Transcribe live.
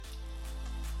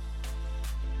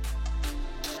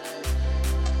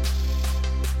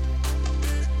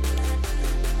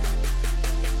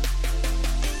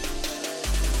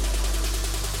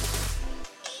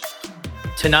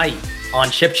Tonight on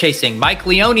Ship Chasing, Mike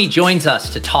Leone joins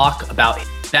us to talk about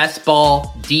best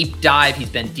ball deep dive.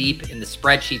 He's been deep in the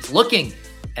spreadsheets, looking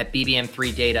at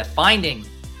BBM3 data,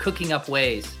 cooking up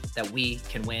ways that we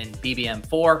can win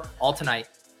BBM4, all tonight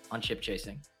on Ship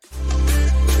Chasing.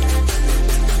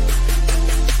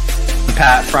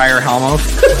 Pat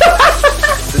Fryer-Helmuth.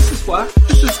 This is why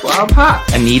I'm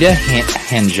hot. Anita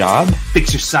Handjob.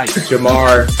 Fix your sight.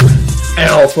 Jamar.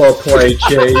 Alpha play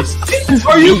chase.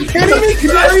 Are you kidding me?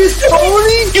 Kadarius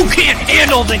Toney? You can't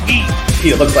handle the heat.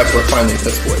 It looks like we're finally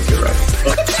this boys. You're right.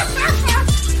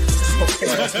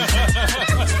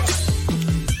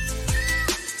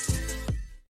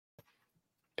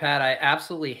 Pat, I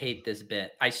absolutely hate this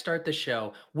bit. I start the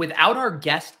show without our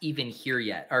guest even here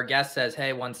yet. Our guest says,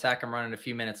 hey, 1 sec, I'm running a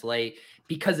few minutes late.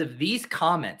 Because of these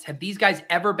comments, have these guys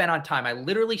ever been on time? I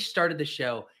literally started the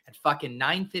show at fucking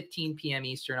 9:15 p.m.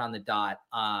 Eastern on the dot.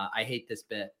 I hate this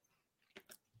bit.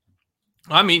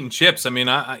 I'm eating chips. I mean,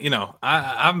 I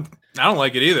don't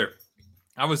like it either.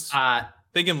 I was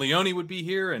thinking Leone would be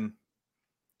here and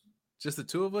just the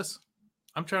two of us.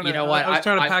 I'm trying to, you know what? I was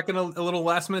trying to pack in a little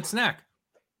last minute snack.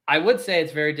 I would say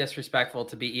it's very disrespectful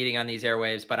to be eating on these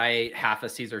airwaves, but I ate half a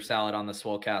Caesar salad on the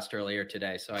Swolecast earlier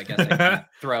today, so I guess I can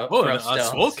throw a stones.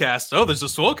 Swolecast. Oh, there's a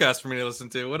Swolecast for me to listen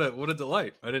to. What a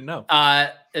delight! I didn't know.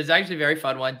 It's actually a very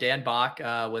fun one. Dan Bach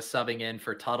was subbing in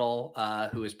for Tuttle,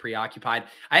 who was preoccupied.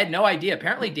 I had no idea.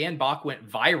 Apparently, Dan Bach went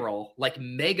viral, like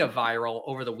mega viral,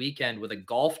 over the weekend with a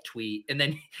golf tweet, and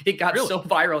then it got so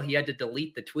viral he had to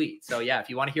delete the tweet. So yeah, if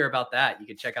you want to hear about that, you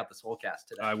can check out the Swolecast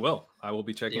today. I will. I will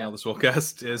be checking out the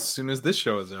Swolecast as soon as this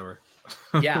show is over.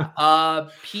 Yeah.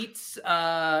 Pete's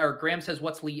or Graham says,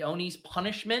 what's Leone's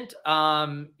punishment?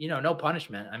 No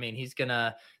punishment. I mean,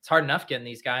 it's hard enough getting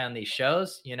these guys on these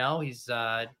shows. He's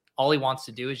all he wants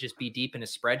to do is just be deep in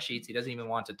his spreadsheets. He doesn't even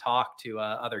want to talk to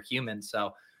other humans.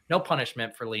 So no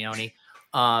punishment for Leone.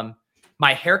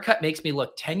 My haircut makes me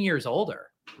look 10 years older.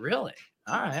 Really?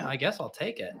 All right. I guess I'll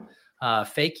take it.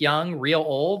 Fake young, real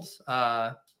old.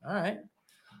 All right.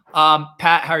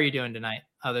 Pat, how are you doing tonight?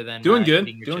 Other than doing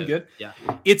good. Yeah.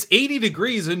 It's 80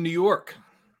 degrees in New York.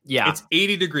 Yeah. It's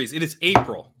 80 degrees. It is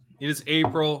April.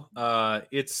 While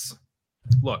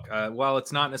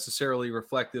it's not necessarily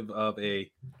reflective of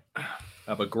a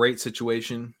great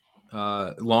situation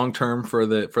long term for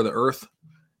the earth,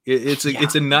 it's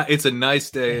a nice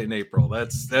day in April.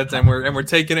 That's and we're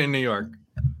taking it in New York.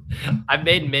 I've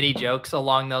made many jokes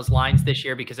along those lines this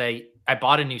year because I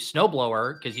bought a new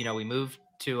snowblower because we moved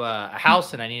to a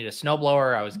house and I needed a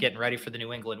snowblower. I was getting ready for the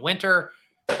New England winter,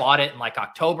 bought it in like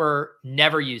October,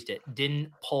 never used it,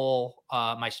 didn't pull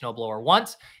my snowblower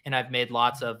once. And I've made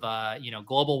lots of,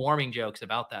 global warming jokes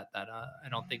about that I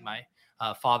don't think my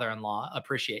father-in-law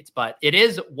appreciates, but it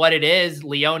is what it is.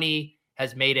 Leone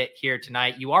has made it here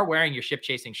tonight. You are wearing your Ship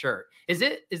Chasing shirt. Is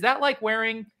that like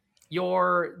wearing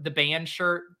the band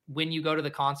shirt when you go to the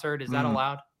concert? Is that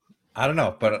allowed? I don't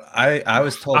know, but I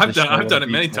was told I've done it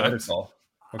many times.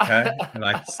 Okay.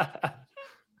 Nice.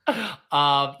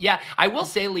 I will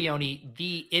say, Leone,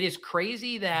 it is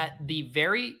crazy that the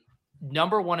very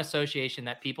number one association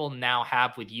that people now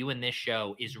have with you in this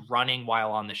show is running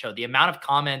while on the show. The amount of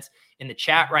comments in the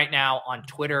chat right now on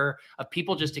Twitter of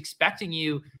people just expecting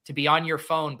you to be on your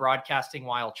phone broadcasting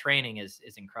while training is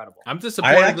incredible. I'm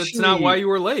disappointed that's not why you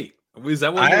were late. Is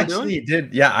that what you were doing?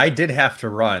 Did. Yeah, I did have to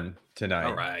run tonight.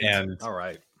 All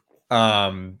right.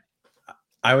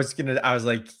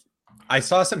 I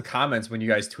saw some comments when you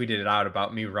guys tweeted it out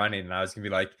about me running, and I was gonna be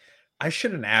like, I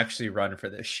shouldn't actually run for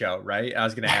this show, right? I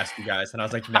was gonna ask you guys, and I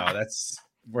was like, no,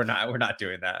 we're not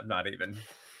doing that. I'm not even.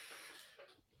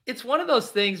 It's one of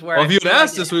those things where if you'd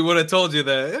asked us, we would have told you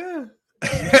that.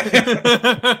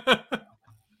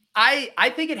 I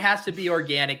think it has to be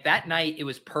organic. That night it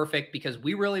was perfect because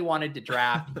we really wanted to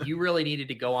draft. You really needed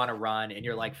to go on a run, and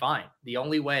you're like, fine. The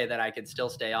only way that I can still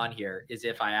stay on here is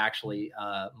if I actually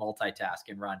multitask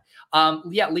and run.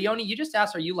 Leone, you just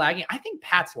asked, are you lagging? I think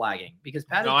Pat's lagging because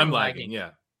Pat. No, I'm lagging.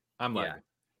 Yeah, I'm lagging. Yeah.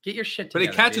 Get your shit together.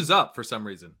 But it catches up for some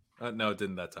reason. No, it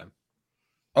didn't that time.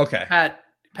 Okay,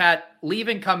 Pat, leave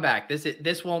and come back.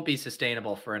 This won't be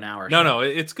sustainable for an hour. No,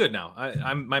 it's good now.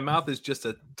 My mouth is just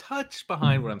a touch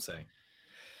behind what I'm saying.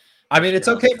 I mean, it's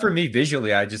okay for me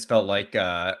visually. I just felt like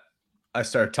I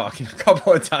started talking a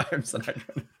couple of times, and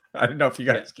I don't know if you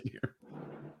guys can hear.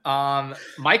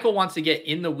 Michael wants to get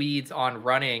in the weeds on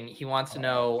running. He wants to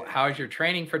know, how's your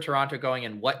training for Toronto going,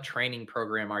 and what training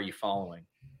program are you following?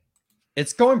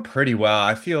 It's going pretty well.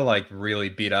 I feel like really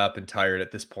beat up and tired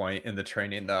at this point in the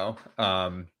training, though.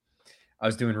 I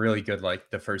was doing really good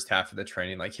like the first half of the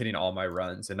training, like hitting all my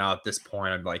runs, and now at this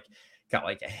point I'm like got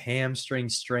like a hamstring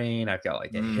strain. I've got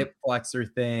like a hip flexor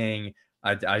thing.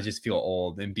 I just feel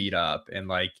old and beat up. And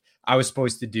like I was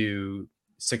supposed to do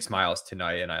 6 miles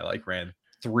tonight, and I like ran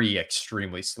 3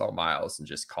 extremely slow miles and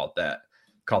just called that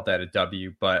a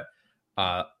W. But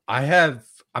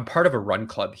I'm part of a run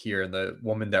club here, and the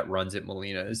woman that runs it,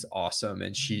 Melina, is awesome.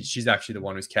 And she's actually the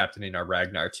one who's captaining our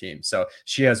Ragnar team. So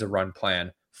she has a run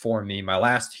plan for me. My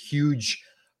last huge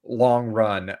long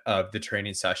run of the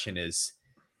training session is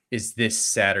this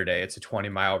Saturday. It's a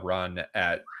 20-mile run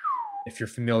at, if you're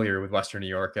familiar with Western New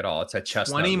York at all, it's at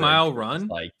Chestnut 20-mile run?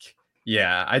 Like,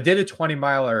 yeah, I did a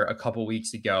 20-miler a couple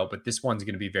weeks ago, but this one's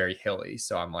going to be very hilly.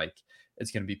 So I'm like, it's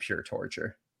going to be pure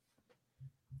torture.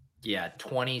 Yeah,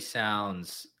 20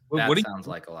 sounds. What sounds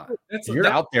like a lot. You're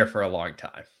out there for a long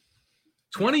time.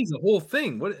 20 is a whole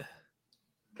thing. What?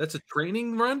 That's a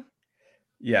training run?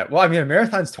 Yeah. Well, I mean, a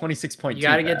marathon's 26.2. You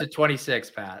got to get to 26,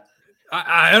 Pat.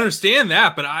 I understand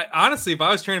that, but I honestly, if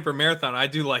I was training for a marathon,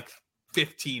 I'd do like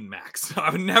 15 max. I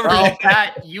would never. Oh,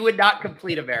 Pat, you would not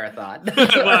complete a marathon. Well,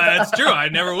 that's true. I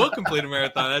never will complete a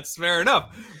marathon. That's fair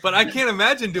enough. But I can't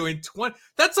imagine doing 20.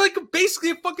 That's like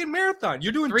basically a fucking marathon.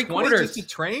 You're doing 20 just to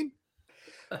train?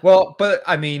 Well, but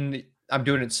I mean, I'm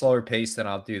doing it slower pace than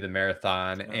I'll do the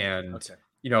marathon, and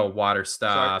water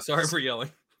stops. Sorry for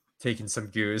yelling. Taking some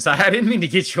goose. I didn't mean to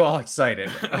get you all excited.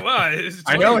 Well,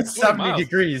 I know it's 70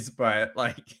 degrees, but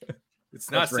like it's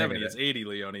not 70, it's 80,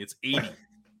 Leone. It's 80.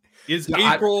 It's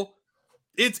April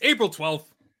 12th.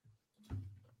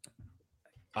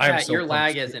 Pat, your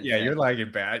lag isn't. Yeah, you're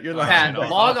lagging bad. You're Pat, lagging.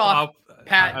 log off.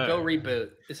 Pat, go reboot.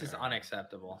 This is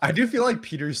unacceptable. I do feel like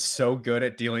Peter's so good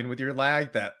at dealing with your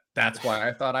lag that's why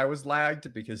I thought I was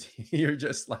lagged, because you're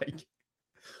just like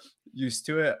used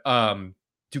to it.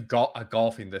 Do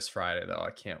golfing this Friday though.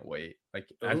 I can't wait. Like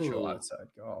actual outside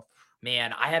golf.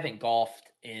 Man, I haven't golfed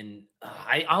in.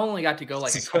 I only got to go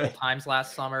like a couple times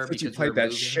last summer because you played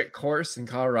that shit course in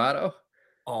Colorado.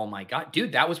 Oh my god,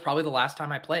 dude, that was probably the last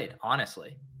time I played.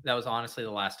 Honestly, that was honestly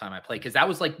the last time I played, because that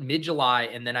was like mid-July,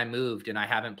 and then I moved, and I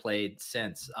haven't played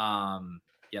since. Yeah,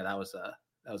 that was a.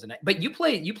 But you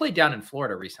played down in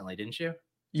Florida recently, didn't you?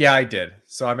 Yeah, I did.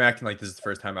 So I'm acting like this is the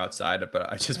first time outside,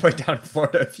 but I just played down in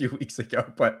Florida a few weeks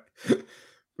ago. But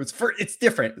it's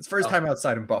different. It's first time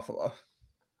outside in Buffalo.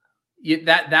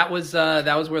 That was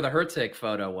where the Herzig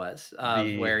photo was.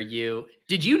 Where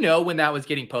did you know when that was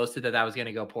getting posted that was going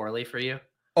to go poorly for you?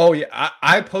 Oh yeah,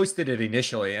 I posted it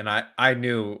initially, and I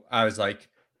knew, I was like,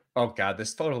 oh god,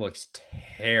 this photo looks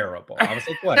terrible. I was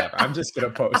like, whatever, I'm just gonna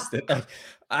post it.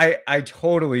 I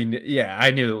totally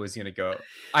I knew it was gonna go.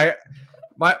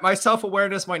 My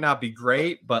self-awareness might not be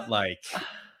great, but like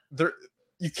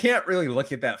you can't really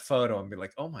look at that photo and be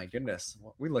like, oh my goodness,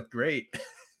 we look great.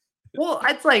 Well,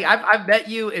 it's like I've met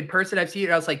you in person. I've seen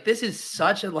it. I was like, this is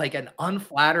such an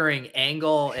unflattering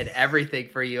angle and everything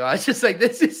for you. I was just like,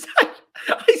 this is.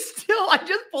 I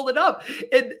just pulled it up,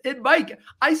 and Mike,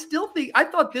 I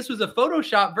thought this was a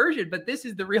Photoshop version, but this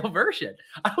is the real version.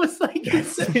 I was like,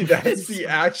 that's the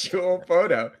actual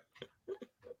photo.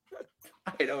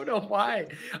 I don't know why.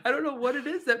 I don't know what it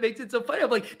is that makes it so funny. I'm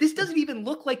like, this doesn't even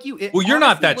look like you. Well, you're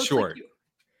not that short.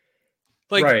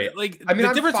 Right. Like I mean,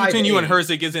 the difference between you and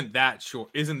Herzig isn't that short.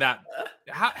 Isn't that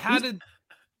how did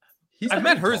I've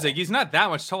met Herzig? He's not that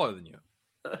much taller than you.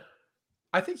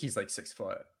 I think he's like 6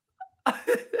 foot.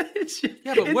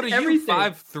 Yeah, but what are you,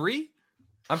 5'3"?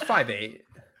 I'm 5'8".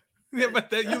 Yeah, but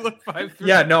then you look 5'3".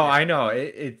 Yeah, no, I know.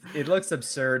 It looks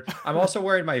absurd. I'm also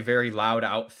wearing my very loud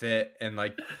outfit, and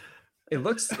like it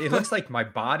looks like my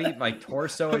body, my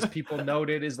torso, as people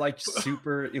noted, is like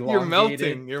super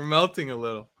elongated. You're melting a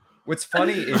little. What's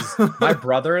funny is my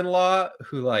brother-in-law,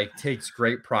 who like takes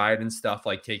great pride in stuff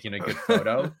like taking a good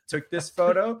photo, took this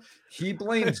photo. He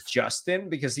blames Justin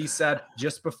because he said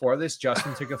just before this,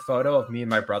 Justin took a photo of me and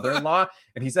my brother-in-law,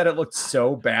 and he said it looked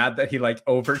so bad that he like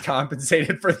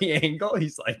overcompensated for the angle.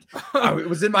 He's like, oh, it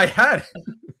was in my head.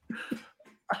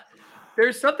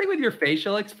 There's something with your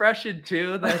facial expression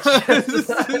too. That's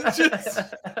just...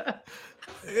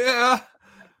 yeah.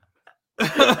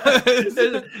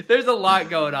 there's a lot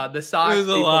going on. The socks. There's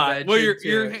a lot. Well,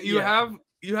 you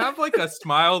have like a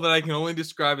smile that I can only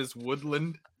describe as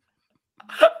woodland.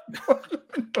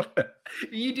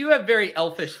 You do have very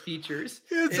elfish features.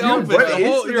 It's elfish.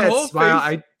 Your whole smile.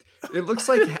 Face. It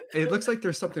looks like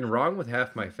there's something wrong with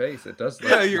half my face. It does.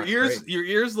 Yeah, your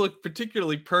ears look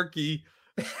particularly perky.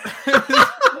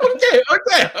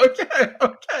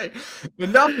 Okay.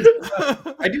 Enough.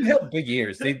 I do have big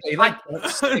ears. They like.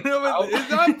 It's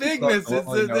not bigness.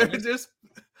 They're just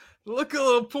look a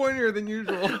little pointier than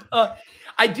usual.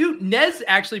 I do. Nez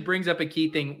actually brings up a key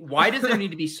thing. Why does there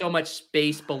need to be so much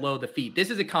space below the feet? This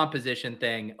is a composition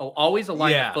thing. Always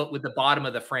align the foot with the bottom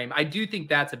of the frame. I do think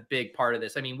that's a big part of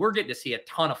this. I mean, we're getting to see a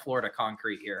ton of Florida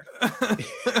concrete here. All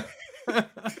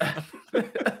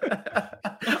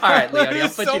right, Leone.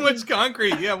 There's so much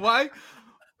concrete. Yeah, why?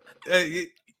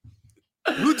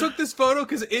 Who took this photo?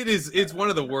 Because it's one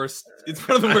of the worst. It's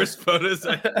one of the worst photos.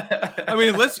 I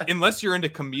mean, unless you're into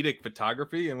comedic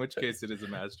photography, in which case it is a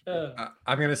masterpiece.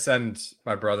 I'm gonna send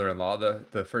my brother-in-law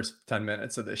the first 10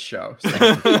 minutes of this show so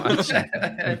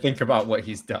and think about what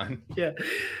he's done. Yeah,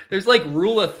 there's like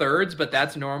rule of thirds, but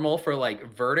that's normal for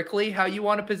like vertically how you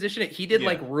want to position it. He did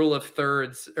like rule of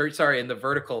thirds, or sorry, in the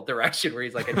vertical direction where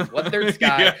he's like 1/3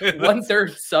 sky,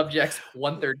 1/3 subjects,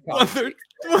 1/3 concrete.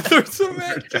 1/3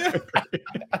 cement. Yeah.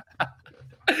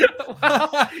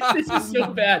 Wow, this is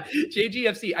so bad.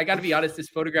 JGFC, I got to be honest, this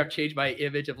photograph changed my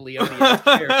image of Leone.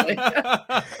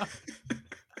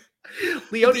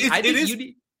 Leone,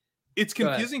 it's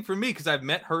confusing for me because I've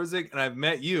met Herzig and I've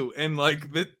met you, and like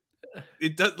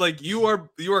it does, like you are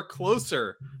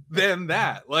closer than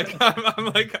that. Like I'm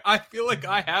like, I feel like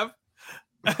I have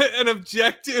an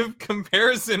objective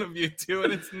comparison of you two,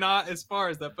 and it's not as far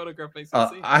as that photograph makes it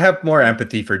seem. I have more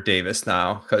empathy for Davis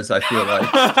now because I feel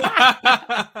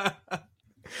like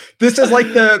this is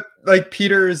like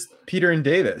Peter and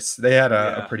Davis. They had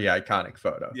a pretty iconic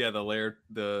photo. Yeah,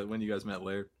 the when you guys met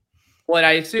Laird. Well, and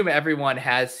I assume everyone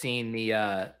has seen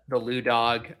the Lou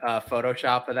Dog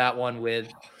Photoshop of that one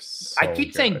with. I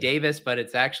keep saying Davis, but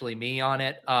it's actually me on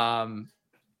it.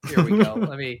 Here we go.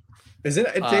 Let me. Is it?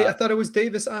 I thought it was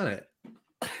Davis on it.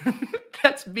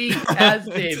 That's me as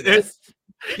Davis.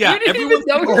 Yeah, everyone.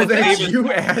 Oh, that's you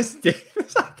as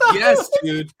Davis. Yes,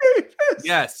 dude. Davis.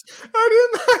 Yes.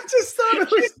 I just thought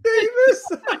it was Davis.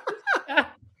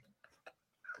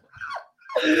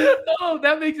 Oh,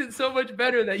 that makes it so much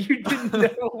better that you didn't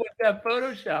know what that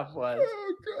Photoshop was.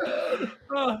 Oh God.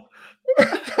 Oh. I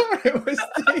thought it was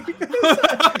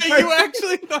Davis. You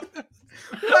actually thought that.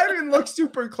 I didn't look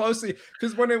super closely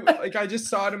because when it I just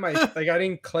saw it in my I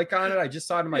didn't click on it. I just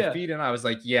saw it in my feed and I was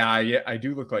like, yeah, I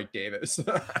do look like Davis.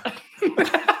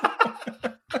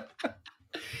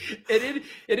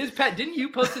 It is Pat. Didn't you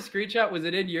post a screenshot? Was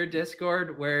it in your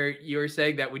Discord where you were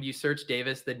saying that when you search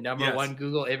Davis, the number one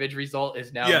Google image result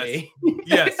is now me?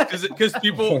 Yes, because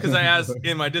I asked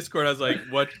in my Discord, I was like,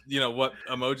 what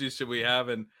emojis should we have?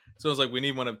 And so I was like, we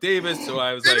need one of Davis. So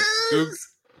I was like,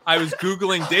 I was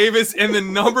Googling Davis, and the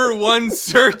number one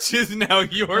search is now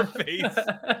your face.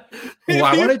 If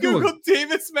I want to Google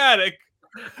Davis Maddock,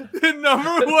 the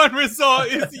number one result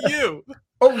is you.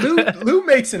 Oh, Lou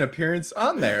makes an appearance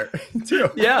on there too.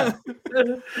 Yeah,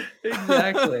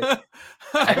 exactly.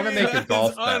 I want to make a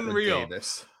golf bet with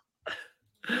Davis.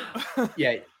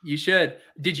 Yeah, you should.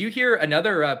 Did you hear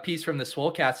another piece from the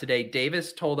Swolecast today?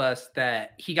 Davis told us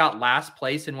that he got last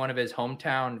place in one of his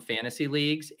hometown fantasy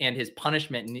leagues, and his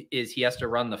punishment is he has to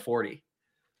run the 40.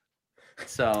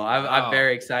 So I'm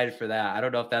very excited for that. I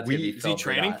don't know if that's going to be. Is he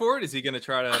training for it? Is he going to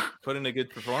try to put in a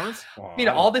good performance? I mean,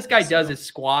 all this guy does is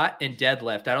squat and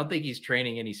deadlift. I don't think he's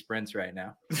training any sprints right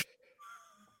now.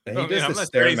 He does the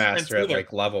Stairmaster at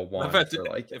like level 1.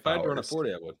 If I'd run a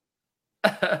 40, I would.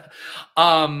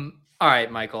 All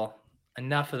right, Michael,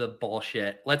 enough of the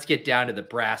bullshit. Let's get down to the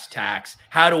brass tacks.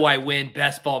 How do I win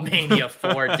Best Ball Mania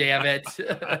 4? Damn it.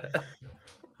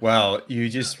 Well, you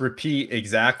just repeat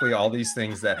exactly all these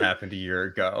things that happened a year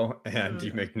ago, and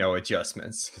you make no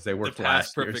adjustments because they worked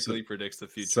last year. Perfectly predicts the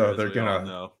future. So they're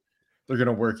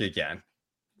gonna work again.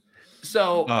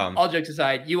 So all jokes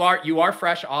aside, you are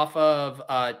fresh off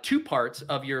of 2 parts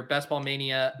of your Best Ball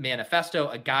Mania manifesto,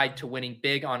 a guide to winning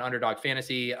big on Underdog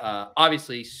Fantasy.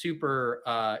 Obviously, super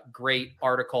great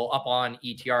article up on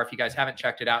ETR if you guys haven't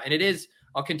checked it out. And it is,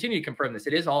 I'll continue to confirm this,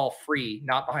 it is all free,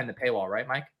 not behind the paywall, right,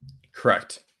 Mike?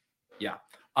 Correct. Yeah.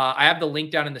 I have the link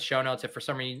down in the show notes if for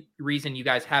some reason you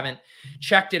guys haven't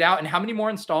checked it out. And how many more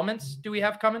installments do we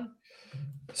have coming?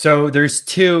 So there's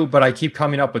 2, but I keep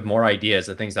coming up with more ideas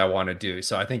of things I want to do.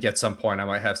 So I think at some point I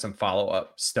might have some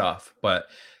follow-up stuff. But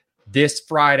this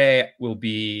Friday will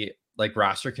be like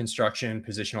roster construction,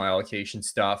 positional allocation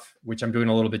stuff, which I'm doing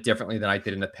a little bit differently than I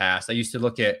did in the past. I used to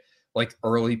look at like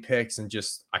early picks and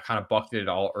I kind of bucketed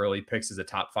all early picks as a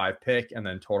top 5 pick and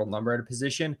then total number at a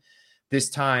position. This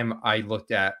time I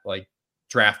looked at like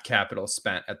draft capital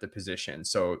spent at the position.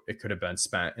 So it could have been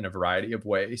spent in a variety of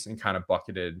ways and kind of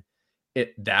bucketed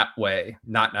it that way,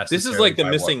 not necessarily. This is like the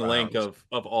missing link of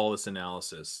all this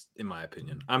analysis, in my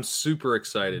opinion. I'm super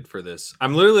excited for this.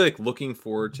 I'm literally like looking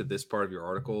forward to this part of your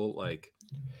article, like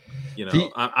You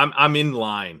know, I'm in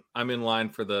line. I'm in line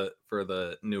for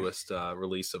the newest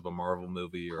release of a Marvel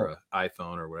movie or an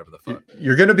iPhone or whatever the fuck.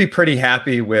 You're going to be pretty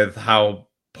happy with how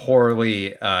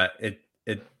poorly it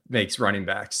makes running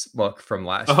backs look from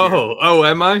last year. Oh,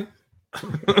 am I?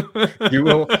 You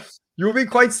will be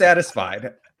quite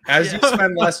satisfied as you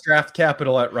spend less draft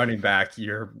capital at running back.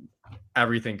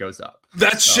 Everything goes up.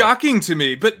 That's shocking to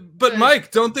me. But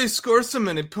Mike, don't they score so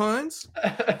many points?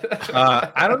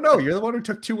 I don't know. You're the one who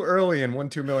took too early and won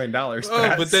 $2 million.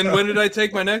 When did I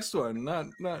take my next one? Not.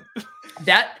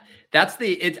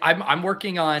 I'm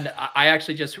working on. I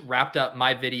actually just wrapped up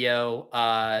my video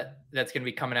that's going to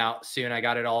be coming out soon. I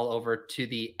got it all over to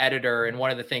the editor, and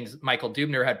one of the things Michael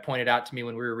Dubner had pointed out to me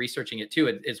when we were researching it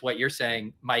too is what you're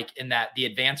saying, Mike, in that the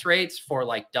advance rates for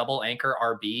like double anchor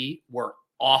RB were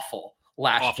awful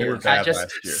last year. I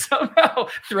just somehow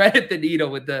threaded the needle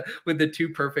with the two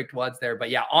perfect ones there. But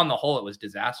yeah, on the whole, it was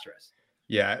disastrous.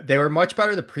 Yeah, they were much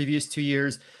better the previous 2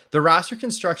 years. The roster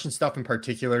construction stuff in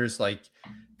particular is like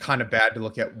kind of bad to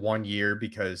look at 1 year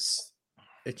because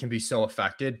it can be so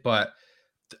affected. But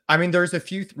I mean, there's a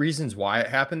few reasons why it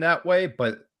happened that way,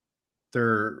 but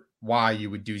why you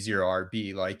would do zero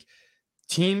RB. Like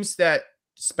teams that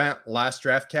spent less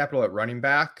draft capital at running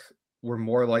back were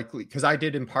more likely, because I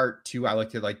did in part 2, I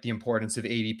looked at like the importance of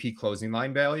ADP closing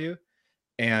line value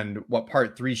and what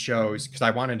part 3 shows, because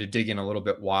I wanted to dig in a little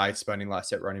bit why spending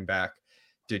less at running back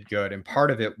did good. And part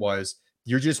of it was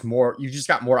you just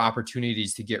got more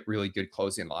opportunities to get really good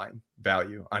closing line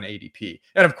value on ADP.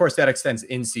 And of course that extends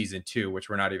in season 2, which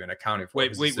we're not even accounting for.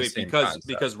 Wait,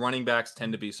 because running backs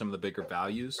tend to be some of the bigger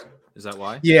values. Is that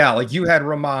why? Yeah. Like you had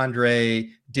Ramondre,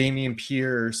 Damian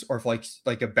Pierce, or if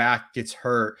like a back gets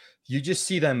hurt, you just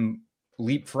see them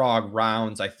leapfrog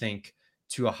rounds, I think,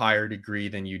 to a higher degree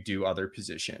than you do other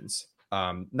positions.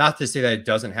 Not to say that it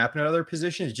doesn't happen at other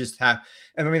positions, and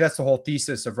I mean, that's the whole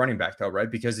thesis of running back though, right?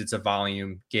 Because it's a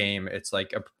volume game. It's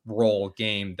like a role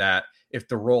game that if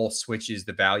the role switches,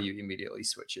 the value immediately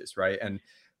switches, right? And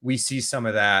we see some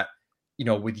of that, you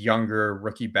know, with younger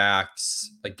rookie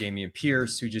backs like Damian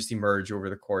Pierce, who just emerge over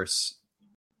the course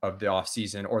of the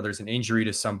offseason, or there's an injury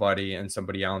to somebody and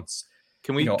somebody else.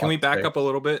 Can we back up a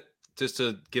little bit just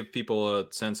to give people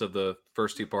a sense of the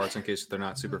first two parts in case they're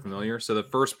not super familiar? So the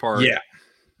first part,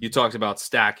 you talked about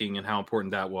stacking and how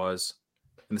important that was.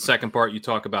 And the second part, you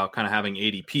talk about kind of having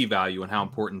ADP value and how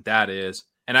important that is.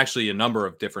 And actually a number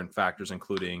of different factors,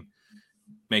 including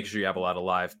making sure you have a lot of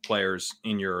live players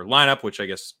in your lineup, which I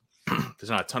guess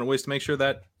there's not a ton of ways to make sure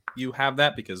that you have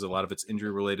that because a lot of it's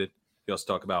injury related. You also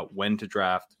talk about when to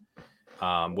draft,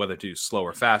 whether to do slow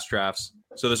or fast drafts.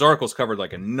 So this article's covered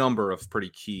like a number of pretty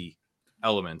key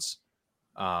elements.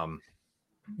 But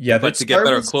to get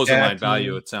better closing line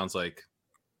value, it sounds like.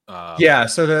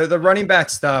 So the running back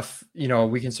stuff, you know,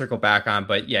 we can circle back on,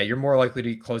 but yeah, you're more likely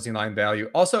to get closing line value.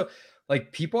 Also,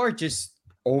 like people are just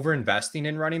over investing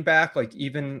in running back. Like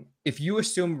even if you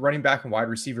assume running back and wide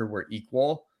receiver were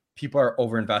equal, people are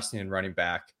over investing in running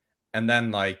back. And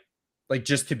then like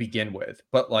just to begin with,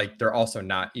 but like they're also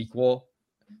not equal.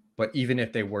 But even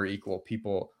if they were equal,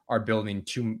 people are building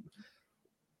too.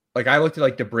 Like I looked at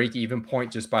like the break even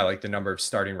point just by like the number of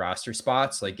starting roster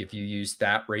spots. Like if you use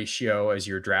that ratio as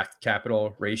your draft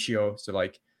capital ratio, so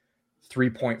like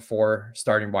 3.4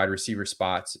 starting wide receiver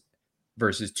spots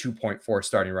versus 2.4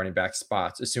 starting running back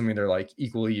spots, assuming they're like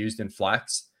equally used in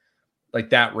flex, like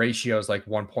that ratio is like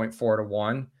 1.4 to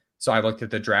 1. So I looked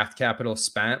at the draft capital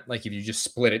spent. Like if you just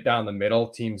split it down the middle,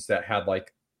 teams that had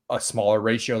like a smaller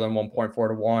ratio than 1.4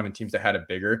 to 1 and teams that had a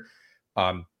bigger,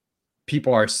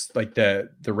 people are like the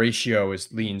ratio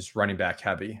leans running back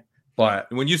heavy. But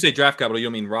when you say draft capital, you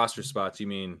don't mean roster spots. You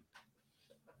mean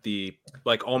the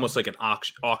like almost like an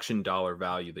auction dollar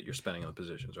value that you're spending on the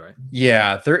positions, right?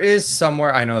 Yeah, there is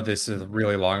somewhere. I know this is a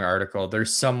really long article.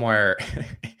 There's somewhere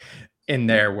in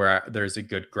there where there's a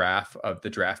good graph of the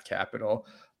draft capital.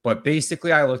 But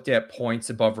basically, I looked at points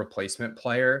above replacement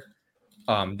player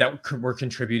that were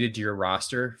contributed to your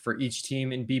roster for each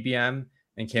team in BBM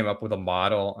and came up with a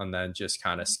model and then just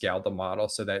kind of scaled the model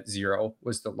so that 0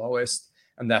 was the lowest.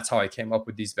 And that's how I came up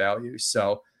with these values.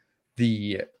 So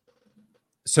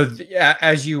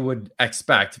as you would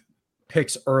expect,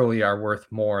 picks early are worth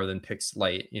more than picks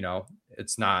late. You know,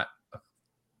 it's not a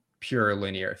pure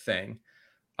linear thing.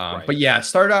 Right. But yeah,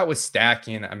 start out with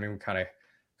stacking. I mean, we kind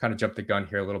of jumped the gun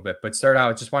here a little bit, but start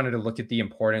out, just wanted to look at the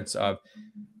importance of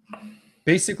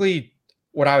basically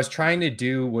what I was trying to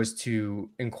do was to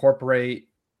incorporate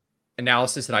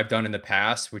analysis that I've done in the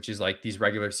past, which is like these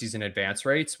regular season advance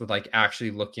rates with like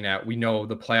actually looking at, we know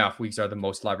the playoff weeks are the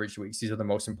most leveraged weeks. These are the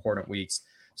most important weeks.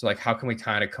 So like, how can we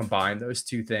kind of combine those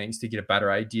two things to get a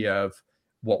better idea of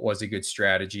what was a good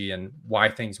strategy and why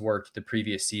things worked the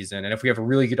previous season? And if we have a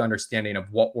really good understanding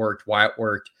of what worked, why it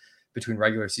worked between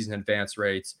regular season advance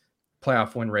rates,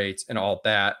 playoff win rates, and all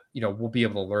that, we'll be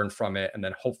able to learn from it and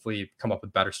then hopefully come up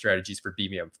with better strategies for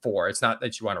BBM4. It's not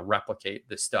that you want to replicate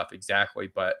this stuff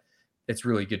exactly, but it's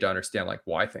really good to understand like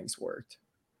why things worked.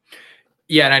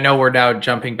 Yeah, and I know we're now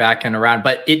jumping back and around,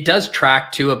 but it does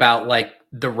track too about like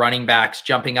the running backs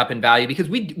jumping up in value, because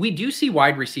we do see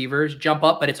wide receivers jump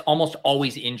up, but it's almost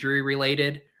always injury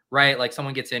related, right? Like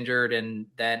someone gets injured and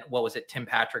then what was it? Tim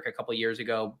Patrick a couple of years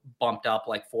ago bumped up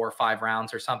like 4 or 5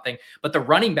 rounds or something. But the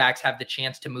running backs have the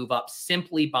chance to move up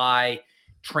simply by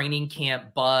training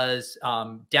camp buzz,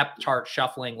 depth chart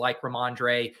shuffling, like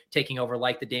Ramondre taking over,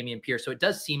 like the Dameon Pierce. So it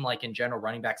does seem like in general,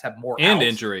 running backs have more and outs.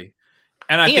 injury.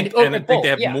 And I think they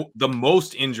have the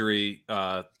most injury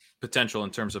potential in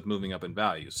terms of moving up in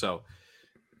value. So,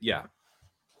 yeah.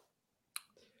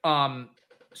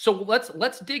 So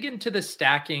let's dig into the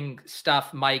stacking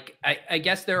stuff, Mike. I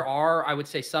guess there are, I would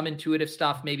say, some intuitive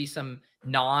stuff, maybe some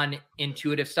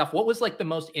non-intuitive stuff. What was like the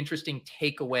most interesting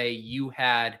takeaway you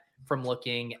had from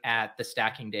looking at the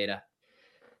stacking data?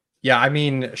 Yeah, I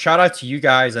mean, shout out to you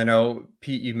guys. I know,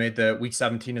 Pete, you made the week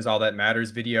 17 is all that matters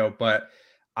video, but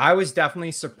I was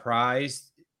definitely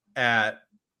surprised at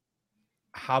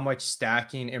how much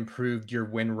stacking improved your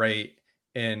win rate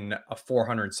in a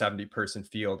 470 person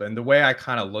field. And the way I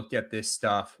kind of looked at this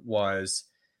stuff was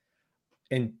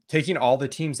in taking all the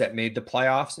teams that made the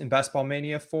playoffs in Best Ball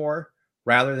Mania 4,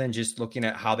 rather than just looking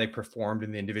at how they performed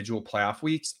in the individual playoff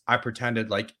weeks, I pretended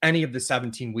like any of the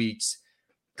 17 weeks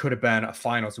could have been a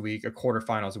finals week, a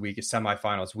quarterfinals week, a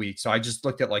semifinals week. So I just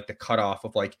looked at like the cutoff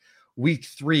of like week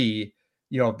 3,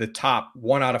 the top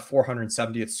 1 out of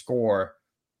 470th score,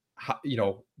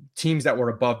 teams that were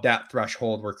above that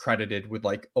threshold were credited with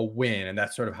like a win. And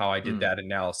that's sort of how I did that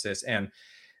analysis. And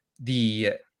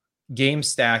the game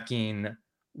stacking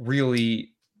really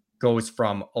goes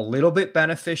from a little bit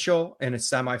beneficial in a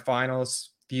semifinals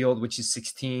field, which is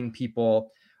 16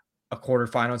 people, a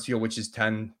quarterfinals field, which is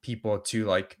 10 people, to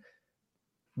like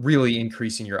really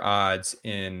increasing your odds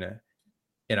in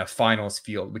a finals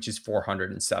field, which is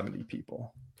 470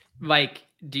 people. Mike,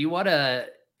 do you want to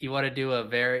you want me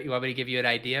to give you an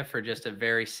idea for just a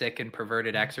very sick and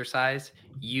perverted exercise?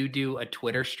 You do a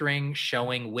Twitter string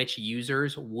showing which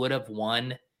users would have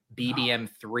won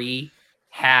BBM3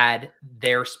 had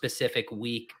their specific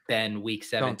week been week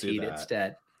 17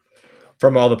 instead.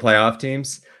 From all the playoff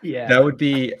teams? Yeah. That would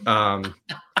be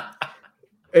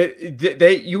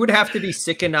you would have to be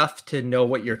sick enough to know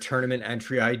what your tournament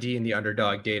entry ID in the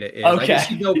underdog data is. Okay.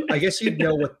 I guess you'd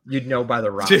know what you'd know by the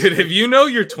roster. Dude, if you know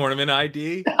your tournament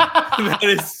ID, that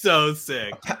is so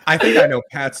sick. I think I know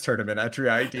Pat's tournament entry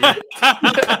ID.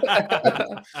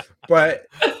 But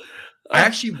I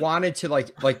actually wanted to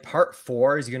like part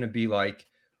 4 is going to be like,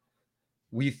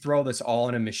 we throw this all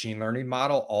in a machine learning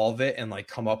model, all of it, and like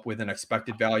come up with an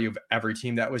expected value of every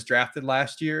team that was drafted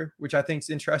last year, which I think is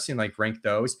interesting, like rank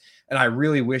those. And I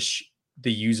really wish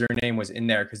the username was in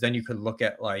there, because then you could look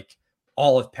at like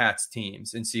all of Pat's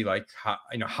teams and see like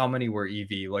how many were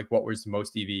EV, like what was the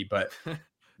most EV. But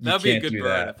that'd be a good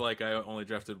burn if like I only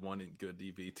drafted one good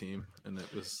EV team and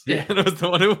it was the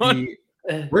one who won.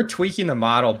 We're tweaking the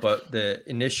model, but the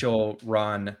initial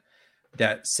run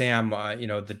that Sam, one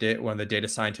of the data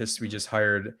scientists we just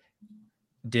hired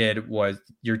did, was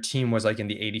your team was like in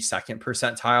the 82nd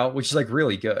percentile, which is like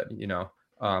really good.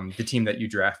 The team that you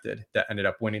drafted that ended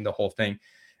up winning the whole thing.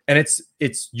 And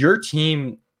it's your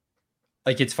team.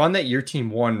 Like, it's fun that your team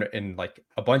won in like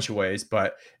a bunch of ways,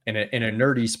 but in a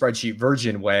nerdy spreadsheet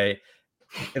version way,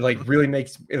 it like really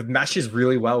it meshes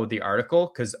really well with the article,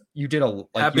 because you did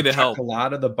happy to help a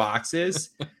lot of the boxes.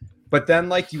 But then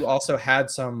like you also had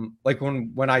some, like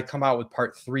when I come out with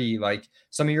part 3, like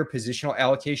some of your positional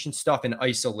allocation stuff in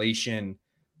isolation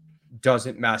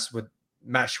doesn't mesh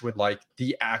with like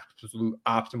the absolute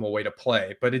optimal way to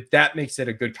play. But that makes it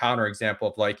a good counterexample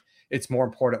of like, it's more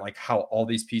important like how all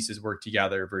these pieces work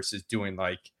together versus doing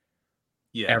like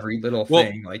every little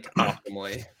thing like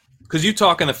optimally. Because you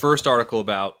talk in the first article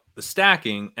about the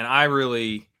stacking, and I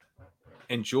really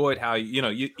enjoyed how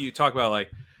you talk about like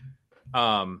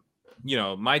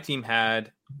my team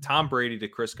had Tom Brady to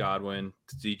Chris Godwin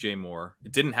to DJ Moore.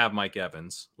 It didn't have Mike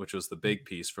Evans, which was the big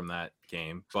piece from that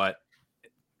game, but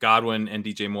Godwin and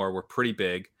DJ Moore were pretty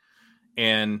big.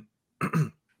 And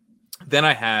then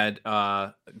I had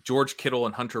George Kittle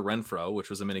and Hunter Renfrow, which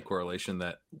was a mini correlation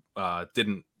that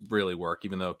didn't really work,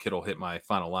 even though Kittle hit my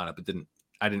final lineup.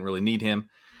 I didn't really need him.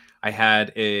 I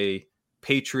had a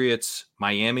Patriots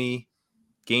Miami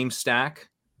game stack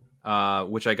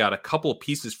which I got a couple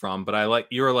pieces from, but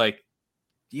you were like,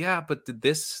 yeah, but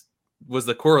was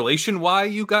the correlation why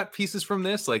you got pieces from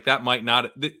this? Like that might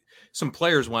not, some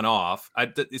players went off.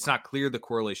 It's not clear the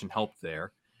correlation helped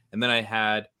there. And then I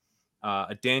had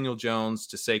a Daniel Jones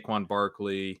to Saquon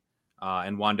Barkley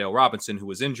and Wan'Dale Robinson, who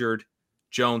was injured.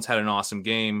 Jones had an awesome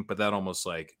game, but that almost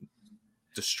like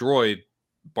destroyed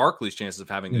Barkley's chances of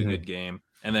having a good game.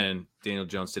 And then Daniel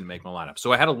Jones didn't make my lineup.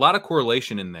 So I had a lot of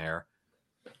correlation in there,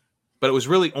 but it was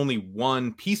really only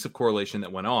one piece of correlation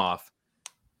that went off.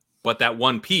 But that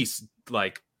one piece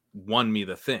like won me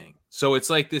the thing. So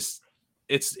it's like this,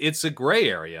 it's a gray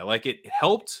area. Like it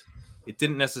helped. It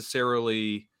didn't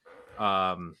necessarily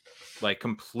like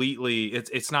completely,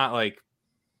 it's not like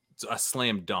a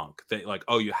slam dunk that like,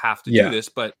 oh, you have to do this.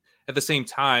 But at the same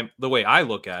time, the way I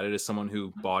look at it as someone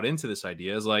who bought into this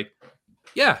idea is like,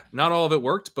 yeah, not all of it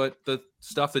worked, but the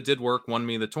stuff that did work won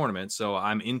me the tournament. So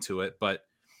I'm into it. But,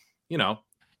 you know,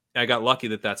 I got lucky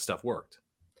that stuff worked.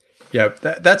 Yeah,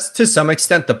 that's to some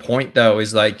extent the point, though,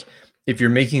 is like if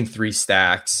you're making 3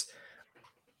 stacks,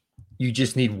 you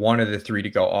just need one of the 3 to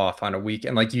go off on a week.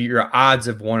 And like your odds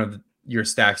of one of your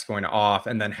stacks going off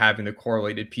and then having the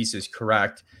correlated pieces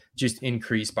correct just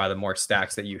increase by the more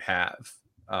stacks that you have,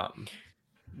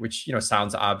 which, you know,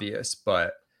 sounds obvious,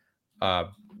 but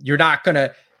you're not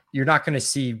gonna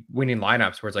see winning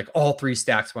lineups where it's like all 3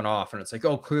 stacks went off and it's like,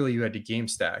 oh, clearly you had to game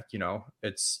stack. You know,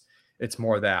 it's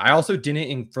more that. I also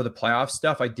didn't, for the playoff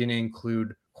stuff, I didn't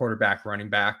include quarterback,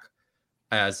 running back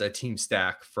as a team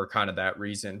stack for kind of that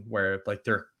reason, where like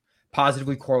they're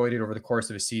positively correlated over the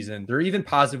course of a season. They're even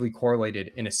positively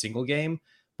correlated in a single game,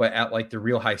 but at like the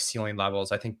real high ceiling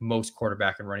levels, I think most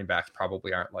quarterback and running backs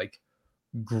probably aren't like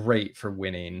great for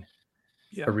winning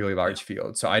a really large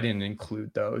field. So I didn't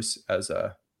include those as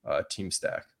a team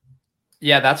stack.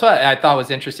 Yeah, that's what I thought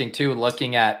was interesting too,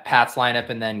 looking at Pat's lineup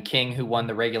and then King, who won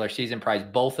the regular season prize.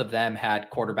 Both of them had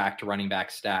quarterback to running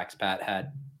back stacks. Pat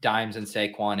had Dimes and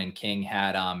Saquon, and King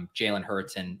had Jalen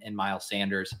Hurts and Miles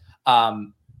Sanders.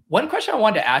 One question I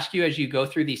wanted to ask you as you go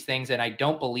through these things, and I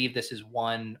don't believe this is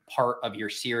one part of your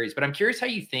series, but I'm curious how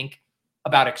you think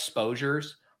about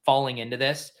exposures falling into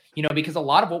this, you know, because a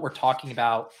lot of what we're talking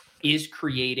about is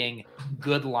creating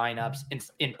good lineups and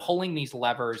in pulling these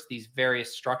levers, these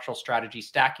various structural strategies,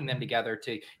 stacking them together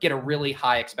to get a really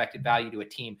high expected value to a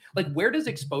team. Like, where does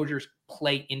exposures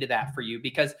play into that for you?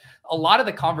 Because a lot of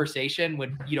the conversation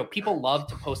when, you know, people love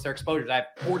to post their exposures. I have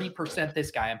 40% this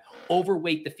guy, I'm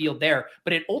overweight the field there,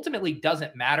 but it ultimately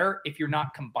doesn't matter if you're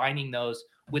not combining those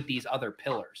with these other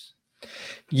pillars.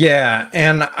 Yeah.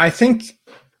 And I think,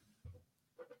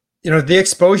 you know, the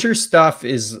exposure stuff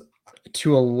is,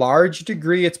 to a large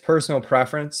degree, it's personal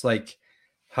preference, like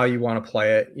how you want to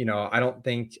play it. You know, I don't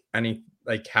think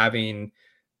having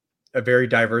a very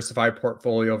diversified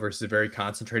portfolio versus a very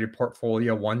concentrated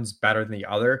portfolio, one's better than the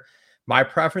other. My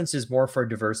preference is more for a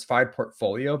diversified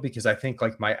portfolio because I think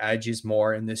like my edge is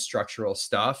more in this structural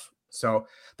stuff. So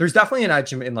there's definitely an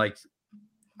edge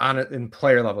in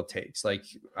player level takes. Like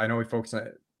I know we focus on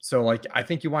it. So like, I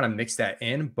think you want to mix that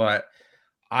in, but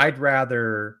I'd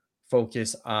rather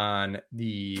focus on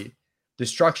the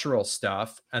structural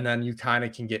stuff, and then you kind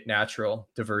of can get natural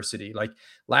diversity. Like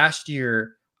last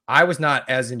year, I was not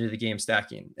as into the game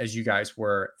stacking as you guys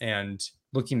were, and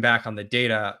looking back on the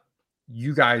data,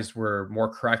 you guys were more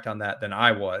correct on that than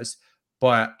I was.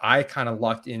 But I kind of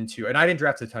lucked into, and I didn't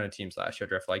draft a ton of teams last year. I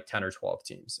drafted like 10 or 12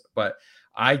 teams, but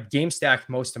I game stacked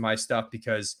most of my stuff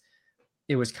because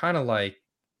it was kind of like,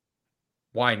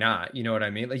 why not? You know what I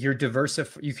mean? Like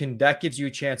that gives you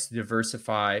a chance to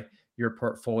diversify your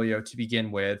portfolio to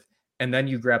begin with, and then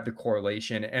you grab the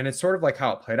correlation. And it's sort of like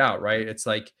how it played out, right? It's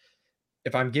like,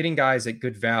 if I'm getting guys at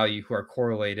good value who are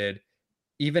correlated,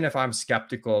 even if I'm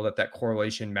skeptical that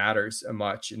correlation matters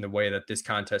much in the way that this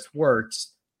contest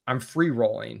works, I'm free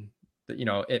rolling,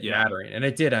 mattering. And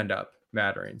it did end up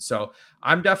mattering. So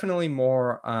I'm definitely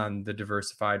more on the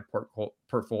diversified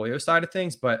portfolio side of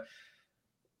things, but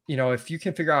you know, if you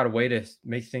can figure out a way to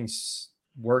make things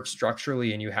work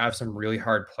structurally and you have some really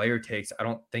hard player takes, I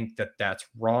don't think that's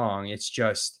wrong. It's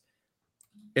just,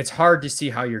 it's hard to see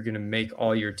how you're going to make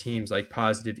all your teams like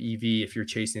positive EV if you're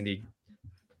chasing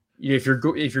if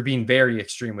you're being very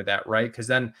extreme with that, right? Because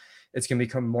then it's going to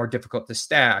become more difficult to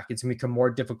stack. It's going to become more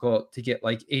difficult to get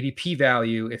like ADP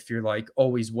value if you're like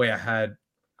always way ahead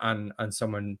on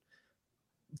someone,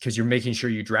 because you're making sure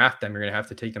you draft them. You're going to have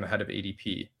to take them ahead of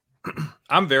ADP.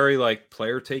 I'm very like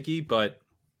player takey, but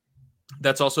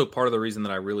that's also part of the reason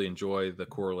that I really enjoy the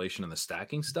correlation and the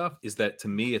stacking stuff, is that to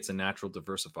me, it's a natural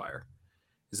diversifier.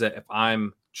 Is that if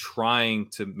I'm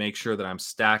trying to make sure that I'm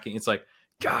stacking, it's like,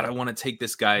 God, I want to take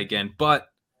this guy again, but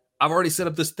I've already set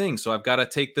up this thing, so I've got to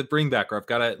take the bring back, or I've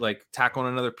got to like tack on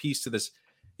another piece to this,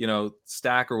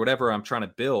 stack or whatever I'm trying to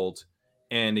build.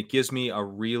 And it gives me a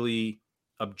really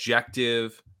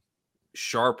objective,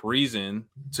 sharp reason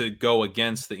to go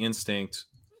against the instinct,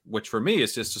 which for me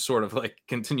is just to sort of like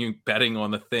continue betting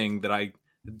on the thing that I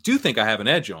do think I have an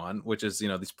edge on, which is,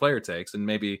 these player takes. And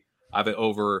maybe I've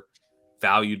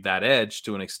overvalued that edge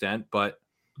to an extent, but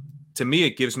to me,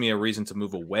 it gives me a reason to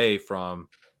move away from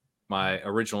my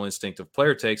original instinct of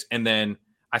player takes. And then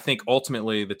I think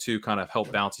ultimately the two kind of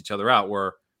help balance each other out,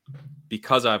 where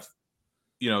because I've,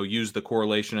 used the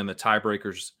correlation and the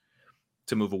tiebreakers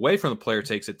to move away from the player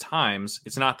takes at times,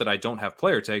 it's not that I don't have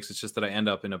player takes. It's just that I end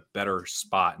up in a better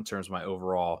spot in terms of my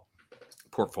overall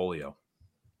portfolio.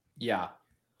 Yeah.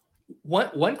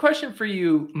 One question for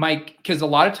you, Mike, because a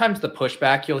lot of times the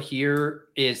pushback you'll hear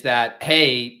is that,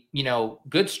 hey,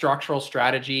 good structural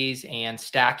strategies and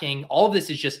stacking, all of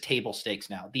this is just table stakes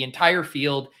now. The entire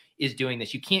field is doing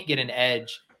this. You can't get an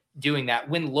edge doing that.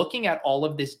 When looking at all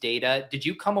of this data, did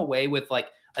you come away with like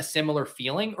a similar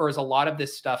feeling, or is a lot of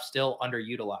this stuff still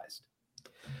underutilized?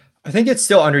 I think it's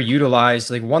still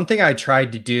underutilized. Like, one thing I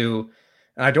tried to do,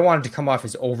 and I don't want it to come off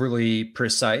as overly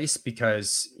precise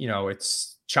because,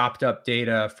 it's chopped up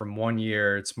data from 1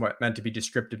 year. It's meant to be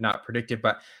descriptive, not predictive,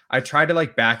 but I try to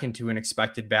like back into an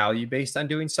expected value based on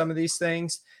doing some of these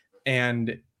things.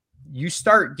 And you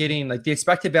start getting like the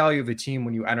expected value of a team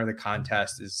when you enter the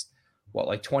contest is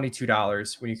like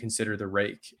 $22 when you consider the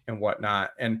rake and whatnot.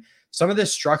 And some of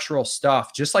this structural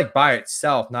stuff, just like by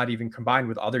itself, not even combined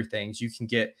with other things, you can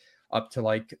get up to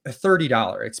like a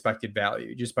 $30 expected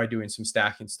value just by doing some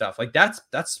stacking stuff. Like that's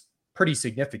pretty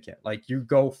significant. Like, you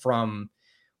go from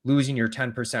losing your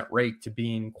 10% rate to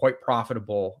being quite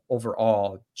profitable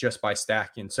overall just by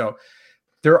stacking. So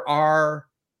there are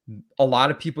a lot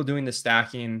of people doing the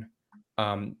stacking.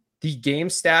 The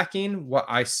game stacking, what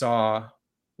I saw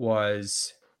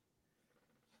was,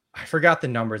 I forgot the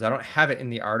numbers. I don't have it in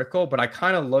the article, but I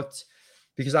kind of looked,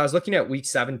 because I was looking at week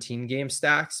 17 game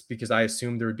stacks because I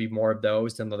assumed there would be more of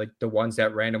those than the ones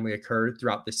that randomly occurred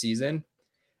throughout the season.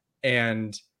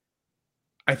 And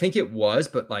I think it was,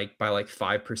 but like by like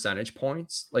 5 percentage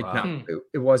points, like Wow.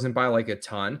 it wasn't by like a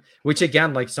ton, which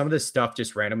again, like some of this stuff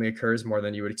just randomly occurs more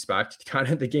than you would expect kind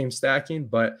of the game stacking,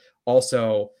 but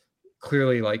also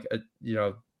clearly like,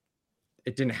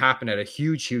 it didn't happen at a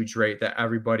huge rate that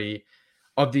everybody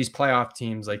of these playoff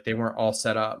teams, like they weren't all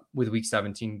set up with week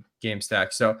 17 game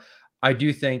stacks. So I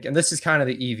do think, and this is kind of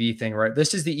the EV thing, right?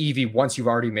 This is the EV once you've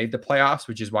already made the playoffs,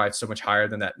 which is why it's so much higher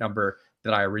than that number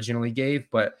that I originally gave.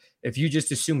 But if you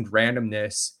just assumed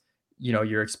randomness,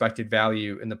 your expected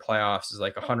value in the playoffs is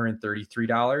like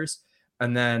 $133.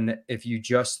 And then if you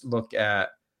just look at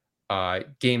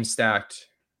game stacked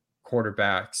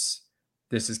quarterbacks,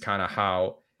 this is kind of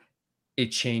how it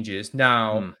changes.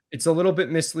 Now, it's a little bit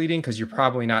misleading because you're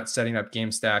probably not setting up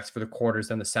game stacks for the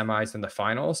quarters and the semis and the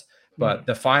finals, but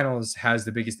the finals has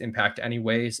the biggest impact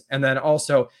anyways. And then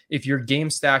also, if you're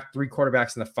game stacked 3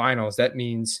 quarterbacks in the finals, that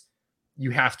means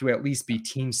you have to at least be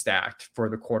team stacked for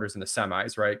the quarters and the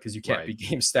semis, right? Because you can't be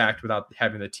game stacked without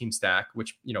having the team stack,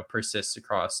 which, persists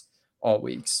across all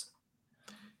weeks.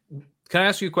 Can I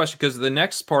ask you a question? Because the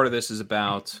next part of this is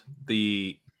about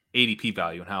the ADP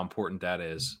value and how important that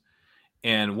is.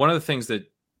 And one of the things that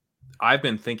I've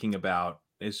been thinking about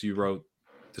is, you wrote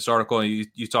this article and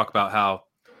you talk about how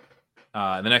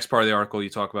in the next part of the article, you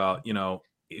talk about,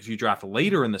 if you draft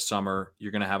later in the summer,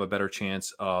 you're going to have a better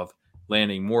chance of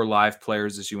landing more live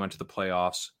players as you enter the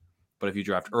playoffs. But if you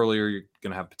draft earlier, you're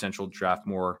going to have potential to draft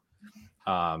more,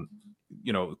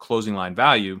 closing line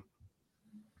value.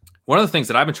 One of the things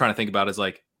that I've been trying to think about is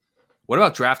like, what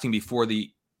about drafting before the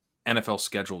NFL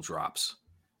schedule drops?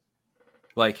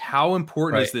 Like, how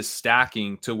important is this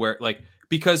stacking to where, like,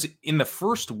 because in the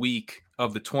first week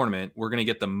of the tournament, we're going to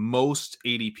get the most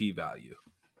ADP value,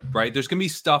 right? There's going to be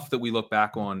stuff that we look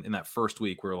back on in that first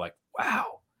week where we're like,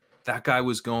 wow, that guy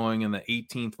was going in the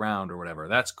 18th round or whatever.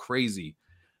 That's crazy.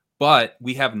 But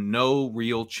we have no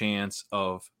real chance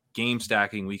of game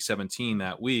stacking week 17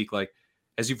 that week. Like,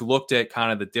 as you've looked at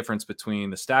kind of the difference between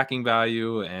the stacking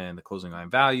value and the closing line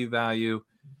value,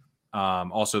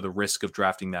 also the risk of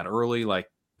drafting that early,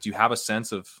 like, do you have a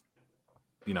sense of,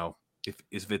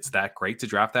 if it's that great to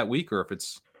draft that week, or if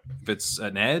it's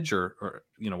an edge, or what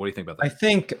do you think about that? I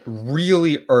think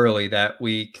really early that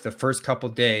week, the first couple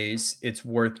days, it's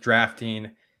worth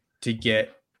drafting to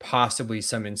get possibly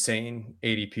some insane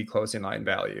ADP closing line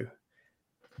value.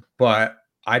 But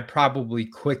I'd probably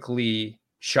quickly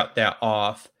shut that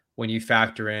off when you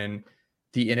factor in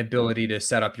the inability to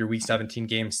set up your week 17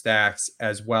 game stacks,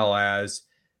 as well as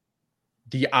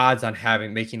the odds on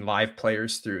making live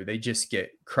players through, they just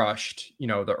get crushed,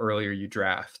 the earlier you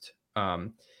draft.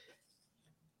 And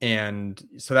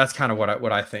so that's kind of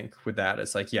what I think with that.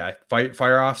 It's like, yeah,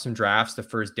 fire off some drafts the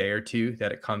first day or two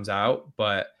that it comes out,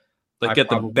 but like get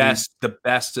the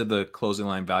best of the closing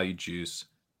line value juice.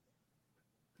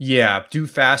 Yeah, do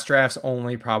fast drafts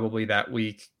only probably that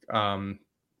week.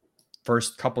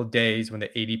 First couple of days when the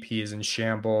ADP is in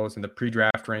shambles and the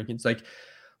pre-draft rankings,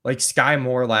 like Sky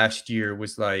Moore last year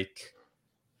was like,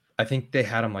 I think they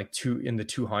had him like in the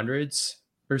 200s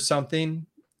or something.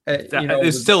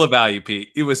 It's still a value, Pete.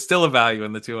 It was still a value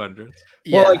in the 200s.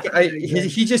 Well,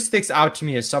 he just sticks out to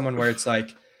me as someone where it's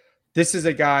like, this is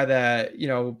a guy that,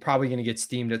 probably going to get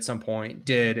steamed at some point,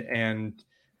 and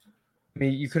I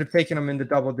mean, you could have taken him into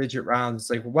double-digit rounds.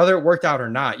 Like, whether it worked out or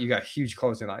not, you got huge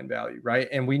closing line value, right?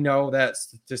 And we know that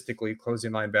statistically,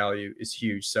 closing line value is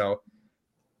huge. So,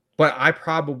 but I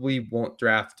probably won't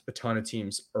draft a ton of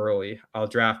teams early. I'll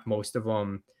draft most of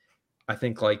them, I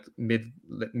think, like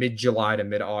mid-July to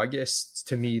mid-August.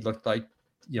 To me, looked like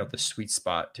the sweet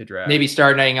spot to draft. Maybe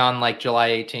starting on like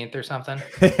July 18th or something.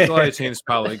 July 18th is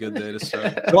probably a good day to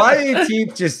start. July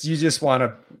 18th, you just want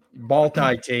to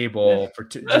multi-table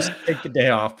just take the day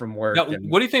off from work. Now,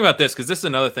 what do you think about this? Because this is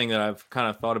another thing that I've kind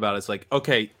of thought about. It's like,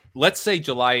 okay, let's say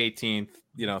July 18th,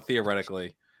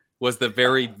 theoretically, was the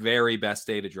very, very best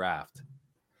day to draft.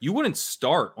 You wouldn't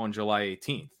start on July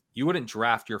 18th. You wouldn't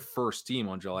draft your first team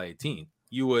on July 18th.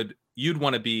 You'd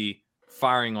want to be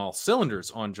firing all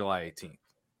cylinders on July 18th.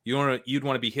 You'd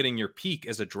want to be hitting your peak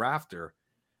as a drafter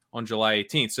on July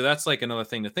 18th. So that's like another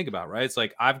thing to think about, right? It's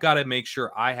like, I've got to make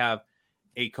sure I have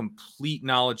a complete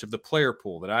knowledge of the player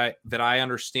pool, that I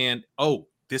understand. Oh,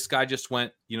 this guy just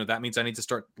went, that means I need to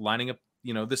start lining up,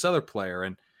 this other player,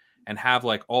 and have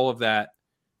like all of that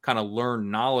kind of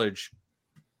learned knowledge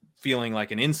feeling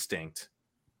like an instinct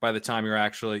by the time you're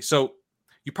actually. So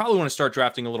you probably want to start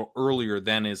drafting a little earlier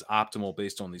than is optimal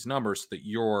based on these numbers, so that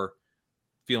you're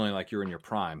feeling like you're in your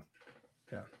prime.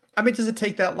 Yeah. I mean, does it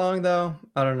take that long though?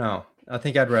 I don't know. I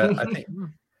think I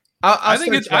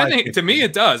think to me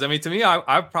it does. I mean, to me,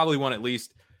 I probably want at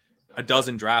least a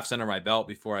dozen drafts under my belt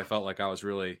before I felt like I was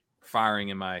really firing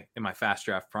in my fast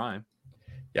draft prime.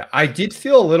 Yeah, I did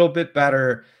feel a little bit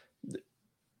better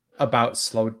about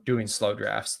doing slow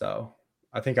drafts though.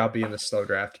 I think I'll be in the slow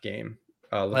draft game.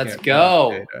 Let's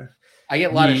go. I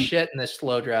get a lot of shit in the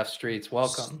slow draft streets.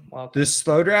 Welcome. The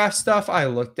slow draft stuff I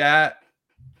looked at,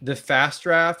 the fast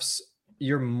drafts,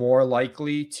 you're more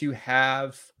likely to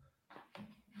have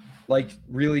like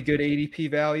really good ADP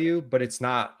value, but it's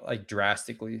not like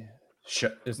drastically.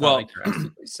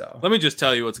 Drastically so. Let me just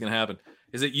tell you what's going to happen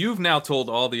is that you've now told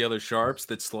all the other sharps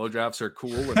that slow drafts are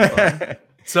cool and fun.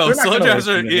 So slow drafts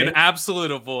are an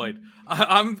absolute avoid.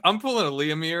 I'm pulling a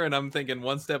Liam here, and I'm thinking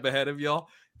one step ahead of y'all.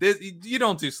 You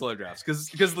don't do slow drafts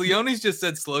because Leone's just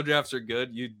said slow drafts are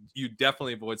good. You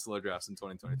definitely avoid slow drafts in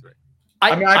 2023.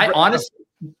 I honestly,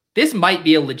 this might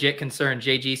be a legit concern.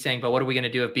 JG saying, but what are we going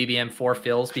to do if BBM 4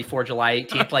 fills before July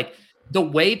 18th? Like the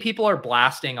way people are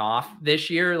blasting off this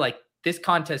year, like this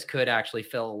contest could actually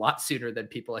fill a lot sooner than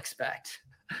people expect.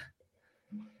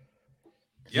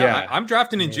 Yeah, I'm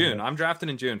drafting in June. I'm drafting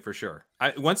in June for sure.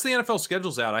 Once the NFL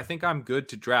schedule's out, I think I'm good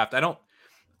to draft.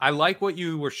 I like what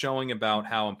you were showing about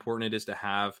how important it is to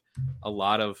have a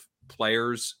lot of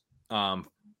players,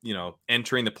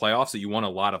 entering the playoffs, that you want a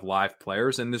lot of live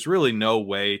players. And there's really no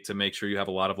way to make sure you have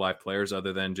a lot of live players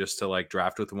other than just to like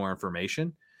draft with more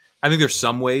information. I think there's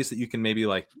some ways that you can maybe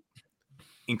like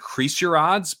increase your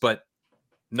odds, but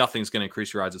nothing's going to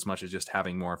increase your odds as much as just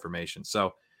having more information.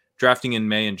 So drafting in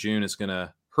May and June is going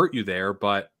to hurt you there,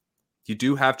 but you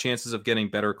do have chances of getting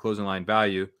better closing line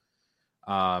value.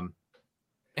 And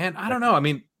I don't know. I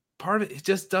mean, part of it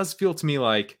just does feel to me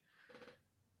like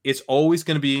it's always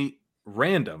going to be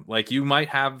random. Like you might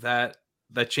have that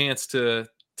chance to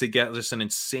get just an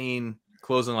insane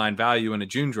closing line value in a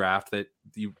June draft that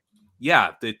the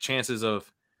chances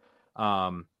of,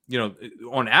 on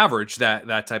average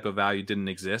that type of value didn't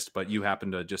exist, but you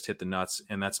happen to just hit the nuts,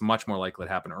 and that's much more likely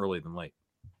to happen early than late.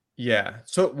 Yeah.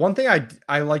 So one thing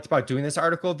I liked about doing this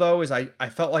article though, is I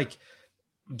felt like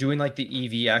doing like the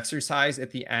EV exercise at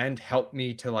the end helped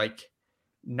me to like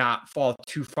not fall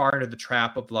too far into the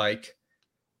trap of like,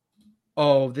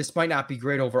 oh, this might not be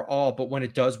great overall, but when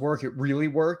it does work, it really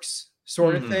works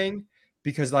sort of thing.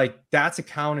 Because like that's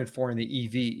accounted for in the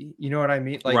EV. You know what I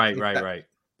mean? Like, right.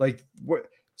 Like what?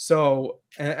 So,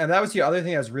 and that was the other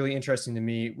thing that was really interesting to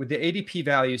me with the ADP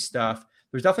value stuff.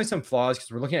 There's definitely some flaws because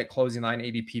we're looking at closing line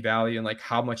ADP value and like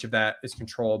how much of that is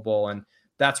controllable. And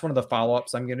that's one of the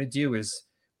follow-ups I'm going to do is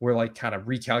we're like kind of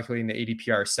recalculating the ADP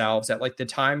ourselves at like the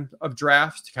time of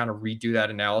draft to kind of redo that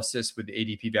analysis with the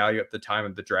ADP value at the time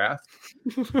of the draft.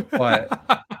 But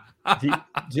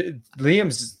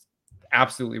Liam's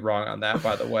absolutely wrong on that,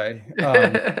 by the way.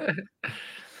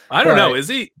 I don't know. Is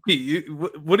he?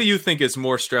 What do you think is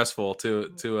more stressful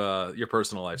to your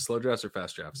personal life, slow drafts or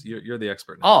fast drafts? You're the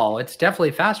expert now. Oh, it's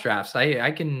definitely fast drafts. I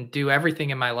can do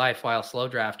everything in my life while slow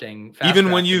drafting.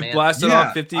 Even when you've blasted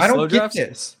off 50 slow drafts?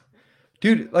 This.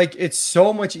 Dude, like it's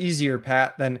so much easier,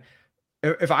 Pat, than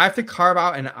if I have to carve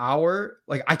out an hour.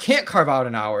 Like I can't carve out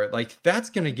an hour. Like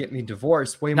that's gonna get me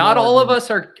divorced way more. Not all of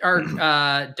us are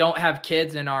don't have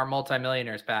kids and are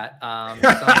multimillionaires, Pat. Some of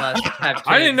us have kids.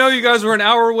 I didn't know you guys were an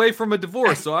hour away from a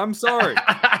divorce, so I'm sorry.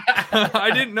 I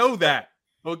didn't know that.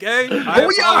 Okay, I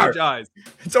apologize.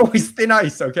 It's always thin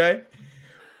ice. Okay.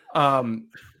 The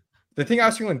thing I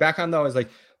was feeling back on though is like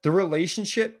the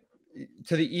relationship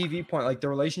to the EV point, like the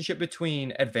relationship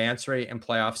between advance rate and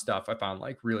playoff stuff. I found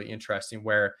like really interesting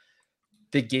where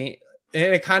the game,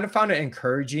 and I kind of found it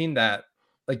encouraging that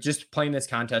like just playing this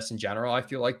contest in general, I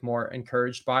feel like more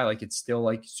encouraged by like it's still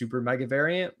like super mega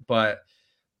variant, but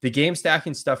the game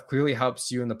stacking stuff clearly helps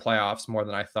you in the playoffs more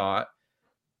than I thought.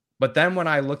 But then when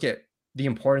I look at the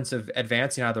importance of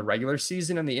advancing out of the regular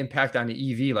season and the impact on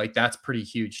the EV, like that's pretty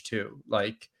huge too.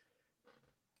 Like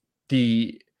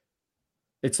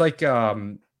it's like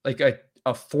a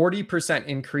 40%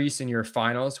 increase in your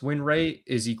finals win rate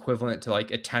is equivalent to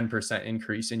like a 10%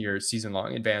 increase in your season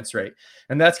long advance rate.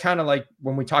 And that's kind of like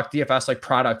when we talk DFS, like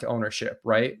product ownership,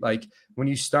 right? Like when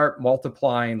you start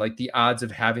multiplying like the odds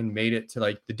of having made it to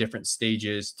like the different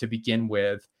stages to begin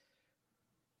with,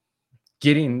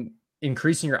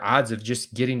 increasing your odds of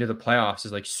just getting to the playoffs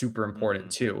is like super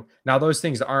important too. Now those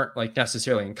things aren't like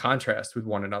necessarily in contrast with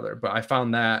one another, but I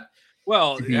found that.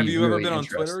 Well, have you ever been on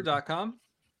Twitter.com?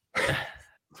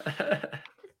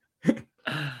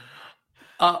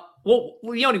 Well,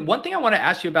 Leone, one thing I want to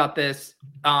ask you about this,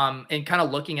 and kind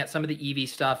of looking at some of the EV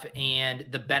stuff and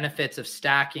the benefits of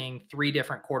stacking 3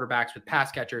 different quarterbacks with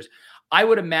pass catchers. I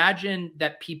would imagine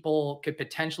that people could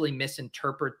potentially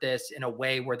misinterpret this in a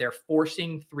way where they're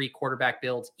forcing 3 quarterback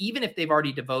builds, even if they've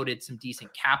already devoted some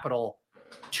decent capital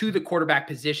to the quarterback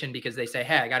position, because they say,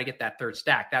 hey, I got to get that 3rd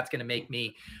stack. That's going to make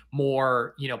me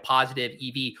more, positive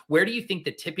EV. Where do you think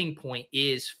the tipping point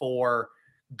is for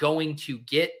going to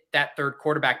get that 3rd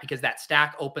quarterback? Because that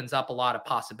stack opens up a lot of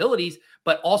possibilities,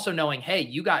 but also knowing, hey,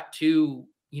 you got 2,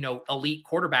 elite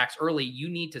quarterbacks early. You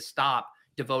need to stop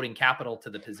devoting capital to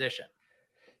the position.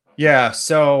 Yeah.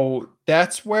 So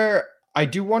that's where I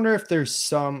do wonder if there's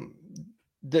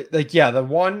the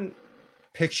one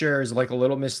picture is like a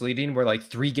little misleading where like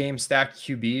 3 game stacked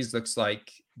QBs looks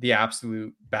like the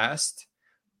absolute best.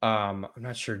 I'm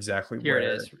not sure exactly Here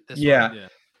where it is. Yeah.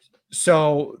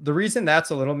 So the reason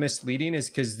that's a little misleading is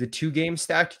because the 2 game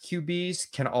stacked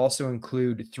QBs can also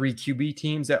include 3 QB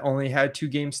teams that only had 2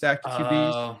 game stacked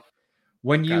QBs.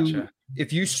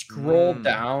 If you scroll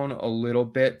down a little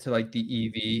bit to like the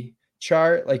EV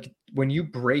chart, like when you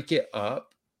break it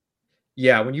up,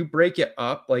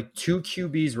 like 2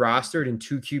 QBs rostered and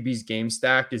 2 QBs game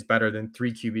stacked is better than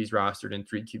 3 QBs rostered and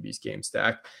 3 QBs game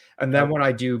stacked. And then when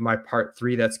I do my part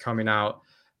 3 that's coming out,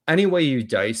 any way you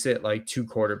dice it, like 2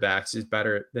 quarterbacks is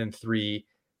better than 3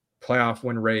 playoff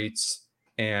win rates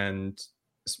and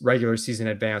regular season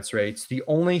advance rates. The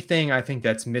only thing I think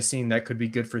that's missing that could be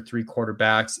good for 3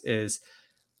 quarterbacks is,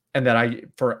 and that I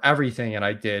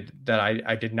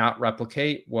did not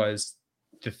replicate, was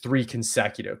the 3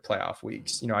 consecutive playoff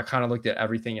weeks. I kind of looked at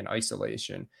everything in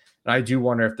isolation, and I do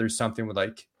wonder if there's something with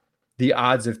like the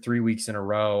odds of 3 weeks in a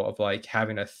row of like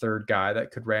having a 3rd guy that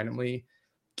could randomly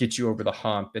get you over the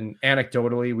hump. And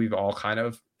anecdotally, we've all kind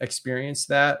of experienced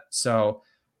that. So,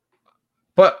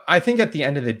 but I think at the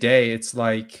end of the day, it's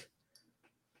like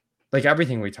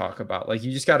everything we talk about, like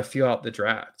you just got to feel out the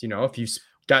draft. If you've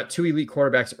got 2 elite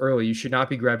quarterbacks early, you should not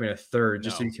be grabbing a 3rd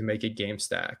just so you can make a game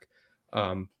stack.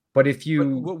 But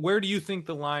where do you think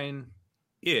the line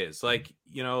is? Like,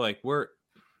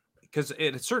 because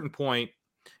at a certain point,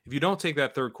 if you don't take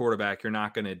that 3rd quarterback, you're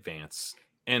not going to advance.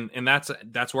 And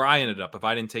that's where I ended up. If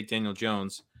I didn't take Daniel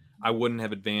Jones, I wouldn't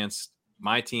have advanced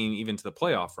my team even to the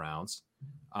playoff rounds.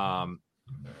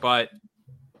 But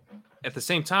at the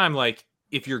same time, like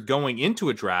if you're going into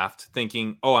a draft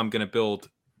thinking, oh, I'm going to build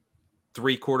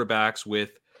 3 quarterbacks with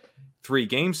 3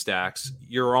 game stacks,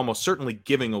 you're almost certainly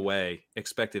giving away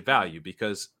expected value,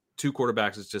 because 2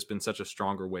 quarterbacks has just been such a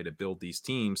stronger way to build these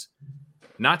teams.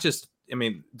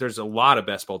 There's a lot of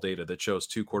best ball data that shows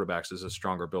 2 quarterbacks is a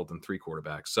stronger build than 3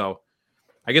 quarterbacks. So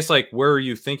I guess like, where are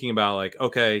you thinking about like,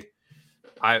 okay,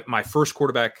 my first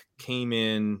quarterback came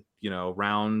in,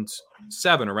 round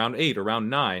 7 or round 8 or round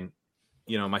 9,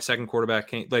 my second quarterback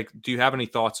came. Like, do you have any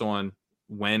thoughts on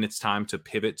when it's time to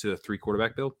pivot to a 3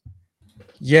 quarterback build?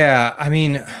 Yeah, I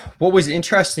mean, what was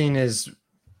interesting is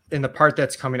in the part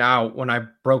that's coming out, when I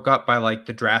broke up by like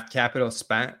the draft capital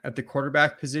spent at the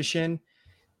quarterback position,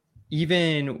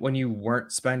 even when you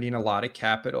weren't spending a lot of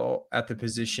capital at the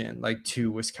position, like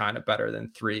 2 was kind of better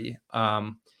than 3.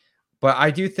 But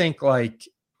I do think like,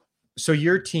 so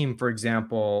your team, for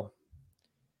example,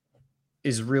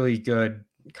 is really good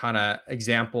kind of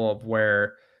example of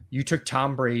where you took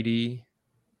Tom Brady,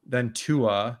 then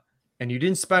Tua, and you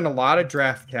didn't spend a lot of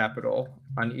draft capital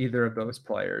on either of those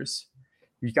players.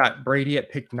 You got Brady at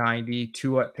pick 90,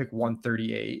 Tua at pick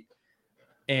 138,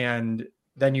 and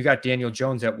then you got Daniel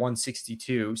Jones at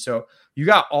 162. So you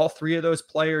got all 3 of those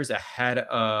players ahead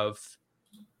of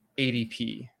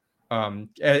ADP.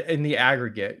 In the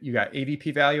aggregate, you got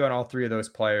ADP value on all 3 of those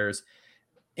players.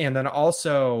 And then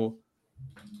also,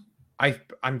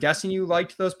 I'm guessing you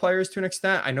liked those players to an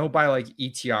extent. I know by like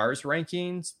ETR's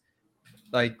rankings,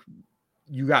 like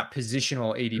you got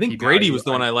positional ADP. I think Brady was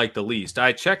the one I liked the least.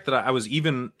 I checked that I was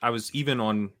even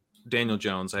on Daniel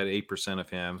Jones. I had 8% of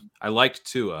him. I liked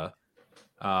Tua.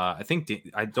 I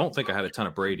don't think I had a ton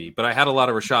of Brady, but I had a lot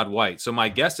of Rashad White. So my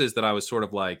guess is that I was sort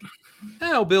of like,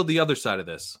 I'll build the other side of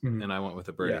this. Mm-hmm. And I went with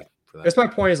the Brady for that. That's my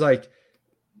point is like,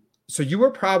 so you were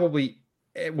probably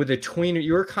with a tweener,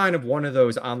 you were kind of one of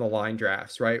those on the line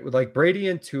drafts, right? With like Brady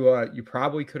and Tua, you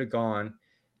probably could have gone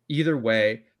either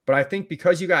way. But I think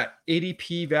because you got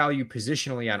ADP value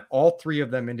positionally on all 3 of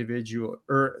them individual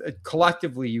or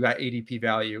collectively, you got ADP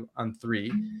value on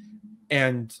 3.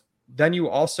 And then you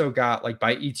also got like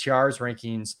by ETR's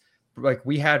rankings, like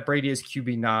we had Brady as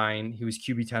QB9. He was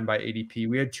QB10 by ADP.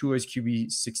 We had Tua as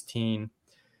QB16.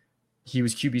 He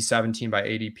was QB17 by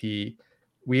ADP.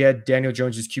 We had Daniel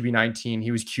Jones as QB19.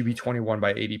 He was QB21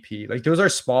 by ADP. Like those are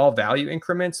small value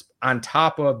increments on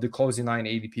top of the closing line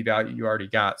ADP value you already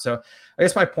got. So I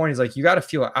guess my point is like, you got to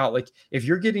feel it out. Like if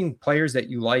you're getting players that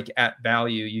you like at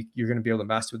value, you're going to be able to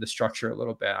mess with the structure a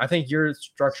little bit. I think your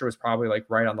structure was probably like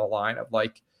right on the line of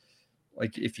like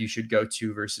if you should go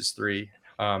 2 versus 3.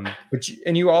 And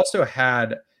you also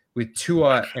had with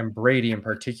Tua and Brady in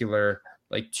particular,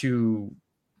 like 2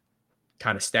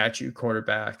 kind of statue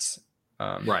quarterbacks.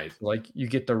 Right. Like you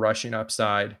get the rushing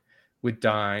upside with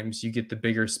dimes, you get the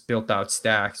bigger built out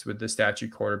stacks with the statue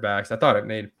quarterbacks. I thought it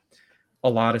made a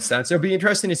lot of sense. It'll be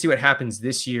interesting to see what happens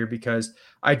this year because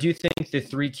I do think the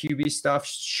 3 QB stuff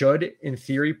should, in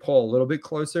theory, pull a little bit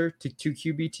closer to 2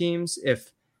 QB teams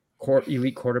if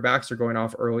elite quarterbacks are going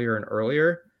off earlier and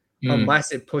earlier,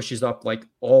 unless it pushes up like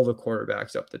all the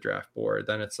quarterbacks up the draft board.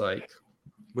 Then it's like,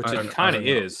 which it kind of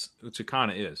is.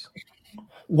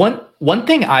 One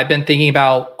thing I've been thinking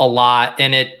about a lot,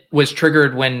 and it was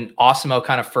triggered when Osimo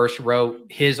kind of first wrote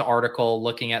his article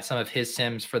looking at some of his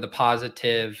sims for the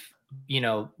positive,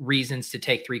 reasons to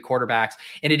take 3 quarterbacks.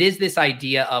 And it is this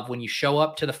idea of when you show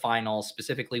up to the finals,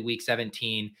 specifically week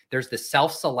 17, there's the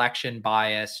self-selection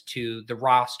bias to the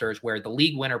rosters where the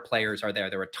league winner players are there.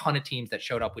 There were a ton of teams that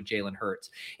showed up with Jalen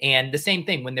Hurts. And the same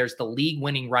thing when there's the league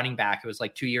winning running back, it was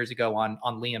like 2 years ago on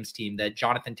Liam's team, that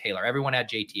Jonathan Taylor, everyone had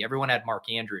JT, everyone had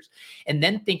Mark Andrews. And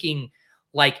then thinking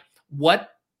like,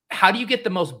 how do you get the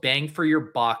most bang for your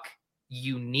buck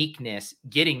uniqueness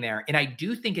getting there? And I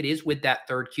do think it is with that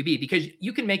 3rd QB, because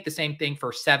you can make the same thing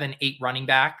for 7, 8 running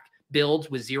back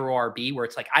builds with 0 RB, where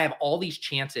it's like, I have all these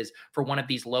chances for one of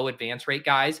these low advance rate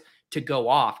guys to go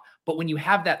off. But when you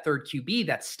have that 3rd QB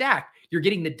that's stacked, you're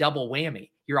getting the double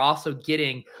whammy. You're also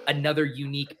getting another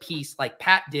unique piece like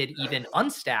Pat did, even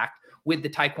unstacked, with the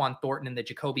Tyquan Thornton and the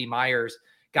Jacoby Myers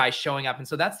guys showing up. And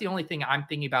so that's the only thing I'm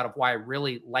thinking about of why I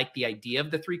really like the idea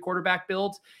of the 3 quarterback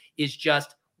builds, is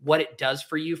just what it does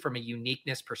for you from a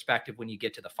uniqueness perspective when you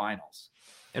get to the finals.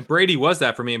 And Brady was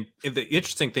that for me. And the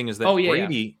interesting thing is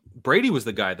that Brady was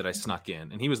the guy that I snuck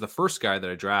in, and he was the first guy that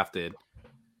I drafted.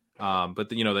 But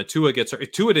the Tua gets hurt.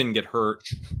 If Tua didn't get hurt,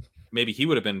 maybe he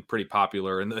would have been pretty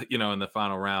popular in the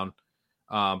final round.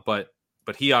 But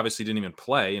he obviously didn't even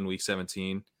play in week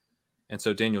 17. And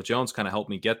so Daniel Jones kind of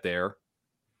helped me get there.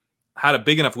 Had a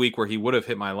big enough week where he would have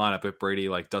hit my lineup if Brady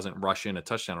doesn't rush in a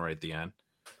touchdown right at the end.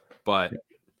 But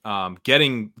Tom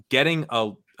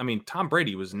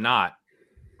Brady was not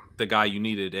the guy you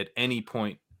needed at any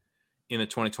point in the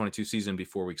 2022 season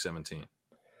before week 17.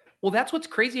 Well, that's what's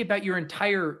crazy about your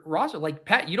entire roster. Like,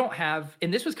 Pat, you don't have,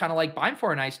 and this was kind of like Buying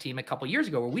for a Nice team a couple years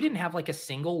ago, where we didn't have like a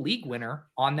single league winner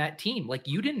on that team. Like,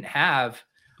 you didn't have,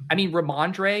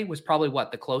 Ramondre was probably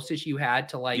the closest you had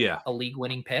to a league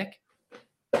winning pick.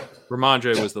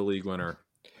 Ramondre was the league winner.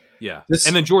 Yeah.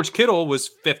 And then George Kittle was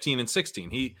 15 and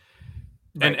 16.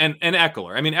 and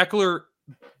Eckler. I mean, Eckler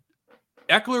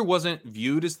wasn't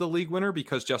viewed as the league winner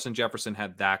because Justin Jefferson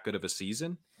had that good of a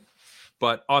season,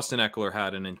 but Austin Eckler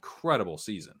had an incredible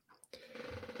season.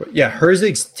 But yeah,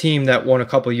 Herzig's team that won a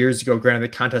couple of years ago, granted the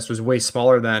contest was way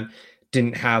smaller then,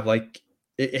 didn't have like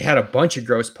it had a bunch of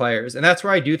gross players. And that's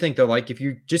where I do think though, like if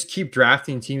you just keep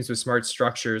drafting teams with smart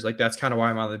structures, like that's kind of why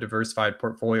I'm on the diversified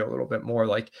portfolio a little bit more.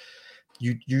 Like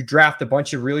you draft a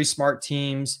bunch of really smart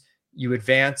teams, you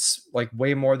advance like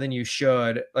way more than you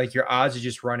should, like your odds of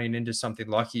just running into something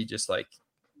lucky just like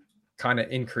kind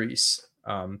of increase.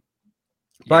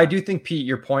 But I do think, Pete,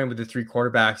 your point with the 3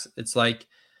 quarterbacks, it's like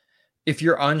if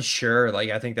you're unsure, like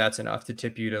I think that's enough to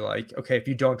tip you to like, okay, if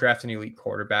you don't draft an elite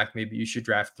quarterback, maybe you should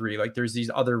draft 3. Like there's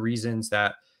these other reasons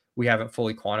that we haven't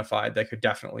fully quantified that could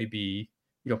definitely be,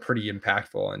 pretty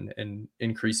impactful and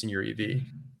increasing your EV.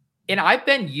 And I've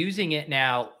been using it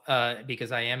now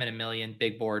because I am in a million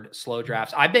big board slow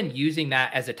drafts. I've been using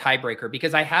that as a tiebreaker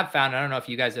because I have found, I don't know if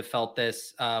you guys have felt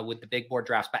this with the big board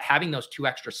drafts, but having those 2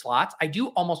 extra slots, I do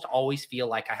almost always feel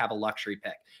like I have a luxury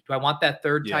pick. Do I want that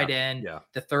third tight end,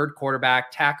 the third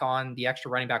quarterback, tack on the extra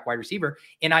running back, wide receiver?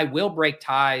 And I will break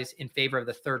ties in favor of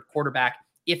the third quarterback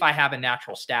if I have a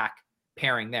natural stack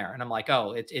pairing there. And I'm like,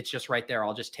 oh, it's just right there.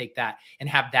 I'll just take that and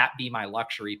have that be my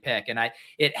luxury pick. And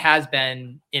it has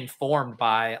been informed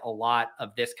by a lot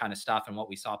of this kind of stuff and what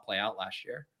we saw play out last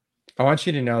year. I want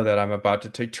you to know that I'm about to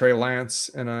take Trey Lance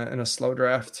in a slow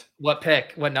draft. What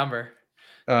pick? What number?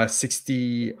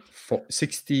 60.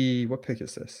 What pick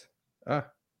is this? You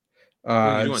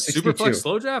want super flex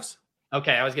slow drafts?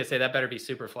 Okay, I was gonna say that better be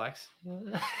super flex.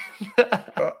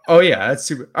 Oh yeah, that's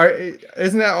super.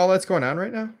 Isn't that all that's going on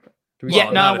right now?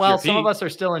 Some of us are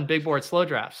still in big board slow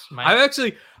drafts.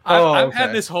 I've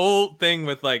had this whole thing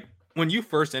with like when you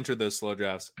first entered those slow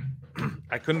drafts,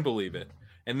 I couldn't believe it.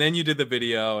 And then you did the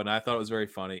video and I thought it was very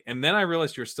funny. And then I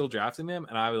realized you're still drafting them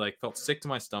and I like felt sick to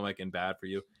my stomach and bad for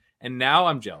you. And now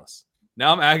I'm jealous.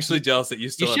 Now I'm actually jealous that you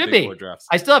still have big board drafts.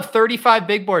 I still have 35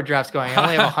 big board drafts going. I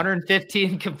only have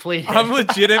 115 completed. I'm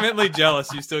legitimately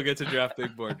jealous you still get to draft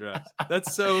big board drafts.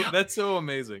 That's so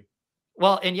amazing.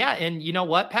 Well, and you know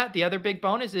what, Pat? The other big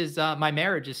bonus is my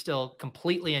marriage is still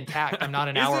completely intact. I'm not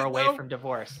an hour away from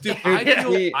divorce. Dude,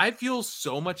 I feel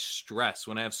so much stress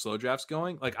when I have slow drafts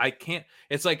going. Like I can't.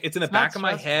 It's like it's in the back of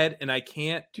my head, and I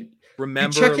can't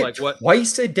remember like what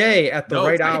twice a day at the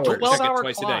right hour. 12-hour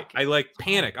twice clock. a day. I like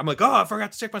panic. I'm like, oh, I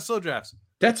forgot to check my slow drafts.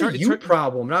 That's a you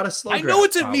problem, not a slow draft. I know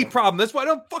it's a me problem. That's why I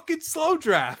don't fucking slow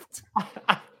draft.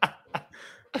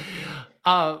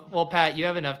 Well, Pat, you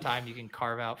have enough time. You can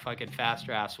carve out fucking fast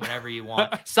drafts whenever you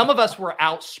want. Some of us were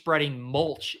out spreading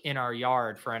mulch in our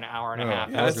yard for an hour and a half.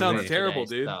 Yeah, that sounds terrible,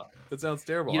 dude. So. That sounds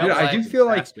terrible. I do feel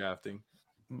like drafting.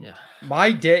 Yeah,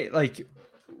 my day, like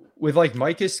with like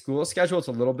Micah's school schedule, it's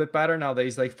a little bit better now that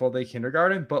he's like full day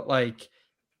kindergarten. But like,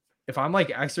 if I'm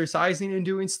like exercising and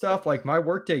doing stuff, like my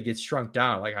workday gets shrunk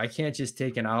down. Like I can't just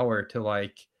take an hour to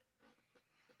like.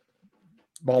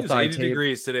 It was 80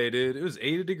 degrees today, dude. It was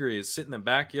 80 degrees. Sit in the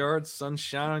backyard,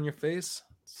 sunshine on your face.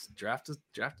 Draft.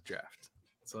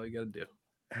 That's all you got to do.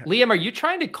 Liam, are you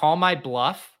trying to call my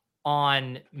bluff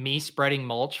on me spreading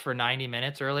mulch for 90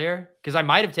 minutes earlier? Because I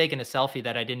might have taken a selfie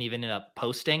that I didn't even end up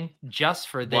posting just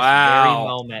for this very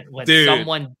moment when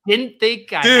someone didn't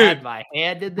think I had my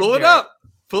hand in the dirt.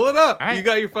 Pull it up. Right. You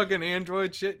got your fucking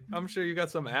Android shit. I'm sure you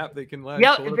got some app that can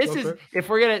Yeah, this is if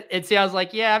we're gonna. See, I was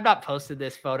like, yeah, I've not posted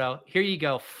this photo. Here you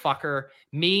go, fucker.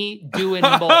 Me doing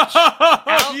mulch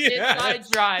out in my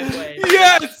driveway.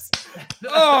 Yes.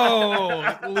 Oh,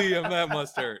 Liam, that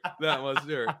must hurt.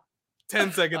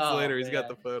 10 seconds later, he's got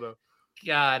the photo.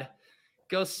 God,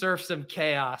 go surf some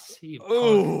chaos.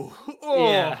 Oh,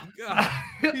 yeah. God.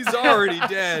 He's already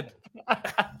dead.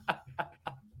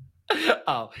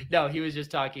 Oh, no, he was just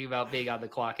talking about being on the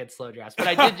clock at slow drafts. But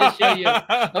I did just show you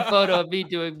a photo of me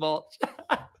doing mulch.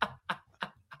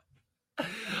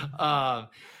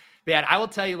 Man, I will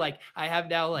tell you, like, I have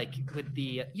now, like, with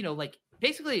the, like,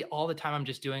 basically all the time I'm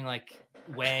just doing, like,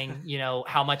 weighing,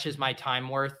 how much is my time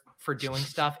worth for doing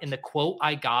stuff. And the quote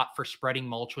I got for spreading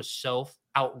mulch was so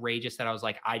outrageous that I was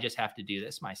like, I just have to do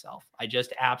this myself. I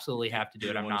just absolutely have to do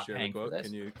it. I'm not paying for this.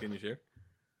 Can you share?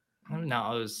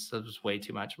 No, it was way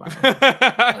too much money.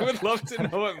 I would love to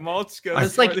know what mulch goes.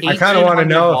 It's like I kind of want to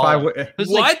know if I would. It was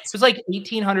like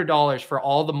 $1,800 for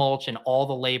all the mulch and all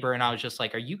the labor, and I was just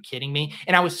like, "Are you kidding me?"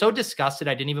 And I was so disgusted,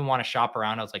 I didn't even want to shop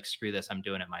around. I was like, "Screw this, I'm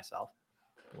doing it myself."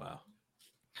 Wow.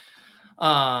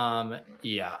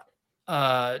 Yeah.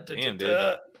 Damn,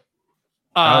 dude.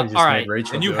 All right.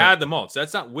 And you had the mulch.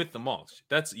 That's not with the mulch.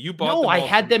 That's you bought. No, the mulch I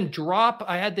had them drop.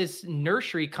 I had this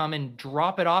nursery come and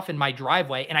drop it off in my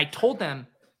driveway, and I told them,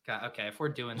 God, okay, if we're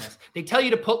doing this, they tell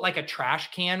you to put like a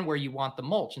trash can where you want the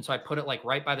mulch. And so I put it like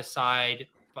right by the side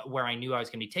where I knew I was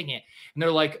going to be taking it. And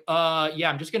they're like, yeah,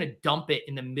 I'm just going to dump it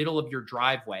in the middle of your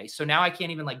driveway. So now I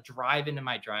can't even like drive into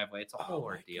my driveway. It's a whole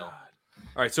ordeal. God.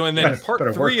 All right. So, and then part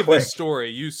 3 of this story,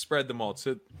 you spread the mulch.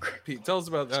 So Pete, tell us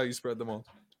about how you spread the mulch.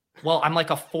 Well, I'm like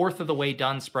a fourth of the way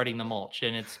done spreading the mulch,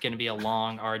 and it's going to be a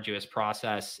long, arduous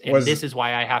process. And this is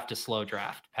why I have to slow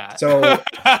draft, Pat. So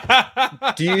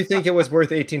do you think it was worth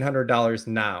 $1,800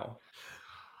 now?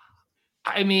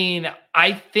 I mean,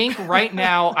 I think right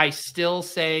now I still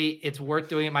say it's worth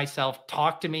doing it myself.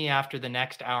 Talk to me after the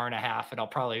next hour and a half, and I'll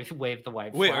probably wave the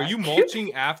white flag. Wait, are you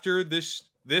mulching after this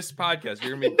podcast?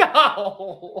 You're gonna be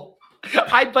no.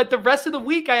 But the rest of the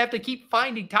week I have to keep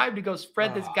finding time to go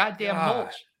spread this goddamn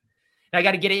mulch. And I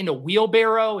got to get it in a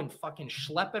wheelbarrow and fucking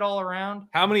schlep it all around.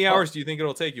 How many hours do you think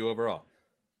it'll take you overall?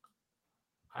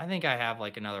 I think I have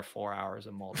like another 4 hours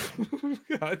of mulching.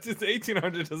 God, just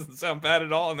 1,800 doesn't sound bad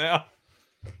at all now.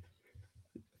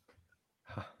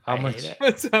 How much?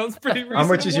 That sounds pretty reasonable. How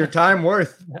much is your time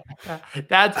worth?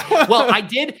 I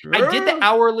did the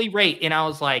hourly rate, and I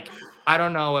was like, I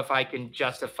don't know if I can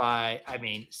justify. I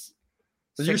mean,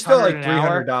 so you're still like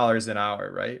 $300 an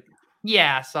hour, right?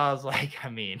 Yeah. So I was like, I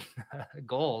mean,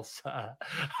 goals.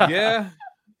 Yeah.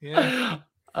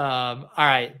 All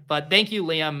right, but thank you,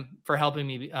 Liam, for helping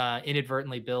me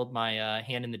inadvertently build my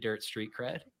hand in the dirt street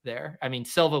cred there. I mean,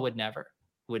 Silva would never.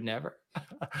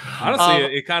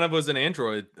 Honestly, it kind of was an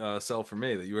Android sell for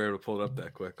me that you were able to pull it up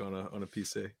that quick on a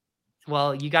PC.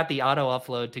 Well, you got the auto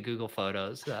upload to Google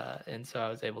Photos, and so I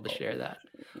was able to share that.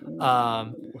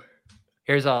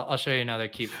 I'll show you another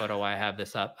cute photo while I have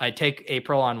this up. I take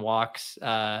April on walks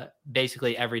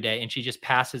basically every day, and she just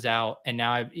passes out. And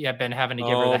now I've been having to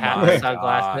give her the hat and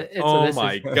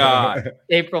sunglasses. God!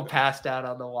 April passed out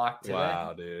on the walk today.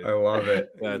 Wow, dude! I love it.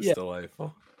 That's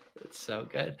delightful. It's so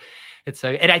good.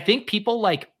 And I think people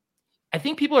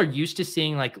are used to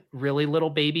seeing like really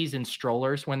little babies in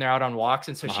strollers when they're out on walks.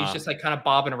 And so she's just like kind of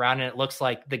bobbing around, and it looks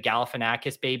like the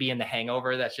Galifianakis baby in The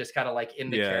Hangover that's just kind of like in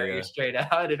the carrier straight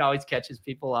out. It always catches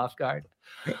people off guard.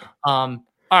 All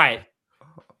right.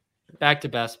 Back to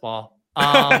best ball.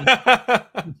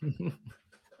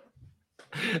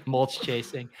 Mulch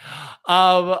chasing.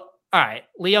 All right,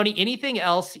 Leone, anything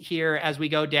else here as we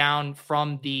go down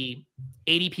from the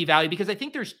ADP value? Because I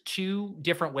think there's two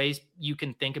different ways you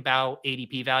can think about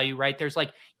ADP value, right? There's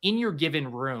like in your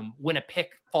given room when a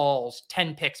pick falls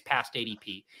 10 picks past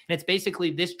ADP. And it's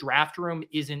basically this draft room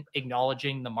isn't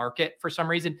acknowledging the market for some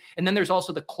reason. And then there's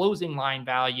also the closing line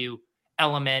value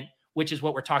element, which is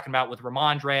what we're talking about with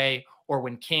Ramondre, or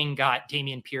when King got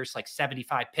Dameon Pierce like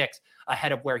 75 picks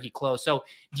ahead of where he closed. So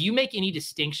do you make any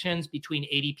distinctions between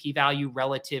ADP value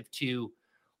relative to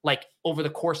like over the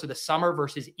course of the summer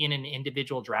versus in an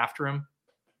individual draft room?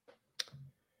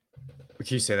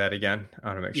 Can you say that again? I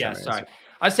want to make sure. Yeah, sorry.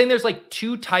 I was saying there's like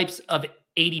two types of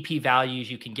ADP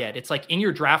values you can get. It's like in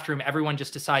your draft room, everyone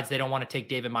just decides they don't want to take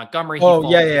David Montgomery.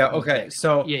 Okay.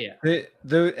 So yeah.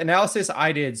 The analysis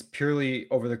I did is purely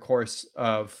over the course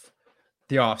of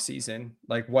the off season.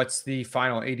 Like what's the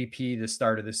final ADP, the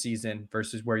start of the season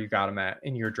versus where you got them at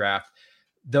in your draft.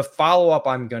 The follow-up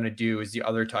I'm going to do is the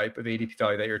other type of ADP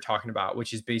value that you're talking about,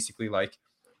 which is basically like,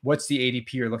 what's the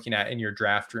ADP you're looking at in your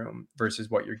draft room versus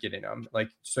what you're getting them. Like,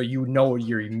 so you know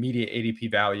your immediate ADP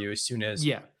value as soon as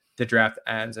the draft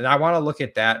ends. And I want to look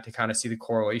at that to kind of see the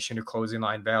correlation to closing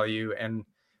line value and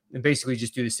basically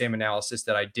just do the same analysis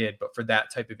that I did, but for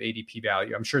that type of ADP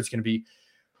value. I'm sure it's going to be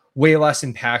way less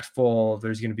impactful.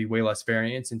 There's going to be way less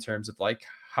variance in terms of like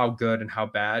how good and how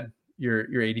bad your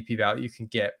ADP value can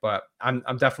get, but I'm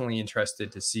definitely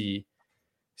interested to see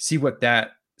what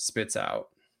that spits out.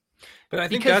 But I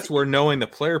think that's where knowing the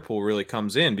player pool really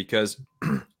comes in, because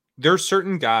there's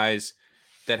certain guys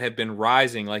that have been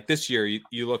rising. Like this year,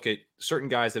 you look at certain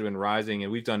guys that have been rising,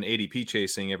 and we've done ADP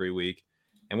chasing every week.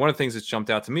 And one of the things that's jumped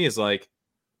out to me is like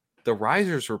the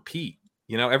risers repeat.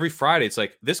 You know, every Friday it's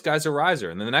like this guy's a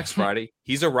riser, and then the next Friday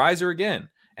he's a riser again,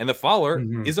 and the faller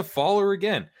is a faller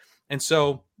again. And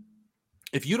so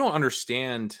if you don't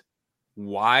understand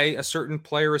why a certain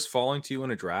player is falling to you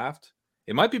in a draft,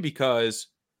 it might be because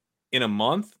in a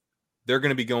month they're going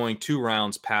to be going 2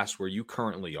 rounds past where you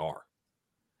currently are.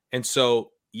 And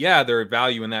so, yeah, they're a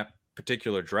value in that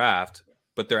particular draft,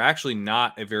 but they're actually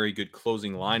not a very good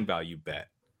closing line value bet.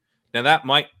 Now, that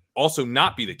might also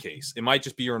not be the case. It might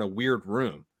just be you're in a weird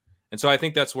room. And so I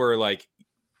think that's where, like,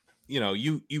 you know,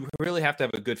 you really have to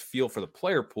have a good feel for the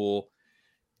player pool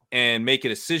and make a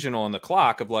decision on the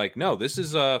clock of like, no, this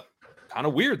is kind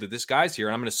of weird that this guy's here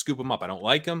and I'm going to scoop him up. I don't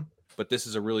like him, but this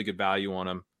is a really good value on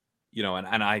him. You know,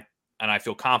 and I I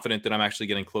feel confident that I'm actually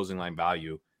getting closing line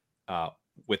value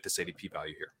with this ADP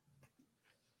value here.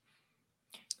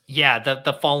 Yeah,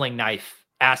 the falling knife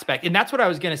aspect. And that's what I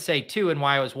was going to say too, and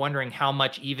why I was wondering how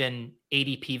much even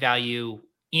ADP value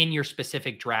in your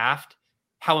specific draft,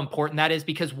 how important that is.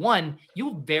 Because one,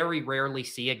 you very rarely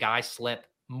see a guy slip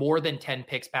more than 10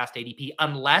 picks past ADP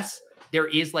unless there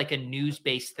is like a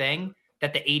news-based thing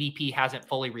that the ADP hasn't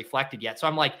fully reflected yet. So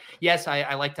I'm like, yes,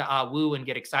 I like to woo and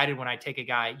get excited when I take a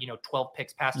guy, 12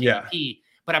 picks past ADP,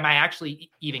 but am I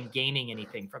actually even gaining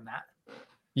anything from that?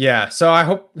 Yeah, so I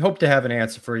hope to have an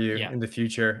answer for you Yeah. in the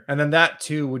future. And then that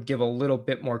too would give a little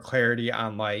bit more clarity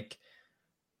on like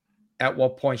at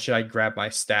what point should I grab my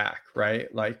stack, right?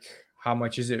 Like how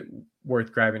much is it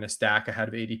worth grabbing a stack ahead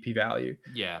of ADP value?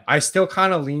 Yeah. I still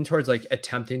kind of lean towards like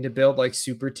attempting to build like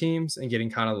super teams and getting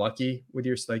kind of lucky with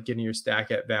your like getting your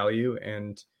stack at value.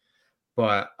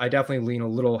 But I definitely lean a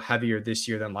little heavier this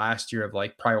year than last year of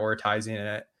like prioritizing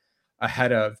it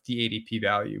ahead of the ADP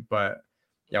value. But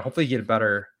yeah, hopefully you get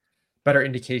a better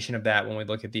indication of that when we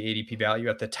look at the ADP value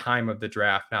at the time of the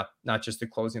draft, not just the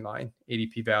closing line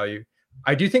ADP value.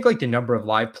 I do think like the number of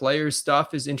live players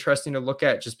stuff is interesting to look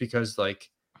at just because like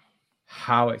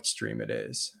how extreme it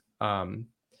is.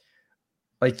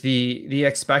 Like the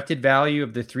expected value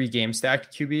of the 3 game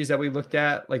stacked QBs that we looked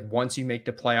at, like once you make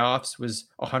the playoffs was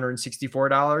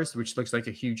 $164, which looks like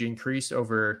a huge increase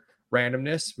over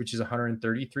randomness, which is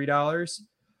 $133.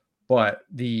 But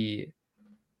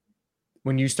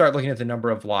when you start looking at the number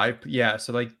of live,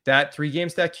 so like that 3 game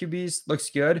stack QBs looks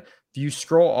good. If you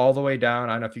scroll all the way down,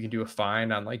 I don't know if you can do a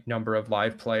find on like number of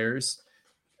live players.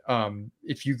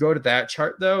 If you go to that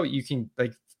chart though, you can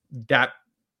like that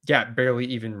gap barely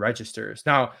even registers.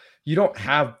 Now you don't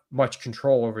have much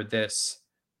control over this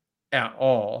at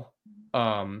all.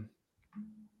 If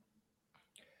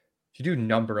you do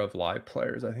number of live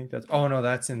players, I think that's,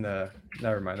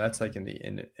 never mind. That's like in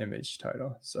the image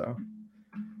title. So,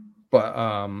 but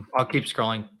I'll keep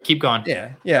scrolling. Keep going.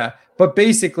 Yeah. But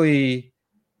basically,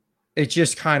 it's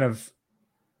just kind of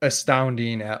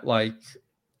astounding at like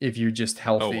if you're just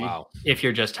healthy. Oh wow! If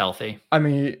you're just healthy, I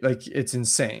mean, like it's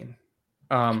insane.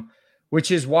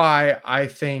 Which is why I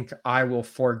think I will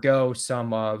forego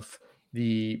some of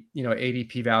the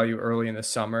ADP value early in the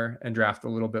summer and draft a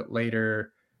little bit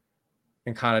later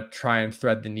and kind of try and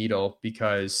thread the needle,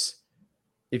 because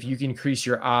if you can increase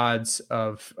your odds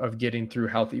of getting through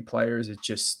healthy players,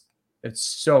 it's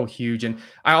so huge. And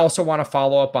I also want to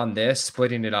follow up on this,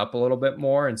 splitting it up a little bit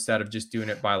more instead of just doing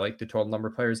it by like the total number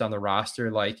of players on the roster,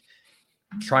 like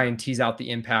try and tease out the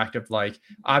impact of like,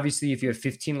 obviously if you have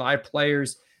 15 live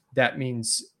players, that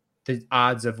means the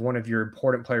odds of one of your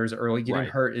important players early getting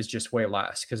hurt is just way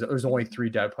less because there's only 3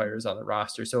 dead players on the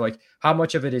roster. So like how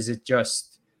much of it is it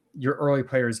just your early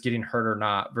players getting hurt or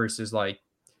not versus like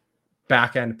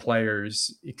back end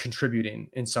players contributing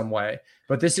in some way?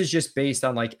 But this is just based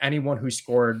on like anyone who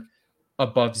scored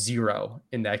above 0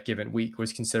 in that given week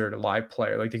was considered a live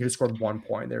player. Like they could have scored 1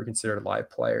 point, they were considered a live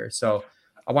player. So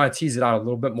I want to tease it out a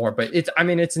little bit more, but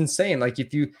it's insane. Like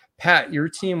if you, Pat, your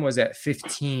team was at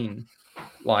 15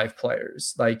 live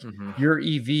players, like your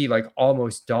EV like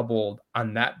almost doubled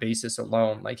on that basis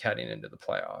alone, like heading into the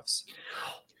playoffs.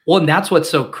 Well, and that's what's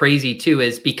so crazy too,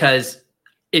 is because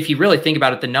if you really think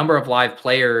about it, the number of live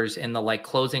players and the like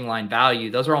closing line value,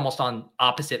 those are almost on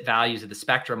opposite values of the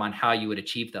spectrum on how you would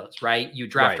achieve those, right? You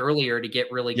draft earlier to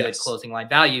get really good closing line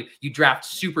value. You draft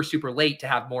super, super late to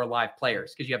have more live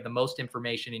players because you have the most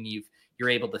information and you're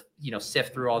able to,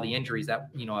 sift through all the injuries that,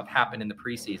 have happened in the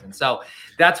preseason. So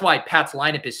that's why Pat's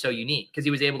lineup is so unique, because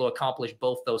he was able to accomplish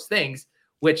both those things,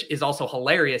 which is also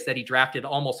hilarious that he drafted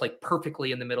almost like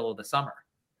perfectly in the middle of the summer.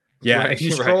 Yeah, if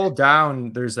you scroll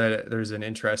down, there's an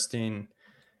interesting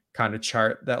kind of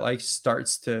chart that like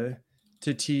starts to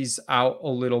tease out a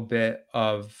little bit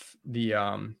of the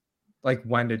like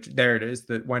when to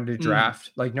draft,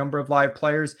 like number of live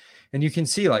players, and you can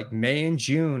see like May and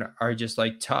June are just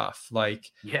like tough.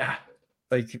 Like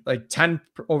like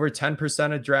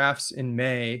 10% of drafts in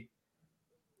May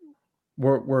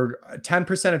were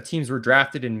 10% of teams were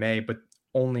drafted in May, but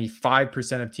only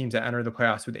 5% of teams that enter the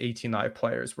playoffs with 18 live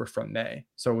players were from May.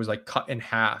 So it was like cut in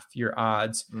half your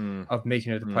odds of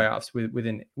making it to the playoffs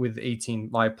with 18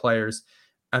 live players.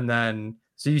 And then,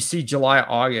 so you see July,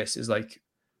 August is like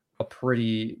a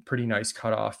pretty nice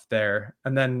cutoff there.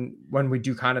 And then when we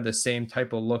do kind of the same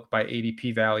type of look by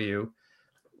ADP value,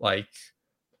 like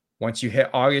once you hit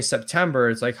August, September,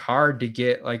 it's like hard to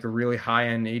get like a really high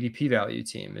end ADP value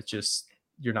team. It's just,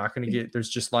 you're not going to get, there's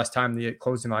just less time to get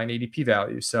closing line ADP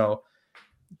value. So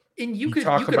And you could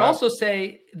talk about also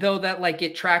say though that like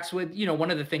it tracks with,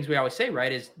 one of the things we always say,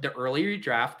 right, is the earlier you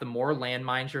draft, the more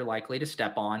landmines you're likely to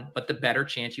step on, but the better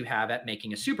chance you have at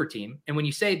making a super team. And when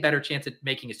you say better chance at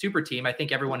making a super team, I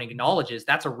think everyone acknowledges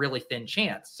that's a really thin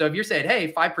chance. So if you're saying,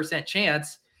 hey, 5%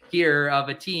 chance here of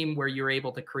a team where you're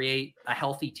able to create a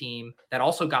healthy team that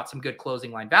also got some good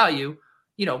closing line value,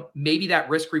 maybe that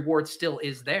risk reward still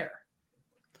is there.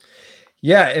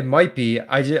 Yeah, it might be.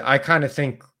 I kind of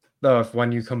think though, if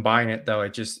when you combine it though,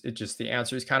 it just the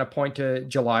answers kind of point to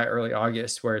July, early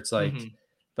August, where it's like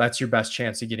that's your best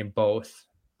chance of getting both.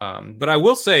 But I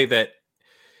will say that,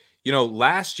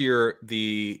 last year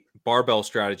the barbell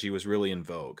strategy was really in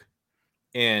vogue.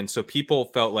 And so people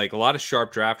felt like a lot of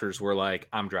sharp drafters were like,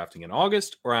 I'm drafting in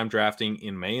August or I'm drafting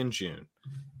in May and June.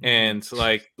 And so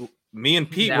like me and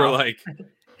Pete were like,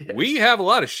 we have a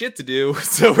lot of shit to do.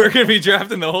 So we're going to be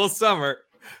drafting the whole summer.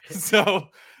 So,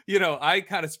 I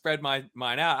kind of spread mine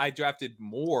out. I drafted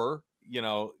more,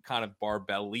 kind of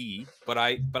barbell-y, but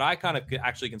I kind of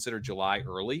actually consider July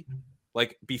early.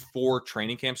 Like before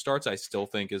training camp starts, I still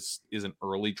think is an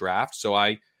early draft. So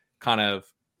I kind of,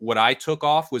 what I took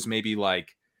off was maybe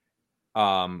like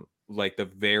the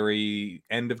very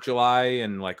end of July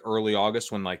and like early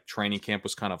August when like training camp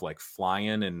was kind of like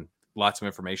flying and lots of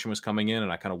information was coming in,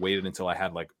 and I kind of waited until I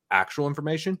had like actual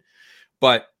information.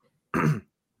 But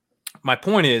my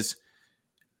point is,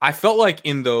 I felt like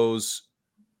in those,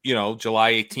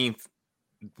 July 18th,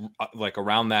 like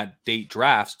around that date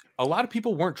drafts, a lot of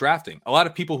people weren't drafting. A lot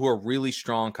of people who are really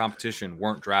strong competition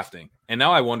weren't drafting. And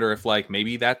now I wonder if like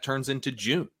maybe that turns into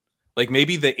June. Like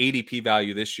maybe the ADP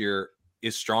value this year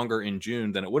is stronger in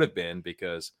June than it would have been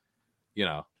because,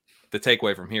 the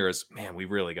takeaway from here is, man, we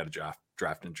really got to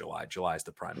draft in July. July is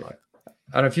the prime month.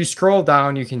 And if you scroll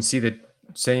down, you can see the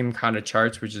same kind of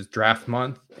charts, which is draft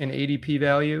month and ADP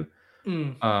value.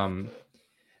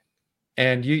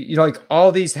 And you like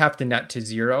all these have to net to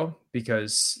zero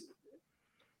because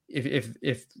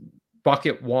if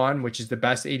bucket one, which is the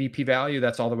best ADP value,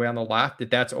 that's all the way on the left, if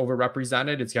that's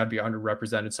overrepresented, it's got to be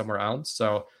underrepresented somewhere else.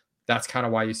 So that's kind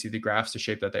of why you see the graphs the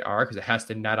shape that they are, because it has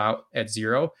to net out at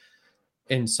zero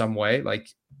in some way. Like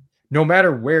no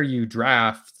matter where you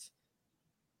draft,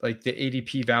 like the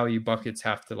ADP value buckets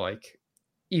have to like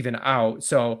even out.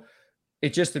 So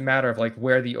it's just a matter of like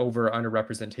where the over or under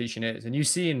representation is. And you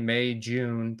see in May,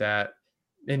 June, that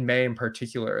in May in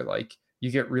particular, like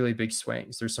you get really big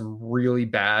swings. There's some really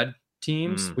bad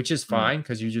teams, which is fine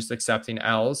because you're just accepting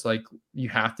L's. Like you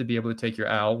have to be able to take your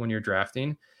L when you're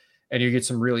drafting, and you get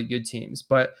some really good teams.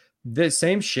 But the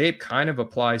same shape kind of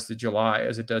applies to July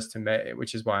as it does to May,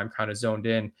 which is why I'm kind of zoned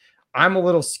in. I'm a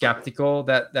little skeptical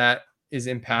that is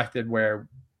impacted where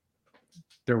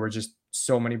there were just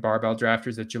so many barbell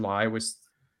drafters that July was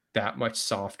that much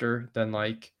softer than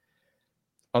like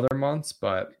other months.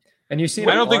 But and you see,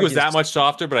 I don't think it was that much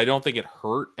softer, but I don't think it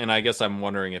hurt. And I guess I'm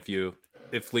wondering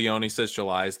if Leone says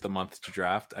July is the month to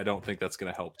draft, I don't think that's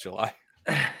going to help July.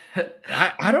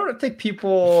 I don't think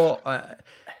people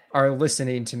are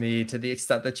listening to me to the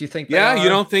extent that you think. Yeah, you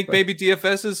don't think maybe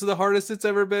DFS is the hardest it's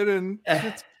ever been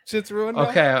and shit's ruined.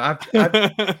 Okay,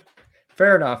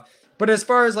 fair enough. But as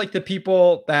far as like the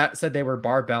people that said they were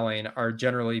barbelling are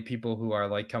generally people who are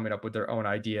like coming up with their own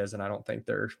ideas, and I don't think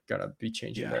they're gonna be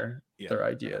changing their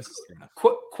ideas.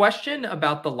 Question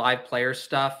about the live player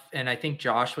stuff, and I think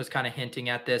Josh was kind of hinting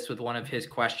at this with one of his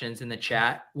questions in the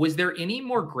chat. Was there any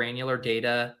more granular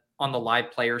data on the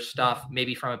live player stuff,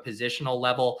 maybe from a positional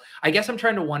level? I guess I'm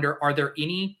trying to wonder, are there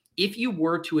any, if you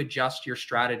were to adjust your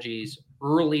strategies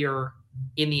earlier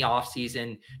in the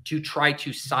offseason to try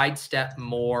to sidestep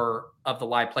more of the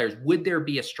live players, would there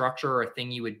be a structure or a thing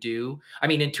you would do? I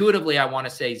mean, intuitively, I want to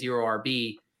say zero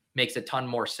RB makes a ton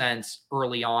more sense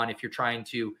early on if you're trying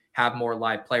to have more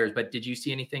live players. But did you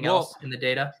see anything else in the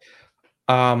data?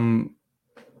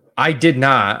 I did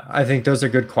not. I think those are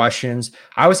good questions.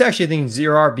 I was actually thinking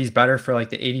zero RB is better for like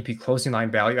the ADP closing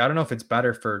line value. I don't know if it's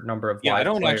better for number of live players. I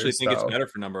don't actually think it's better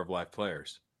for number of live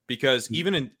players. Because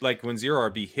even in like when zero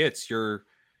RB hits, you're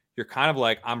kind of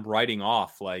like, I'm writing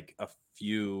off like a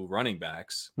few running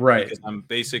backs, right? Because I'm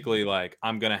basically like,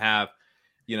 I'm gonna have,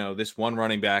 this one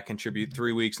running back contribute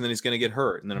 3 weeks, and then he's gonna get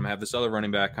hurt, and then I'm gonna have this other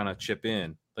running back kind of chip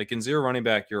in. Like in zero running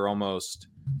back, you're almost,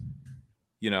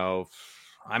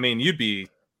 I mean, you'd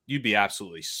be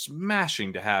absolutely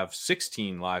smashing to have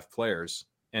 16 live players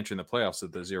entering the playoffs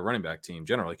of the zero running back team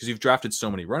generally, because you've drafted so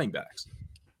many running backs.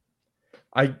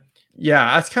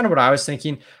 Yeah, that's kind of what I was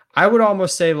thinking. I would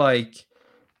almost say like,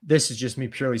 this is just me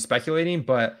purely speculating,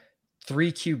 but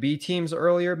 3 QB teams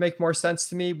earlier make more sense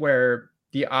to me, where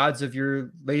the odds of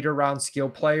your later round skill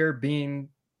player being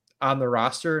on the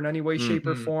roster in any way, shape,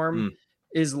 or form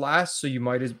is less. So you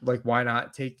might like, why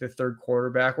not take the third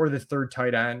quarterback or the third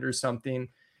tight end or something?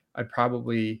 I'd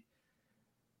probably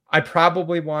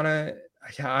want to.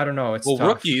 I don't know. It's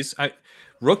tough.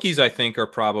 Rookies, I think, are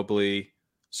probably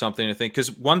something to think,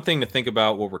 because one thing to think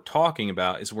about what we're talking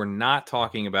about is we're not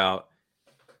talking about,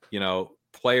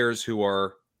 players who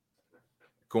are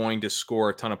going to score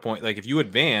a ton of points. Like if you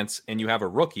advance and you have a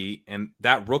rookie, and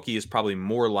that rookie is probably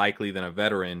more likely than a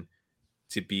veteran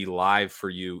to be live for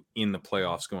you in the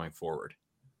playoffs going forward,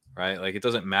 right? Like it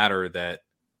doesn't matter that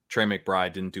Trey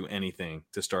McBride didn't do anything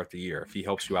to start the year. If he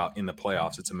helps you out in the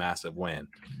playoffs, it's a massive win.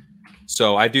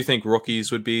 So I do think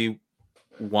rookies would be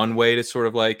one way to sort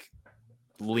of like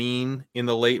lean in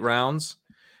the late rounds.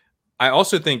 I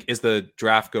also think as the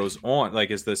draft goes on,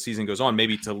 like as the season goes on,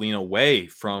 maybe to lean away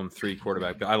from 3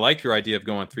 quarterback. I like your idea of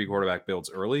going 3 quarterback builds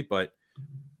early, but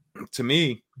to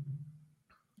me,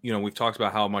 we've talked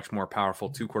about how much more powerful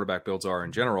 2 quarterback builds are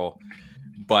in general,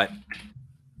 but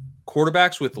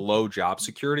quarterbacks with low job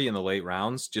security in the late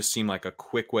rounds just seem like a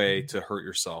quick way to hurt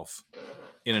yourself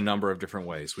in a number of different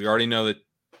ways. We already know that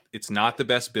it's not the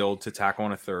best build to tackle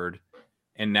on a third.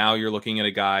 And now you're looking at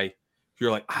a guy,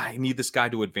 you're like, I need this guy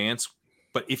to advance.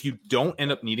 But if you don't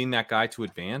end up needing that guy to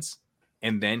advance,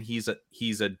 and then he's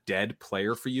a dead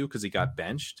player for you because he got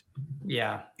benched,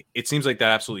 yeah, it seems like that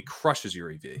absolutely crushes your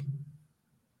EV.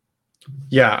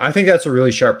 Yeah, I think that's a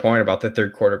really sharp point about the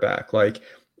third quarterback. Like,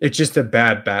 it's just a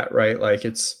bad bet, right? Like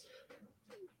it's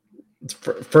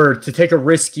for to take a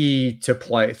risky to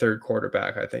play third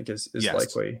quarterback, I think is yes.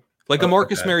 Likely like a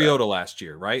Marcus Mariota last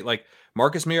year, right? Like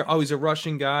Marcus Mariota, he's a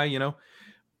rushing guy,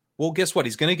 Well, guess what?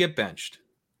 He's going to get benched.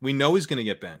 We know he's going to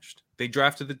get benched. They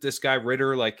drafted this guy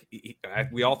Ritter. Like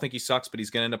we all think he sucks, but he's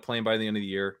going to end up playing by the end of the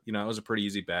year. It was a pretty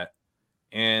easy bet,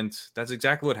 and that's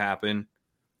exactly what happened.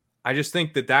 I just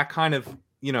think that kind of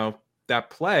that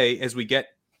play as we get,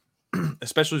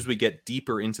 especially as we get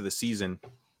deeper into the season,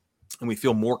 and we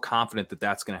feel more confident that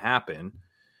that's going to happen,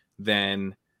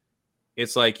 then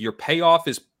it's like your payoff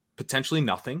is potentially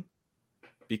nothing,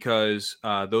 because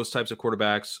those types of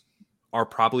quarterbacks are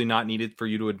probably not needed for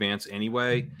you to advance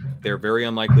anyway. They're very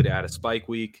unlikely to add a spike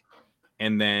week.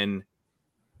 And then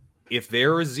if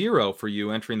they're a 0 for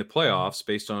you entering the playoffs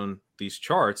based on these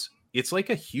charts, it's like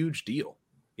a huge deal.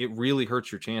 It really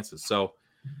hurts your chances. So,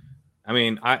 I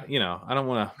mean, I don't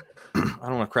want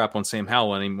to crap on Sam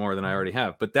Howell any more than I already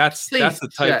have, but that's the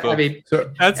type of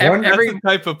that's the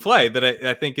type of play that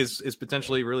I think is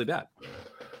potentially really bad.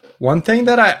 One thing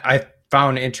that I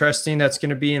found interesting that's going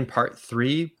to be in part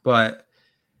 3, but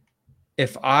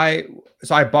I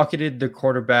bucketed the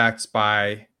quarterbacks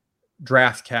by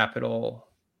draft capital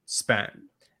spent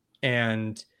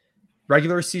and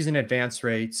regular season advance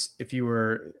rates.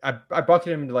 I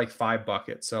bucketed them into like 5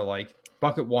 buckets. So like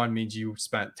bucket 1 means you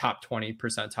spent top 20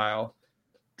 percentile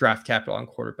draft capital on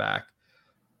quarterback.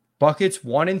 Buckets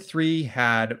 1 and 3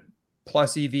 had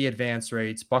plus EV advance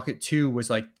rates. Bucket 2 was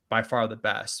like by far the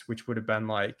best, which would have been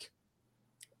like,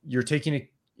 you're taking an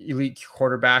elite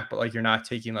quarterback, but like you're not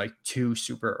taking like 2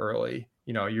 super early.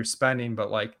 You're spending, but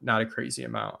like not a crazy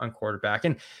amount on quarterback.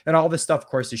 And all this stuff, of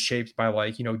course, is shaped by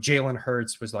like, Jalen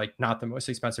Hurts was like not the most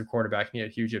expensive quarterback and he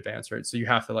had huge advance rates. So you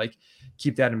have to like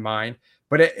keep that in mind.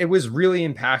 But it was really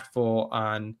impactful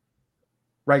on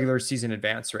regular season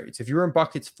advance rates. If you were in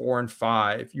buckets 4 and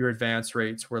 5, your advance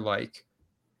rates were like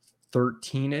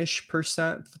 13-ish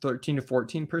percent, 13 to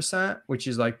 14%, which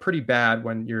is like pretty bad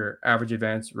when your average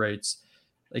advance rates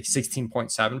like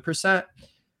 16.7%.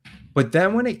 But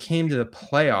then when it came to the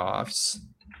playoffs,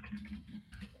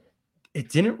 it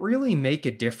didn't really make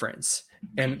a difference.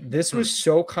 And this was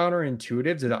so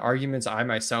counterintuitive to the arguments I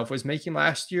myself was making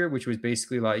last year, which was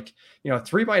basically like,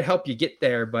 3 might help you get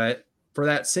there, but for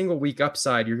that single week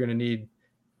upside, you're going to need,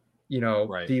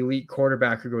 the elite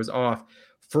quarterback who goes off.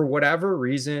 For whatever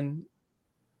reason,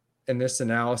 in this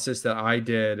analysis that I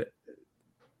did,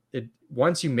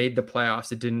 once you made the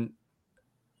playoffs, it didn't.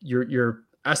 Your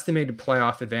estimated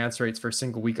playoff advance rates for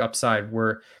single week upside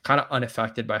were kind of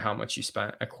unaffected by how much you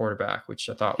spent at quarterback, which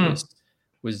I thought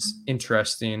was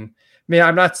interesting. I mean,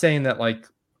 I'm not saying that like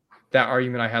that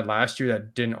argument I had last year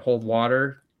that didn't hold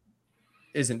water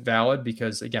isn't valid,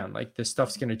 because again, like this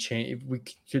stuff's going to change. We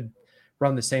could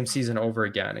run the same season over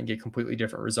again and get completely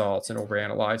different results and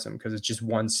overanalyze them because it's just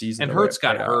one season. And Hurts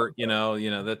got hurt,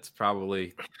 that's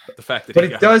probably the fact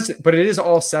that. But it is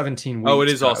all 17 weeks. Oh, it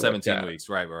is all 17 weeks.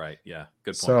 Right. Yeah,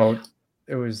 good point. So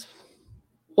it was.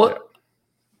 Well,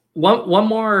 one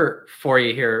more for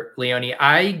you here, Leone.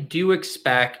 I do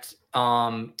expect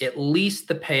at least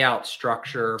the payout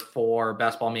structure for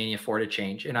Best Ball Mania 4 to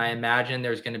change. And I imagine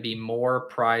there's going to be more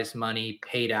prize money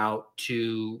paid out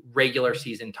to regular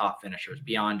season top finishers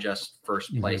beyond just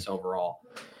first place overall.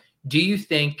 Do you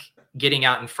think, getting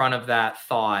out in front of that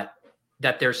thought,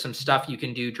 that there's some stuff you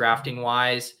can do drafting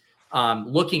wise,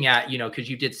 looking at, because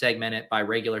you did segment it by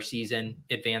regular season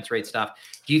advance rate stuff.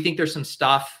 Do you think there's some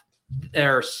stuff,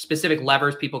 there are specific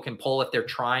levers people can pull if they're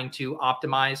trying to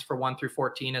optimize for 1 through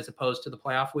 14 as opposed to the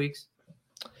playoff weeks?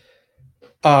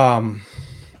 I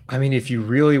mean, if you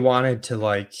really wanted to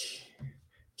like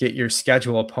get your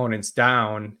schedule opponents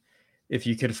down, if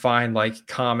you could find like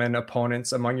common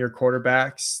opponents among your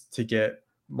quarterbacks to get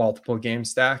multiple game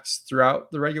stacks throughout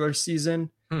the regular season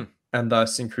and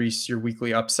thus increase your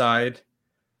weekly upside,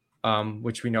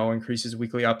 which we know increases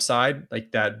weekly upside,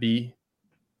 like that'd be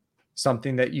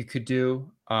something that you could do.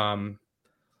 Other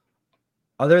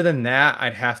than that,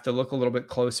 I'd have to look a little bit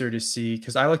closer to see,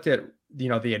 because I looked at,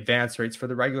 the advance rates for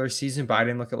the regular season, but I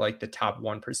didn't look at like the top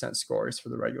 1% scores for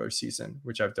the regular season,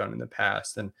 which I've done in the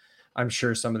past. And I'm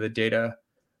sure some of the data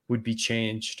would be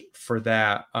changed for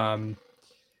that.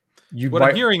 What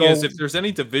I'm hearing is if there's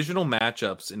any divisional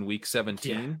matchups in week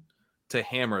 17, to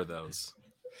hammer those,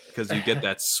 because you get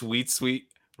that sweet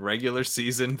regular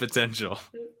season potential.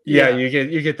 Yeah, you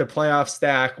get the playoff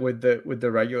stack with the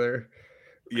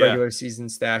regular season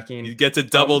stacking. You get to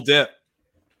double dip.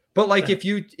 But like if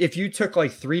you took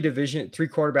like three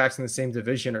quarterbacks in the same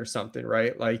division or something,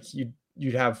 right? Like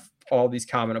you'd have all these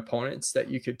common opponents that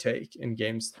you could take in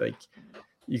games. Like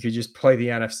you could just play the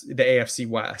AFC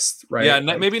West, right? Yeah,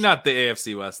 like, maybe not the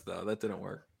AFC West though. That didn't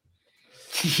work.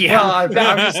 Yeah, well,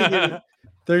 I'm just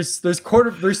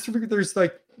thinking there's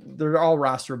like they're all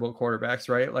rosterable quarterbacks,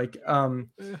 right? Like,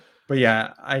 but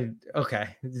yeah,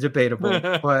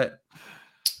 debatable. But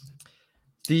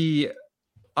the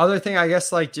other thing, I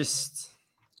guess, like just,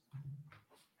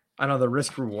 I don't know, the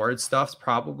risk reward stuff's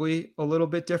probably a little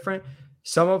bit different.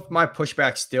 Some of my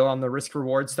pushback still on the risk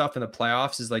reward stuff in the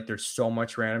playoffs is like there's so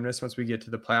much randomness once we get to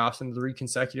the playoffs in 3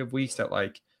 consecutive weeks that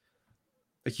like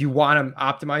you want to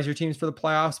optimize your teams for the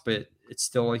playoffs, but it's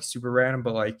still like super random.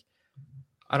 But like,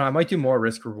 I don't know, I might do more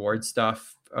risk reward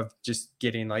stuff of just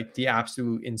getting like the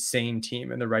absolute insane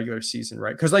team in the regular season,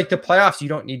 right? Because like the playoffs, you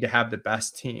don't need to have the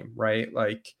best team, right?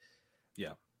 Like,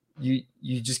 yeah, you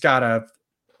just gotta,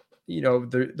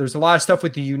 there's a lot of stuff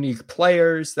with the unique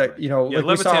players that, Yeah, like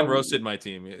Levitan roasted my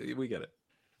team. We get it.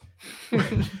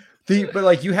 But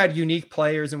like you had unique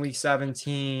players in week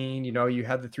 17, you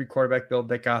had the 3 quarterback build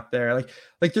that got there.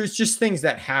 Like there's just things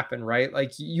that happen, right?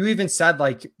 Like you even said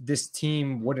like this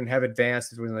team wouldn't have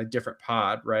advanced if it was in a different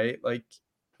pod, right? Like,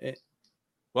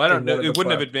 well, I don't know. It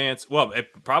wouldn't have advanced. Well, it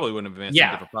probably wouldn't have advanced in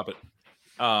a different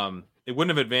puppet. It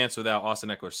wouldn't have advanced without Austin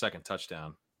Eckler's second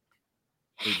touchdown.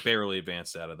 He barely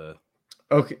advanced out of the.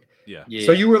 Okay. Yeah.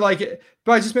 So you were like,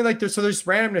 but I just mean like there's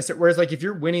randomness. Whereas like if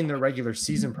you're winning the regular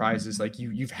season prizes, like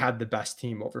you've had the best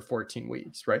team over 14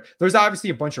 weeks, right? There's obviously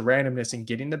a bunch of randomness in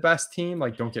getting the best team.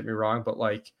 Like, don't get me wrong, but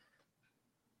like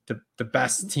the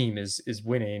best team is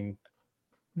winning.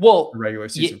 Well, the regular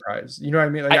season prize. You know what I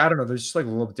mean? Like I don't know. There's just like a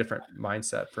little different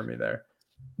mindset for me there.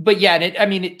 But yeah,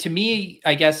 to me,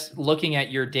 I guess looking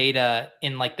at your data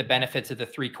in like the benefits of the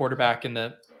 3 quarterback and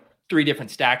the 3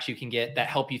 different stacks you can get that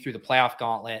help you through the playoff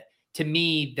gauntlet, to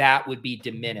me, that would be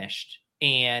diminished,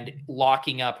 and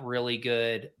locking up really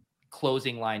good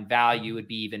closing line value would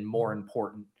be even more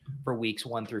important for weeks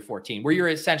 1 through 14, where you're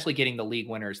essentially getting the league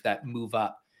winners that move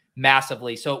up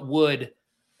massively. So it would,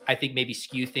 I think, maybe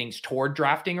skew things toward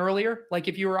drafting earlier. Like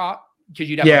if you were out, because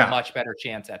you'd have a much better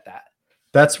chance at that.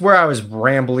 That's where I was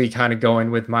rambly kind of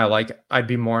going with my, like, I'd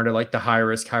be more into like the high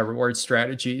risk, high reward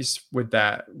strategies with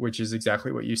that, which is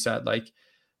exactly what you said. Like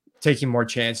taking more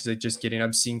chances at just getting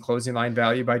obscene closing line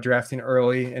value by drafting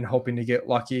early and hoping to get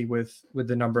lucky with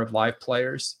the number of live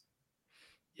players.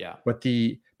 Yeah. But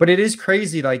it is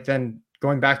crazy. Like then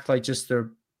going back to like just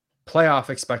the playoff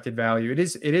expected value, it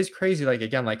is crazy. Like,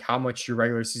 again, like how much your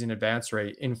regular season advance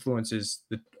rate influences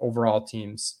the overall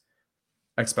team's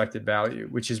expected value,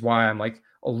 which is why I'm like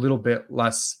a little bit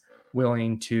less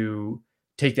willing to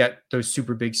take those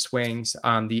super big swings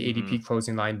on the ADP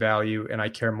closing line value. And I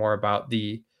care more about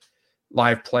the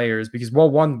live players because, well,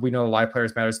 one, we know live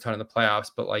players matters a ton in the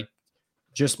playoffs, but like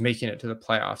just making it to the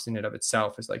playoffs in and of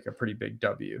itself is like a pretty big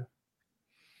W.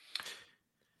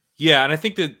 Yeah, and I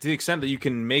think that to the extent that you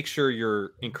can make sure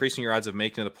you're increasing your odds of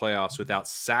making it to the playoffs without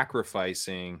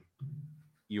sacrificing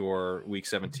your week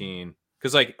 17,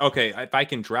 because like, okay, if I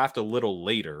can draft a little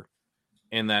later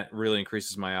and that really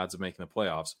increases my odds of making the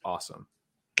playoffs, awesome.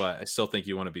 But I still think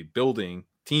you want to be building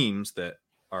teams that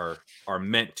are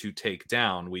meant to take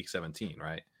down week 17,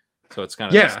 right? So it's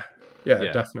kind of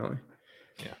yeah, definitely.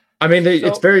 Yeah. I mean,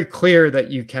 it's very clear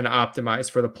that you can optimize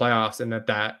for the playoffs and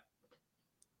that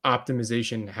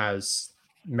optimization has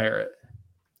merit.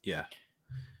 Yeah.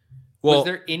 Well, was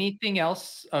there anything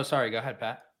else? Oh, sorry. Go ahead,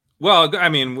 Pat. Well, I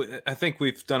mean, I think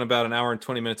we've done about an hour and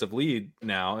 20 minutes of lead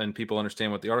now, and people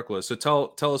understand what the article is. So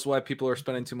tell us why people are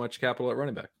spending too much capital at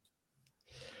running back.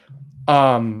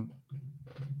 I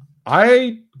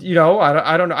don't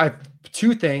know. I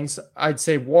two things. I'd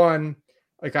say one,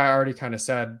 like I already kind of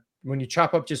said, when you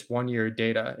chop up just 1 year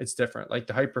data, it's different. Like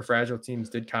the hyper fragile teams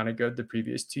did kind of good the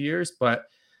previous 2 years, but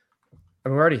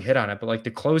we already hit on it. But like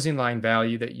the closing line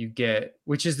value that you get,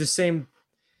 which is the same.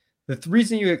 The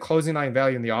reason you get closing line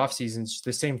value in the offseason is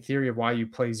the same theory of why you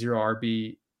play zero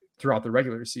RB throughout the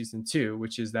regular season too,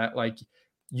 which is that like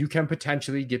you can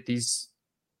potentially get these.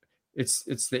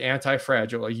 It's the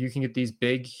anti-fragile. Like you can get these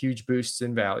big, huge boosts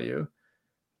in value.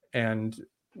 And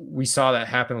we saw that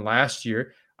happen last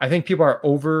year. I think people are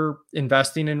over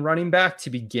investing in running back to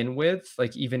begin with,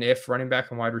 like even if running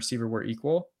back and wide receiver were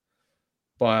equal.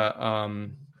 But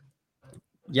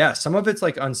yeah, some of it's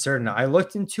like uncertain. I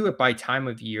looked into it by time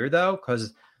of year though,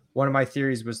 because one of my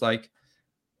theories was like,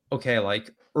 okay,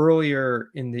 like earlier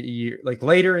in the year, like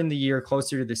later in the year,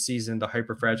 closer to the season, the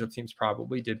hyper fragile teams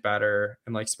probably did better,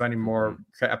 and like spending more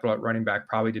capital at running back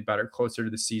probably did better closer to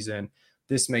the season.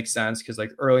 This makes sense because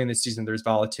like early in the season, there's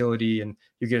volatility and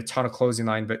you get a ton of closing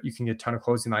line, but you can get a ton of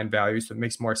closing line value. So it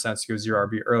makes more sense to go zero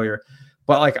RB earlier.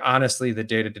 But like, honestly, the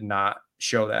data did not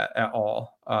show that at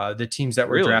all. The teams that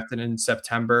were drafted in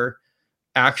September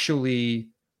actually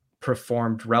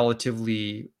performed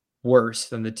relatively worse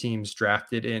than the teams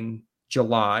drafted in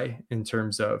July in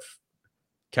terms of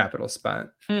capital spent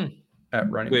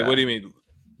at running back. What do you mean?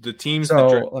 The teams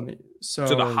so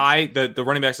the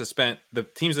running backs that spent, the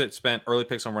teams that spent early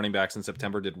picks on running backs in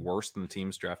September did worse than the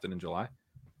teams drafted in July?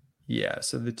 Yeah,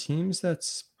 so the teams that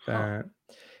spent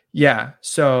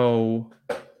so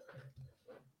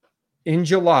in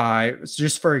July,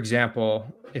 just for example,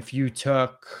 if you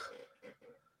took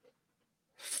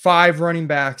 5 running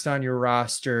backs on your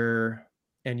roster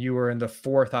and you were in the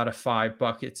 4th out of 5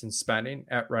 buckets in spending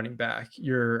at running back,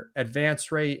 your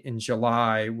advance rate in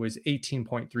July was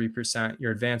 18.3%.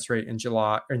 Your advance rate in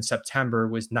September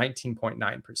was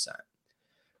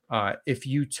 19.9%. If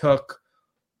you took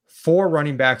 4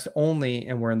 running backs only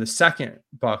and were in the 2nd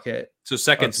bucket, so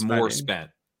seconds more spent.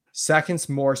 Seconds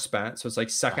more spent, so it's like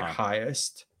second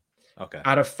highest. Okay.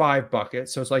 Out of 5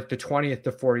 buckets. So it's like the 20th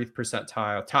to 40th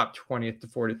percentile, top 20th to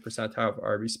 40th percentile of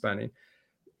RB spending.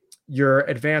 Your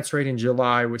advance rate in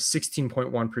July was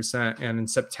 16.1%, and in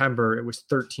September it was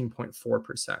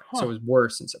 13.4%. So it was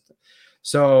worse in September.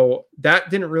 So that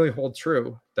didn't really hold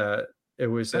true that it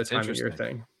was a time of year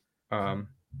thing.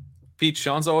 Pete,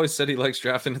 Sean's always said he likes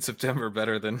drafting in September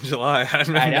better than July.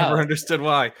 I never understood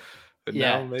why. But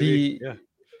now maybe,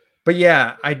 But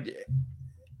yeah, I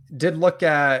did look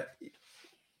at,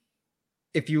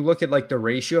 if you look at like the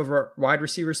ratio of wide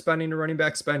receiver spending to running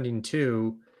back spending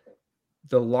too,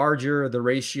 the larger the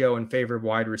ratio in favor of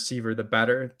wide receiver, the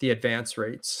better the advance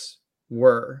rates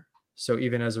were. So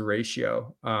even as a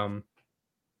ratio.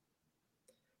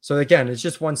 So again, it's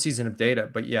just one season of data,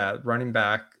 but yeah, running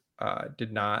back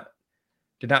did not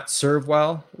serve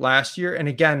well last year. And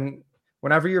again,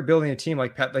 whenever you're building a team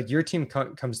like Pat, like your team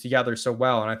comes together so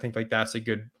well. And I think like that's a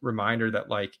good reminder that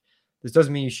like, this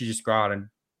doesn't mean you should just go out and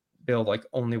build like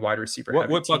only wide receiver.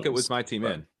 What bucket was my team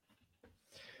in?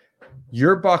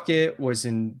 Your bucket was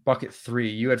in bucket 3.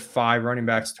 You had 5 running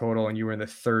backs total, and you were in the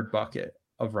 3rd bucket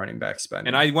of running back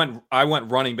spending. And I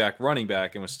went running back,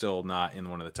 and was still not in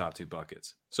one of the top 2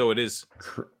 buckets. So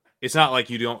it's not like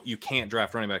you can't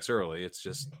draft running backs early. It's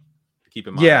just keep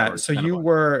in mind. Yeah. So you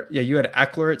had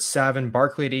Eckler at 7,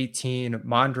 Barkley at 18,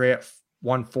 Mondre at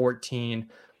 114,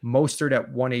 Mostert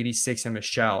at 186, and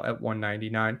Michelle at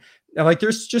 199. And like,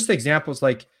 there's just examples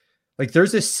like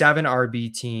there's this 7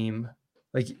 RB team,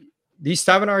 like these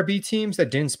 7 RB teams that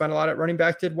didn't spend a lot at running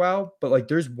back did well, but like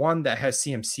there's one that has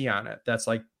CMC on it. That's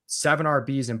like 7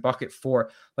 RBs in bucket 4.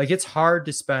 Like it's hard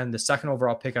to spend the 2nd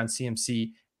overall pick on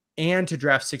CMC and to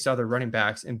draft 6 other running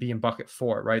backs and be in bucket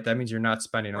 4, right? That means you're not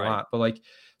spending a lot, but like,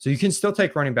 so you can still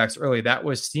take running backs early. That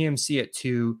was CMC at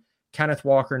 2, Kenneth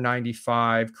Walker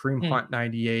 95, Kareem Hunt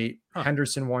 98,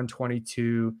 Henderson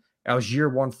 122, Algier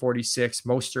 146,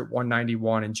 Mostert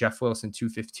 191, and Jeff Wilson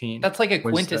 215. That's like a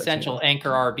quintessential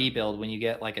anchor RB build when you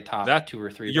get like a top 2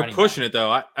 or 3. You're pushing it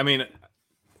though. I mean,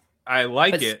 I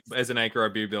like it as an anchor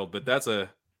RB build, but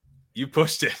you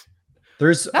pushed it.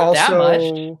 There's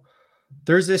also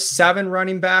there's this 7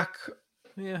 running back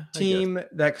Yeah, team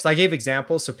that, because I gave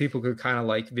examples so people could kind of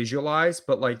like visualize,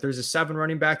 but like there's a 7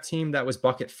 running back team that was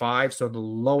bucket 5, so the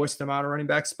lowest amount of running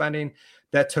back spending,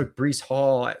 that took Brees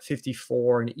Hall at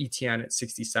 54 and ETN at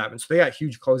 67. So they got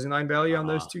huge closing line value on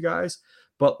those 2 guys,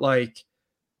 but like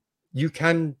you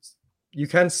can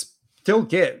still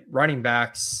get running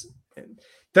backs.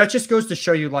 That just goes to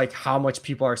show you like how much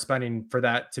people are spending for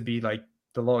that to be like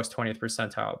the lowest 20th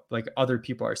percentile. Like other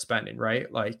people are spending,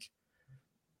 right? Like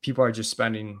people are just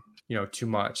spending, too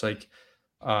much. Like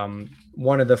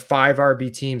one of the 5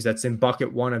 RB teams that's in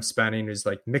bucket 1 of spending is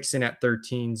like Mixon at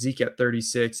 13, Zeke at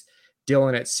 36,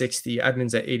 Dylan at 60,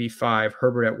 Edmonds at 85,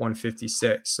 Herbert at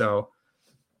 156. So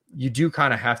you do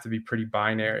kind of have to be pretty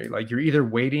binary. Like you're either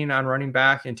waiting on running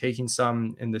back and taking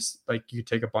some in this, like you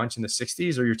take a bunch in the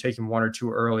 60s, or you're taking 1 or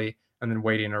 2 early and then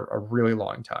waiting a really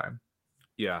long time.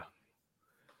 Yeah.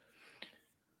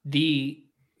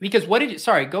 Because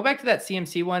go back to that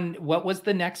CMC one. What was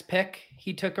the next pick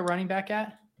he took a running back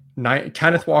at?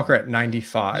 Kenneth Walker at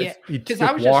 95. Yeah, he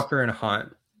took Walker and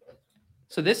Hunt.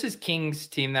 So this is King's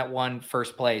team that won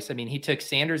first place. I mean, he took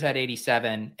Sanders at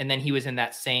 87, and then he was in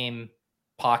that same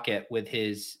pocket with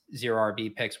his 0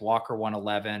 RB picks: Walker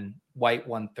 111, White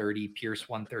 130, Pierce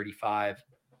 135.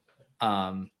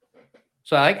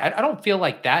 So I don't feel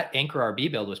like that anchor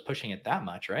RB build was pushing it that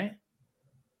much, right?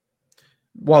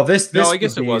 Well, this I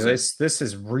guess it wasn't. This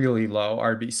is really low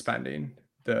RB spending.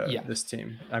 This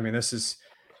team. I mean, this is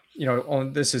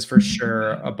this is for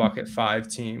sure a bucket 5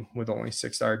 team with only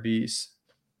 6 RBs.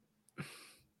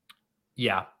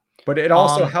 Yeah. But it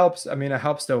also helps. I mean, it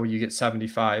helps though. You get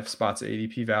 75 spots of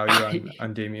ADP value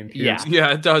on Damian Pierce.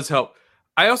 Yeah, it does help.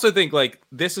 I also think like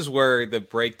this is where the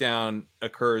breakdown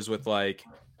occurs with like,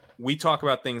 we talk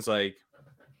about things like,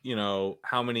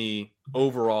 how many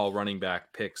overall running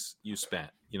back picks you spent.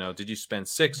 Did you spend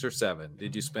 6 or 7?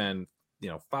 Did you spend,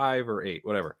 5 or 8,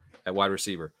 whatever, at wide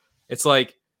receiver? It's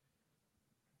like,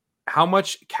 how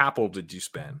much capital did you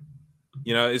spend?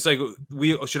 It's like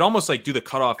we should almost like do the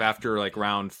cutoff after like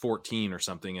round 14 or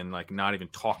something and like not even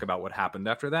talk about what happened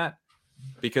after that,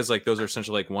 because like those are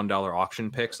essentially like $1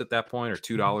 auction picks at that point, or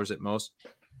 $2 at most.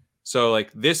 So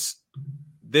like this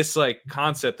like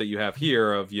concept that you have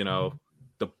here of,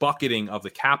 the bucketing of the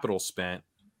capital spent.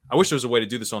 I wish there was a way to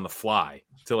do this on the fly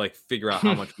to like figure out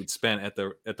how much we'd spent at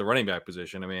the running back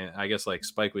position. I mean, I guess like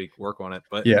Spike Week work on it,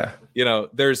 but yeah,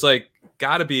 there's like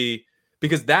gotta be,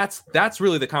 because that's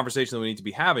really the conversation that we need to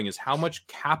be having is how much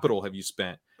capital have you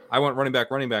spent? I went running back,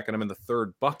 and I'm in the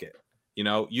 3rd bucket.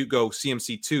 You go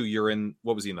CMC 2, you're in,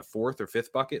 what was he in the 4th or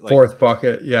 5th bucket? Like, 4th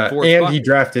bucket. Yeah. And bucket. He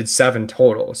drafted 7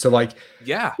 total. So like,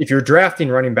 yeah, if you're drafting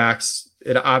running backs,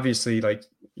 it obviously like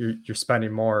you're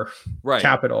spending more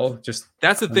capital. Just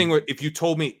that's the thing where if you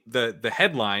told me the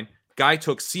headline guy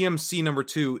took CMC number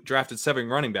 2, drafted 7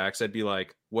 running backs, I'd be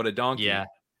like, what a donkey. Yeah.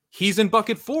 He's in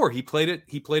bucket 4. He played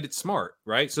it smart,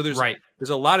 right? So there's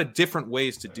a lot of different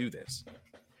ways to do this.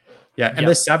 Yeah, and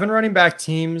the 7 running back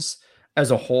teams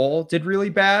as a whole did really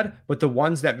bad, but the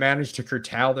ones that managed to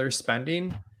curtail their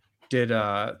spending did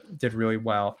really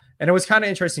well. And it was kind of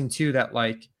interesting too that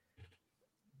like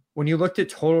when you looked at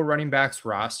total running backs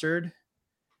rostered,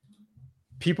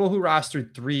 people who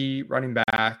rostered 3 running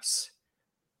backs,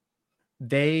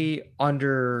 they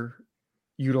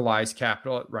underutilized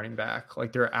capital at running back.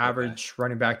 Like their average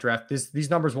running back draft, these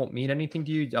numbers won't mean anything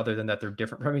to you other than that they're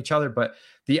different from each other. But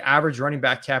the average running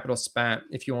back capital spent,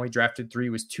 if you only drafted 3,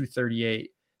 was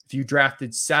 238. If you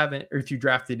drafted 7, or if you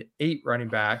drafted 8 running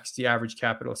backs, the average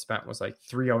capital spent was like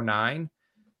 309.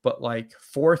 But like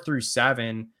 4 through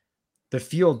 7, the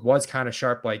field was kind of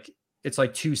sharp. Like it's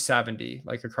like 270,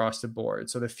 like across the board.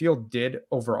 So the field did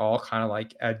overall kind of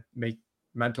like make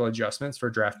mental adjustments for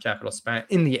draft capital spent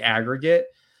in the aggregate.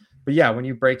 But yeah, when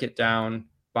you break it down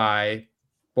by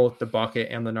both the bucket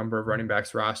and the number of running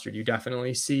backs rostered, you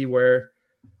definitely see where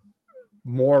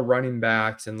more running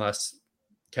backs and less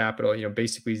capital,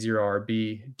 basically 0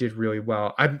 RB did really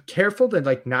well. I'm careful to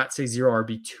like not say 0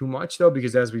 RB too much though,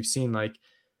 because as we've seen, like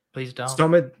please don't.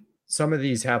 Some of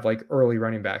these have like early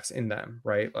running backs in them,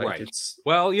 right? Like it's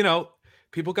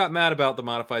people got mad about the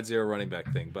modified 0 running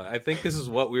back thing, but I think this is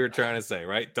what we were trying to say,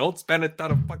 right? Don't spend a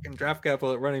ton of fucking draft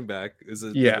capital at running back.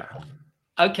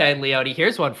 Okay, Leone,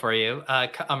 here's one for you.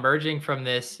 Emerging from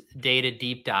this data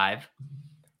deep dive,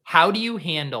 how do you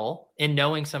handle, in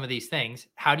knowing some of these things,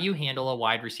 how do you handle a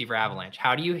wide receiver avalanche?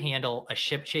 How do you handle a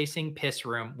ship chasing piss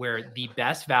room where the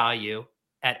best value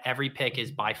at every pick is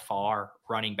by far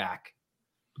running back?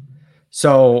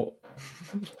 So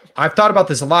I've thought about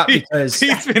this a lot because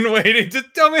he's been waiting.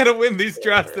 Just tell me how to win these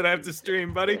drafts that I have to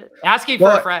stream, buddy. Asking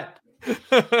for a friend.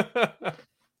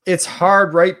 It's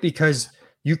hard, right? Because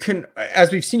you can,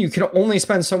 as we've seen, you can only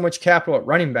spend so much capital at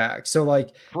running back. So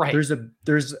like Right.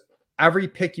 there's every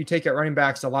pick you take at running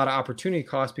back is a lot of opportunity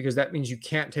cost, because that means you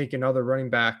can't take another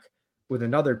running back with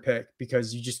another pick,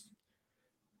 because you just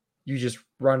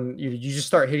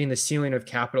start hitting the ceiling of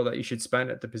capital that you should spend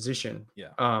at the position. Yeah.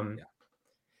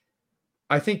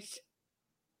 I think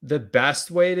the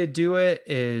best way to do it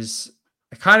is,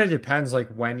 it kind of depends like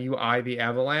when you eye the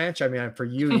avalanche. I mean, for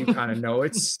you kind of know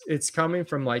it's coming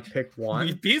from like pick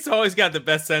one. Pete's always got the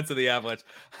best sense of the Avalanche.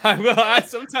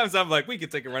 Sometimes I'm like, we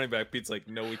could take a running back. Pete's like,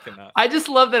 no, we cannot. I just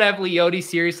love that I have Leone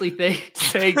seriously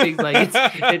saying things like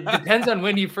it depends on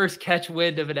when you first catch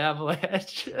wind of an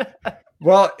avalanche.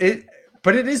 Well,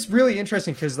 but it is really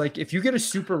interesting, because like if you get a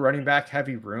super running back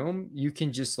heavy room, you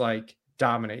can just like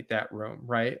dominate that room,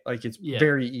 right? Like it's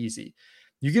very easy.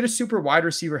 You get a super wide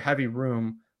receiver heavy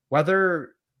room,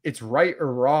 whether it's right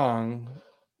or wrong,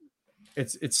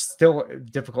 it's still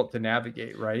difficult to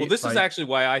navigate, right? Well, this is actually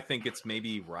why I think it's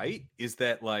maybe right, is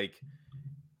that like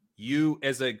you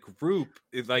as a group,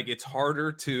 it's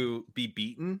harder to be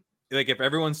beaten. Like if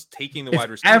everyone's taking the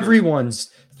wide receivers,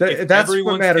 that's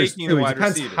what matters too. It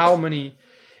depends how many.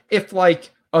 If like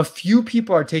a few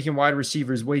people are taking wide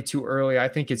receivers way too early, I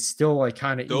think it's still like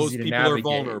kind of easy to navigate. Those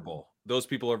people are vulnerable. Those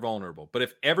people are vulnerable. But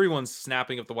if everyone's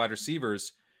snapping up the wide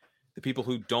receivers, the people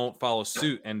who don't follow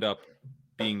suit end up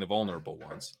being the vulnerable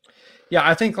ones. Yeah,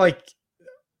 I think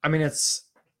it's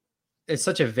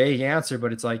such a vague answer,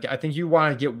 but it's like I think you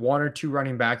want to get one or two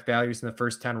running back values in the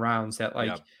first 10 rounds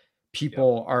that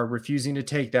people are refusing to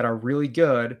take, that are really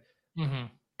good. Mm-hmm.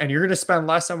 And you're going to spend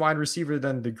less on wide receiver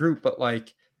than the group, but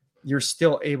like you're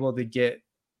still able to get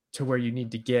to where you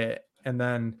need to get. And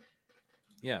then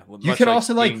you can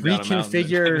also like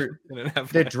reconfigure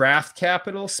the draft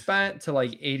capital spent to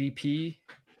like ADP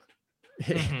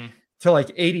to like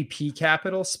ADP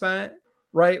capital spent,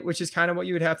 right? Which is kind of what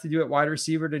you would have to do at wide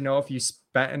receiver to know if you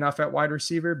spent enough at wide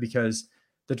receiver, because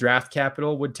the draft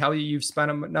capital would tell you you've spent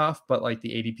enough, but like the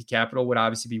ADP capital would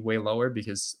obviously be way lower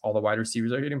because all the wide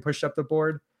receivers are getting pushed up the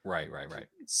board. Right.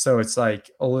 So it's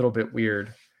like a little bit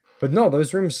weird, but no,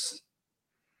 those rooms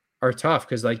are tough,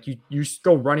 because like you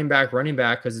go running back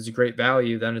because it's a great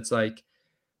value. Then it's like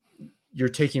you're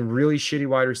taking really shitty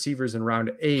wide receivers in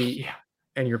round 8,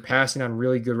 and you're passing on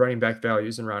really good running back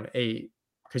values in round 8,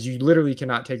 because you literally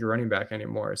cannot take a running back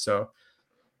anymore. So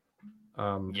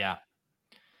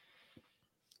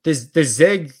the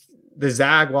zag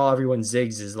while everyone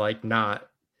zigs is like not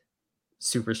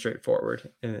super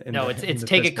straightforward. It's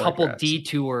take a couple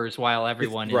detours while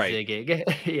everyone is zigging.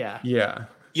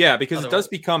 Yeah, because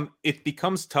it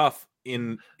becomes tough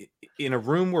in a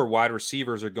room where wide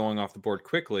receivers are going off the board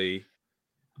quickly,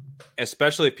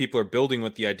 especially if people are building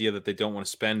with the idea that they don't want to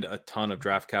spend a ton of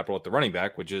draft capital at the running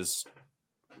back, which is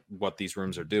what these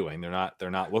rooms are doing.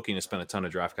 They're not looking to spend a ton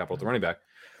of draft capital at the running back.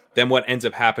 Then what ends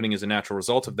up happening as a natural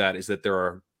result of that is that there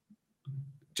are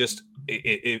just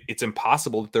it's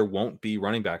impossible that there won't be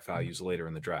running back values later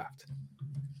in the draft.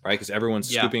 Right, because everyone's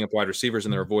scooping up wide receivers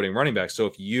and they're avoiding running backs. So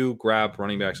if you grab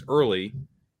running backs early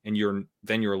and you're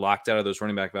locked out of those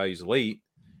running back values late,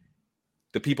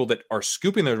 the people that are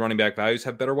scooping those running back values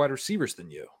have better wide receivers than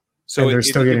you. So they're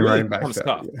still getting running back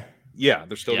value. Yeah,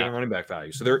 they're still getting running back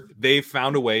value. So they've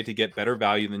found a way to get better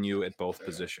value than you at both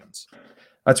positions.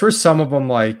 That's where some of them,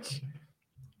 like,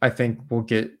 I think will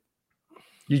get.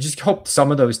 You just hope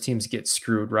some of those teams get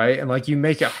screwed, right? And like you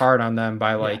make it hard on them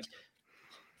by like.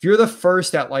 If you're the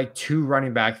first at like 2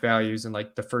 running back values in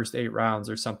like the first 8 rounds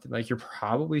or something, like you're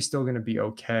probably still going to be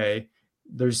okay.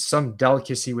 There's some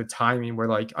delicacy with timing where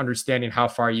like understanding how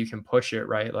far you can push it,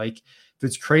 right? Like if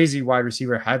it's crazy wide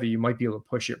receiver heavy, you might be able to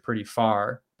push it pretty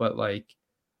far, but like.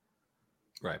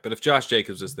 Right. But if Josh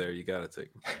Jacobs is there, you got to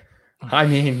take him. I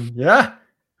mean, yeah.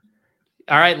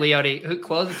 All right, Leone,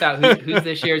 close us out. Who's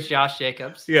this year's Josh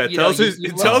Jacobs? Yeah. Tell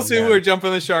us who we're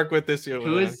jumping the shark with this year.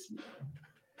 Who is.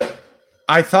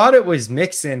 I thought it was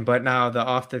Mixon, but now the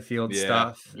off the field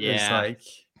stuff is like.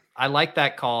 I like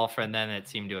that call, and then it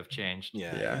seemed to have changed.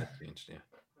 Yeah. It changed,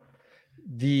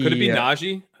 Could it be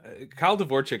Najee? Kyle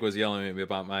Dvorchak was yelling at me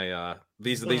about my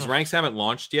these ranks haven't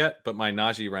launched yet, but my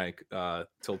Najee rank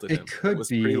tilted him. It could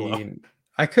be.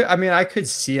 I could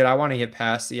see it. I want to get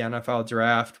past the NFL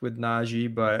draft with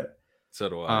Najee, but so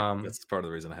do I. That's part of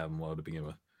the reason I have him low to begin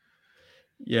with.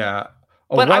 Yeah.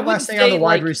 One last thing on the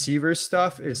wide receiver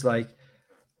stuff is like.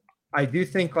 I do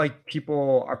think like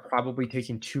people are probably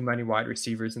taking too many wide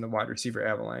receivers in the wide receiver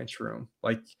avalanche room.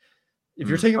 Like if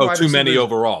you're taking too many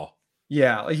overall.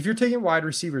 Yeah. Like if you're taking wide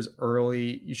receivers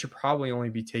early, you should probably only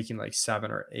be taking like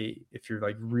 7 or 8 if you're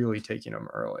like really taking them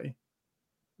early.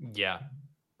 Yeah.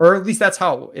 or at least that's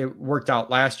how it worked out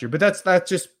last year. But that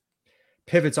just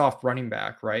pivots off running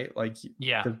back, right? Like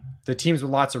the teams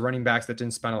with lots of running backs that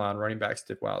didn't spend a lot on running backs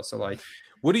did well. So like,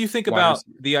 what do you think about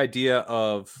the idea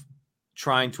of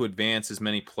trying to advance as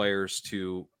many players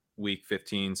to week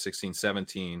 15, 16,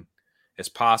 17 as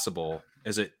possible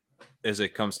as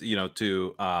it comes to,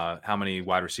 to how many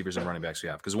wide receivers and running backs we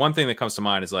have? Because one thing that comes to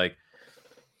mind is like,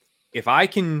 if I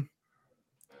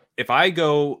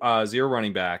go 0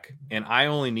 running back and I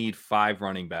only need 5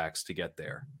 running backs to get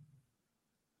there,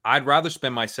 I'd rather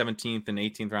spend my 17th and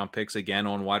 18th round picks again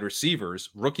on wide receivers,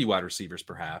 rookie wide receivers,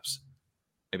 perhaps,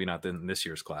 maybe not in this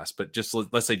year's class, but just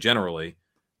let's say generally,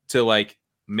 to like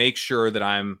make sure that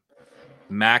I'm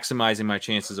maximizing my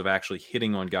chances of actually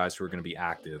hitting on guys who are going to be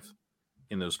active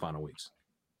in those final weeks.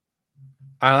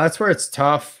 That's where it's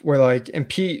tough. Where like, and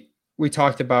Pete, we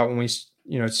talked about when we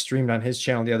streamed on his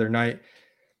channel the other night,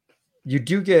 you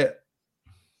do get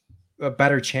a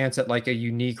better chance at like a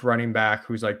unique running back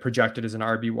who's like projected as an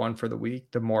RB1 for the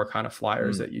week, the more kind of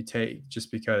flyers that you take,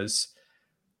 just because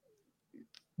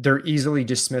they're easily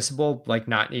dismissible, like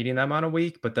not needing them on a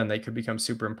week, but then they could become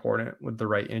super important with the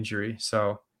right injury.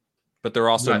 So, but they're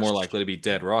also more likely to be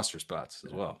dead roster spots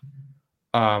as well.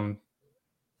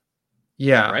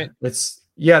 Yeah, right.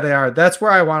 They are. That's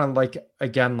where I want to like,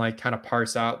 again, like kind of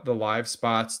parse out the live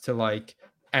spots to like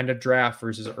end of draft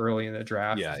versus early in the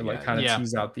draft to kind of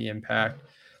tease out the impact.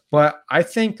 But I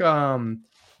think they're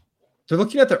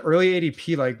looking at the early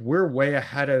ADP, like we're way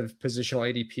ahead of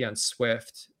positional ADP on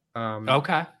Swift.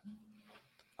 Okay.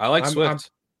 I like Swift.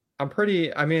 I'm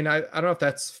pretty, I mean, I don't know if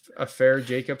that's a fair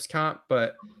Jacobs comp,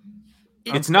 but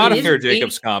it's not a fair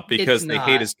Jacobs comp because they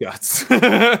hate his guts.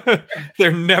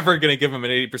 They're never going to give him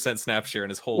an 80% snap share in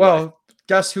his whole life. Well,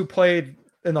 guess who played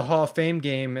in the Hall of Fame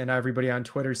game, and everybody on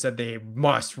Twitter said they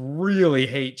must really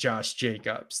hate Josh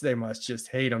Jacobs. They must just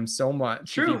hate him so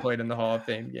much if he played in the Hall of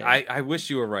Fame game. I wish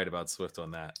you were right about Swift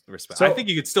on that respect. So, I think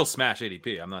you could still smash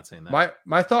ADP. I'm not saying that.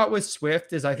 My thought with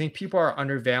Swift is I think people are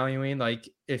undervaluing, like,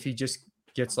 if he just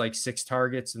gets like 6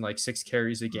 targets and like 6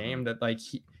 carries a game, that like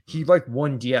he like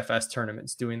won DFS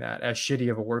tournaments doing that, as shitty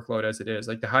of a workload as it is.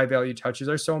 Like the high value touches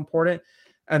are so important.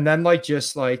 And then like,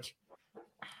 just like,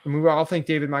 I mean, we all think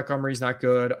David Montgomery's not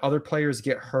good. Other players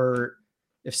get hurt.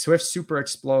 If Swift's super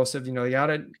explosive, you got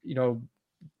a,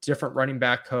 different running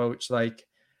back coach. Like,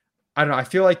 I don't know. I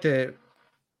feel like his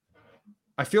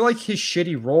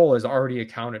shitty role is already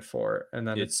accounted for. And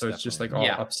then it's just like all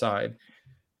upside.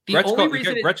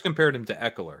 Gretsch compared him to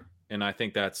Eckler. And I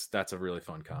think that's a really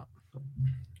fun comp.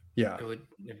 Yeah.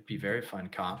 It'd be very fun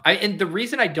comp. And the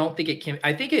reason I don't think it can,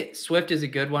 I think Swift is a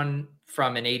good one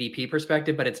from an ADP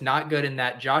perspective, but it's not good in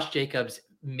that Josh Jacobs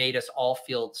made us all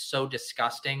feel so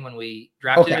disgusting when we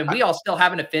drafted him. And we all still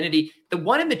have an affinity. The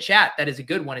one in the chat that is a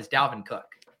good one is Dalvin Cook.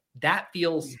 That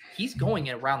feels he's going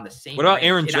around the same. What about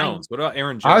Aaron Jones?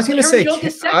 I was going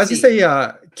to say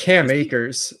Cam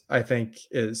Akers, I think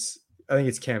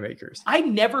it's Cam Akers. I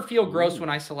never feel gross when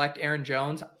I select Aaron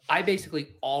Jones. I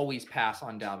basically always pass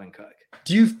on Dalvin Cook.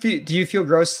 Do you feel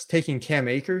gross taking Cam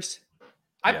Akers?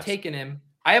 I've taken him.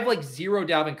 I have like 0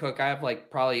 Dalvin Cook. I have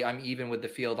like probably I'm even with the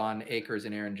field on Akers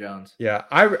and Aaron Jones. Yeah.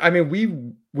 I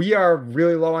mean, we are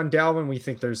really low on Dalvin. We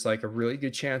think there's like a really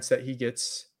good chance that he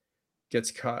gets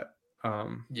cut.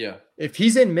 If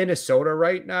he's in Minnesota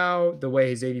right now, the way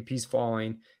his ADP is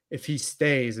falling, if he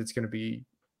stays, he's going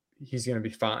to be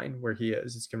fine where he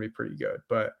is. It's going to be pretty good.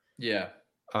 But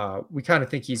we kind of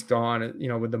think he's gone,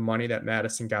 with the money that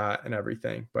Madison got and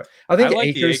everything. But I think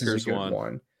Akers is a good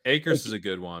one. Akers is a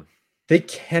good one. They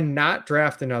cannot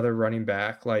draft another running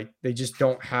back. Like, they just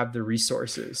don't have the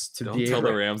resources to Don't tell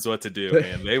the Rams what to do,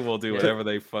 man. They will do whatever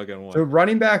they fucking want. The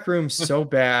running back room's so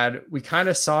bad. We kind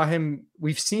of saw him.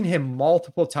 We've seen him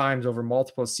multiple times over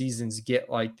multiple seasons get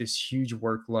like this huge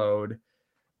workload,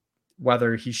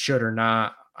 whether he should or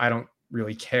not. I don't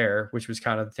really care, which was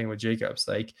kind of the thing with Jacobs.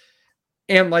 Like,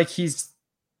 and like, he's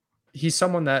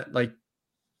someone that like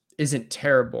isn't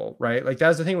terrible, right? Like,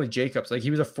 that's the thing with Jacobs. Like, he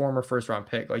was a former 1st round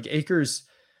pick. Like Akers,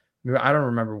 I don't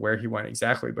remember where he went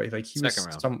exactly, but like he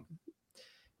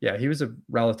he was a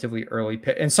relatively early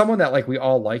pick and someone that like we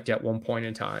all liked at one point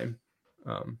in time.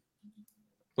 Well,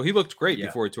 he looked great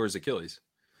before he tore his Achilles,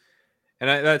 and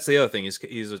that's the other thing.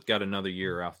 He's got another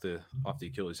year off the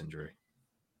Achilles injury.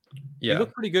 Yeah, he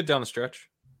looked pretty good down the stretch.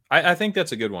 I think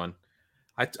that's a good one.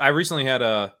 I recently had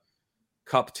a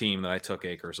Cup team that I took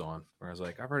Akers on, where I was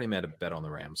like, I've already made a bet on the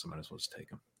Rams, so I might as well just take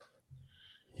him.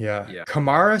 Yeah.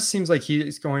 Kamara seems like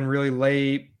he's going really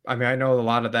late. I mean, I know a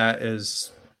lot of that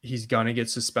is he's gonna get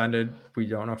suspended. We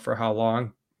don't know for how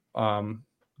long.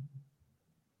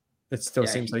 It still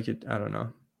seems like it. I don't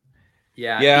know.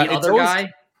 Yeah. The other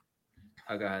guy,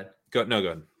 Oh, go ahead. Go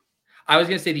ahead. I was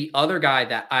going to say the other guy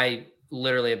that I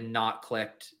literally have not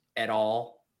clicked at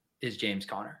all is James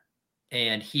Conner.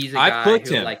 And he's a guy I've clicked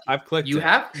who, him. like, I've clicked you him.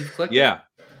 have? You've clicked him? Yeah.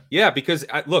 Yeah, because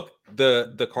look,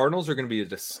 the Cardinals are going to be a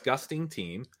disgusting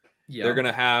team. Yeah. They're going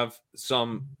to have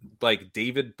some like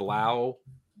David Blau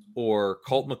or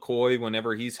Colt McCoy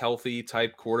whenever he's healthy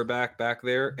type quarterback back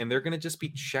there, and they're going to just be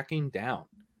checking down.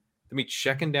 They'll be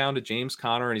checking down to James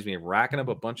Conner, and he's been racking up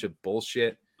a bunch of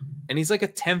bullshit, and he's like a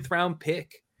 10th round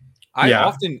pick. I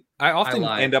often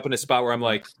end up in a spot where I'm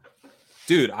like,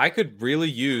 dude, I could really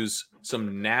use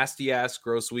some nasty ass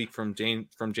gross week from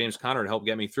James Conner to help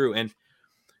get me through. And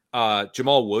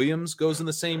Jamal Williams goes in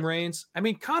the same range. I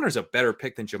mean, Connor's a better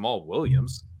pick than Jamal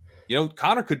Williams. You know,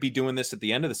 Connor could be doing this at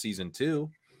the end of the season too.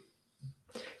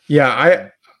 Yeah,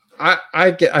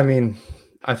 I mean,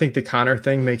 I think the Connor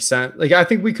thing makes sense. Like, I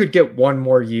think we could get one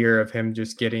more year of him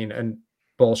just getting a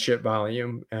bullshit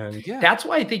volume, and that's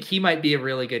why I think he might be a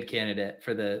really good candidate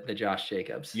for the Josh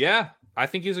Jacobs. Yeah, I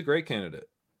think he's a great candidate.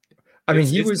 I mean,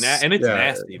 it's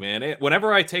nasty, man.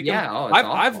 Whenever I take him,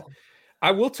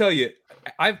 I will tell you,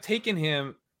 I've taken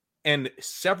him, and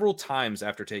several times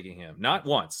after taking him, not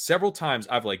once, several times,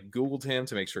 I've like Googled him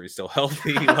to make sure he's still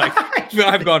healthy. Like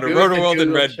I've gone to RotoWorld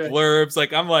and read blurbs.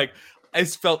 Like I'm like,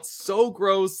 it's felt so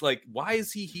gross. Like, why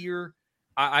is he here?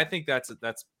 I think that's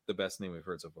the best name we've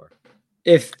heard so far.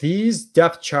 If these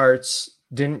depth charts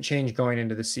didn't change going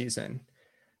into the season,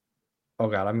 oh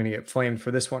God, I'm going to get flamed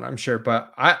for this one, I'm sure.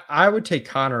 But I would take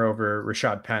Connor over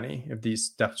Rashad Penny if these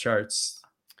depth charts.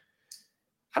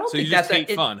 I don't think you that's just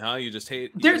hate fun, huh? You just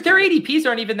hate their ADPs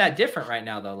aren't even that different right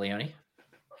now, though, Leone.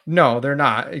 No, they're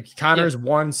not. Connor's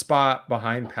one spot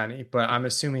behind Penny, but I'm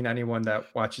assuming anyone that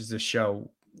watches this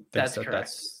show thinks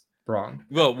that's wrong.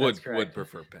 Well, would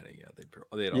prefer Penny. Yeah,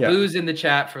 they don't. Lose in the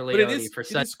chat for Leone for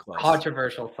such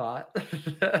controversial thought.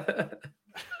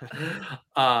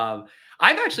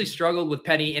 I've actually struggled with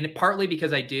Penny, and partly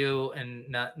because I do, and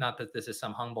not that this is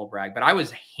some humble brag, but I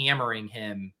was hammering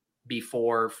him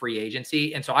before free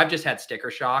agency, and so I've just had sticker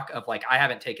shock of like I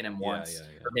haven't taken him once,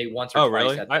 or maybe once or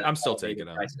twice. Really? I'm still taking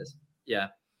him. Yeah,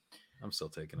 I'm still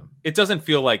taking him. It doesn't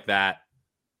feel like that.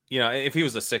 You know, if he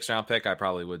was a 6th round pick, I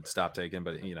probably would stop taking.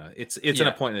 But you know, it's at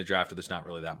a point in the draft where there's not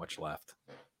really that much left.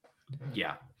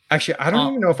 Yeah. Actually, I don't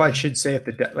even know if I should say if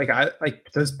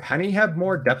does Penny have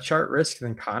more depth chart risk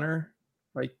than Connor?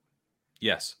 Like,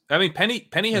 yes. I mean,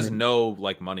 Penny has no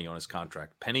like money on his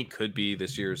contract. Penny could be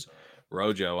this year's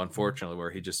Rojo, unfortunately,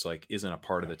 where he just like isn't a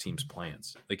part of the team's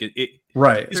plans. Like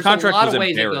right. His contract was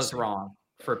embarrassing. It goes wrong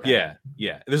for Penny.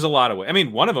 Yeah. There's a lot of ways. I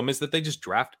mean, one of them is that they just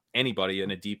draft anybody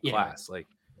in a deep class. Like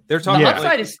they're talking. The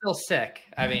upside is still sick.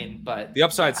 I mean, but the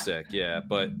upside's sick. Yeah,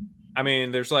 but I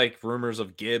mean, there's like rumors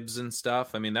of Gibbs and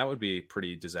stuff. I mean, that would be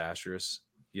pretty disastrous.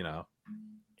 You know,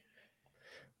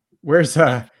 where's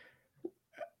at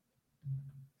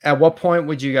what point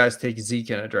would you guys take Zeke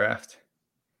in a draft?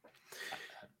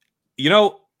 You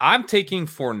know, I'm taking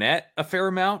Fournette a fair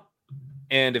amount,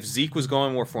 and if Zeke was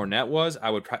going where Fournette was, I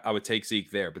would take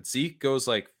Zeke there. But Zeke goes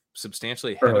like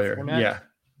substantially ahead of Fournette. Yeah,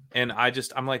 and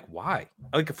I'm like, why?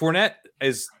 Like Fournette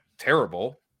is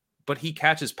terrible, but he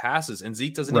catches passes, and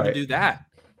Zeke doesn't even do that.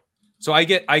 So I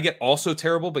get also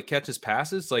terrible, but catches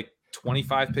passes like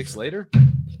 25 picks later.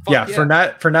 Yeah,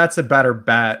 Fournette's a better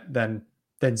bet than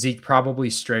Zeke, probably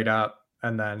straight up,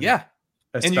 and then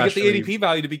and you get the ADP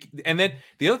value to be. And then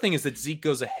the other thing is that Zeke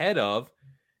goes ahead of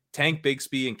Tank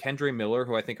Bigsby and Kendre Miller,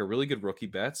 who I think are really good rookie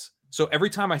bets. So every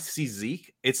time I see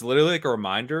Zeke, it's literally like a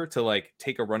reminder to like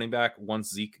take a running back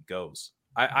once Zeke goes.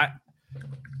 I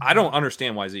don't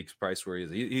understand why Zeke's priced where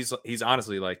he is. He's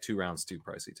honestly like 2 rounds too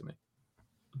pricey to me.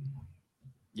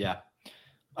 Yeah.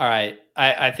 All right.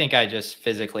 I think I just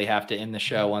physically have to end the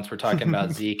show once we're talking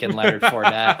about Zeke and Leonard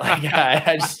Fournette. Like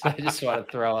I just want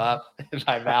to throw up in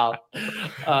my mouth.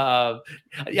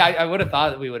 I would have thought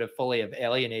that we would have fully have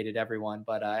alienated everyone,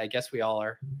 but I guess we all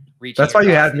are reaching. That's why you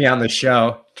had me on the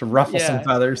show, to ruffle some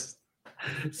feathers.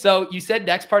 So you said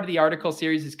next part of the article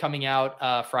series is coming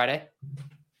out Friday.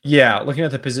 Yeah. Looking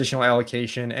at the positional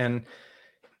allocation, and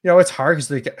it's hard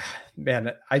because like,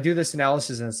 man, I do this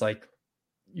analysis and it's like,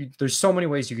 there's so many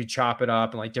ways you could chop it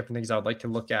up and like different things I would like to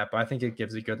look at, but I think it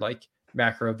gives a good like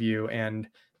macro view, and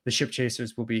the ship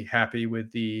chasers will be happy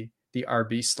with the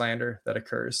RB slander that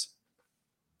occurs.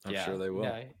 I'm sure they will.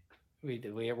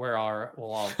 Yeah, we're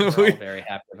all very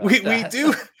happy about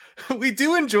that. We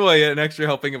do enjoy an extra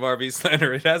helping of RB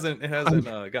slander. It hasn't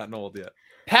gotten old yet.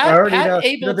 Pat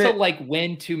able to like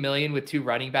win 2 million with 2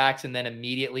 running backs and then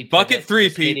immediately bucket 3,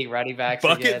 Pete. Running backs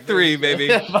bucket again. 3, baby.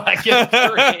 Bucket 3.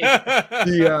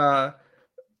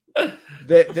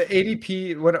 The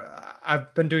ADP. What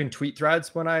I've been doing tweet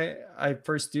threads when I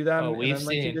first do them, Oh, and we've then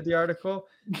like seen. did the article.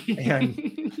 And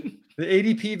the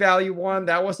ADP value one,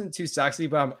 that wasn't too sexy,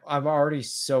 but I'm already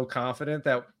so confident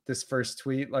that this first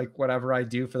tweet, like whatever I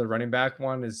do for the running back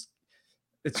one, it's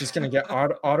just gonna get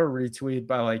auto retweet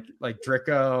by like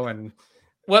Drico and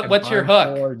What's your Barn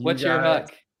hook? Ford, you What's your guys.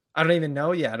 hook? I don't even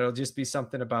know yet. It'll just be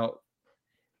something about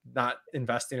not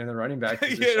investing in the running back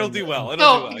position. Yeah, it'll do well. No,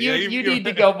 It'll do well. you Yeah, need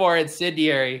to go more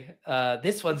incendiary.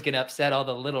 This one's gonna upset all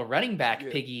the little running back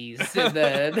Yeah. piggies in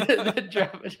the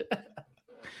draft.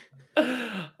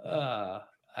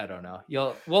 I don't know.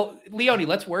 Well, Leone,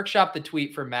 let's workshop the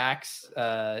tweet for Max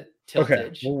Tiltage.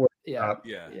 Okay, we'll work Yeah. up.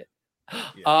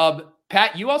 Yeah.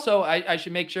 Pat, you also, I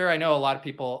should make sure, I know a lot of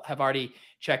people have already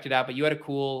checked it out, but you had a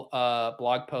cool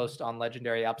blog post on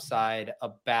Legendary Upside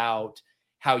about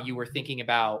how you were thinking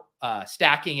about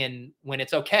stacking and when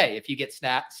it's okay if you get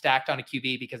stacked on a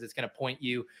QB because it's going to point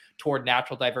you toward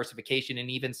natural diversification, and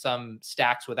even some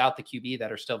stacks without the QB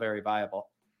that are still very viable.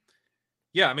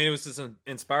 Yeah, I mean, it was just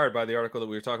inspired by the article that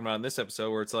we were talking about in this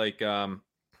episode, where it's like, the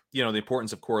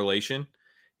importance of correlation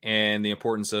and the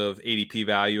importance of ADP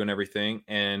value and everything.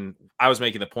 And I was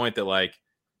making the point that like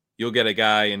you'll get a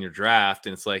guy in your draft,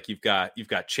 and it's like you've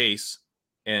got Chase,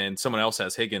 and someone else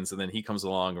has Higgins, and then he comes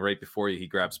along right before you, he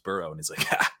grabs Burrow, and he's like,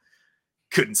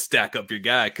 couldn't stack up your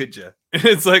guy, could you? And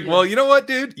it's like, well, you know what,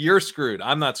 dude? You're screwed.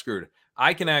 I'm not screwed.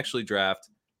 I can actually draft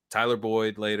Tyler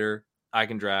Boyd later. I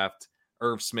can draft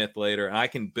Irv Smith later, and I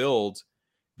can build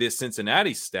this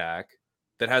Cincinnati stack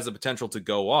that has the potential to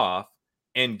go off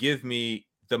and give me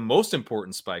the most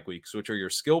important spike weeks, which are your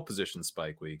skill position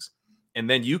spike weeks. And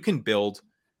then you can build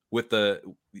with the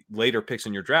later picks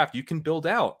in your draft, you can build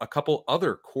out a couple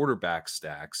other quarterback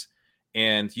stacks,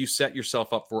 and you set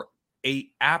yourself up for a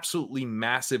absolutely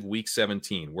massive week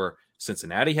 17 where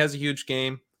Cincinnati has a huge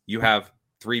game. You have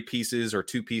 3 pieces or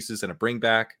 2 pieces and a bring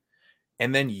back.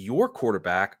 And then your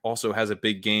quarterback also has a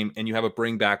big game, and you have a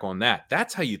bring back on that.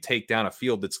 That's how you take down a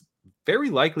field that's very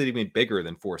likely to be bigger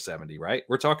than 470, right?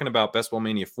 We're talking about Best Ball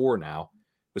Mania 4 now.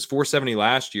 It was 470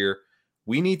 last year.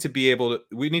 We need to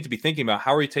be thinking about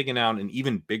how are we taking out an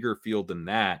even bigger field than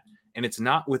that. And it's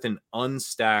not with an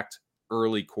unstacked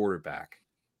early quarterback.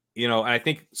 And I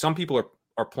think some people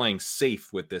are playing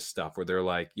safe with this stuff where they're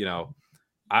like,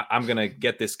 I'm going to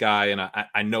get this guy, and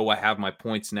I know I have my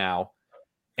points now.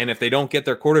 And if they don't get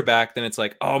their quarterback, then it's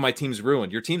like, oh, my team's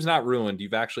ruined. Your team's not ruined.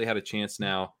 You've actually had a chance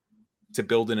now to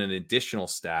build in an additional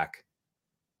stack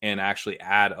and actually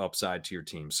add upside to your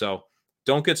team. So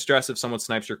don't get stressed if someone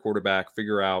snipes your quarterback.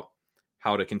 Figure out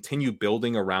how to continue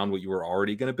building around what you were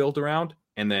already going to build around,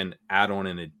 and then add on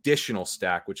an additional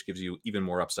stack, which gives you even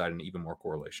more upside and even more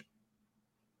correlation.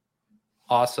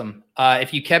 Awesome.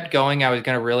 If you kept going, I was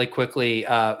going to really quickly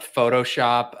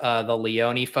Photoshop the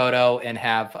Leone photo and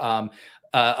have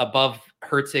above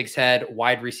Hertzig's head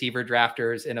wide receiver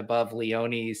drafters, and above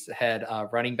Leone's head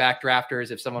running back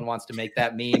drafters. If someone wants to make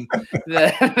that meme,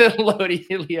 then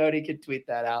Leone can tweet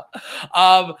that out.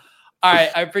 All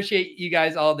right. I appreciate you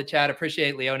guys all in the chat.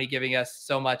 Appreciate Leone giving us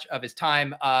so much of his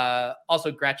time.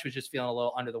 Also, Gretsch was just feeling a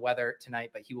little under the weather tonight,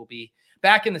 but he will be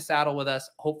back in the saddle with us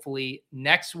hopefully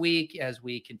next week as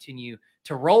we continue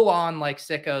to roll on like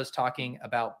sickos talking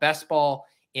about best ball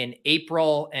in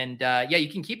April. And you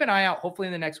can keep an eye out. Hopefully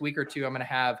in the next week or two, I'm going to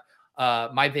have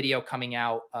my video coming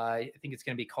out. I think it's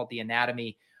going to be called The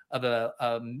Anatomy of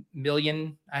a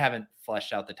Million. I haven't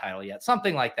fleshed out the title yet,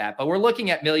 something like that. But we're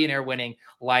looking at millionaire winning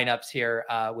lineups here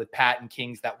with Pat and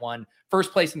Kings that won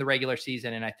first place in the regular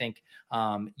season. And I think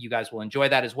you guys will enjoy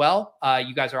that as well.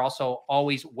 You guys are also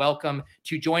always welcome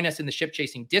to join us in the Ship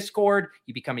Chasing Discord.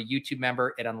 You become a YouTube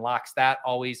member. It unlocks that.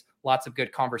 Always lots of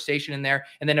good conversation in there.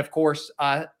 And then, of course,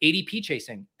 ADP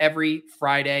Chasing every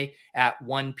Friday at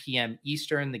 1 p.m.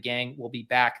 Eastern. The gang will be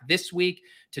back this week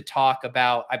to talk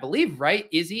about, I believe, right,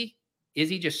 Izzy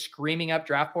just screaming up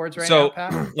draft boards right now,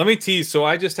 Pat? Let me tease. So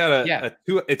I just had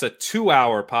it's a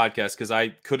 2-hour podcast because I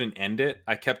couldn't end it.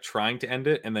 I kept trying to end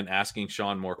it and then asking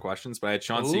Sean more questions, but I had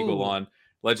Sean Siegel on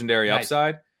Legendary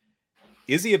Upside.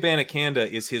 Izzy Abanikanda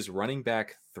is his running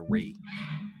back 3.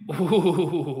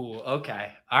 Ooh,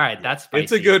 okay. All right. That's spicy.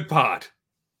 It's a good pod.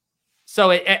 So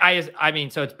so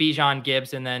it's Bijan,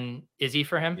 Gibbs, and then Izzy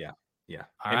for him? Yeah.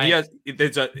 All and right.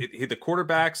 The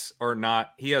quarterbacks are not,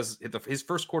 his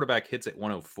first quarterback hits at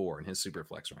 104 in his super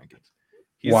flex rankings.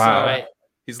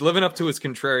 He's living up to his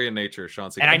contrarian nature, Sean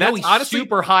Siegel. And I know he's honestly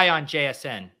super high on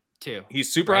JSN too.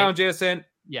 He's super high on JSN.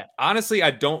 Yeah. Honestly,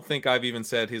 I don't think I've even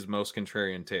said his most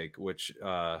contrarian take, which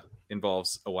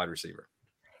involves a wide receiver.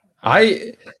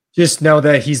 Just know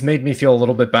that he's made me feel a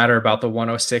little bit better about the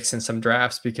 106 in some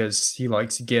drafts because he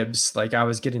likes Gibbs. Like I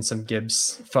was getting some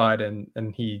Gibbs FUD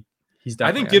and he's definitely.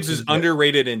 I think Gibbs is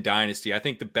underrated in Dynasty. I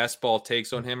think the best ball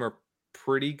takes on him are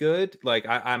pretty good. Like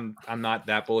I'm not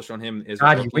that bullish on him.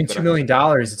 God, you win $2 million.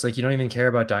 It's like you don't even care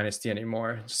about Dynasty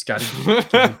anymore. Just got to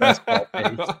give the best ball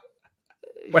takes.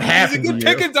 What happened? He's a good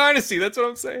pick in Dynasty. That's what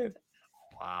I'm saying.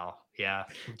 Wow. Yeah.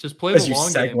 Just play the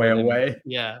long game. Segue away.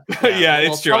 Yeah. Yeah,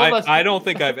 it's true. I don't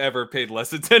think I've ever paid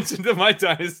less attention to my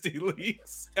Dynasty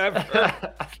leagues ever.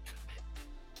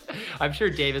 I'm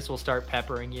sure Davis will start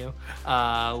peppering you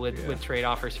with trade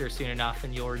offers here soon enough,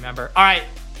 and you'll remember. All right,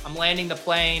 I'm landing the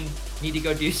plane. Need to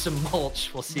go do some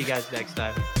mulch. We'll see you guys next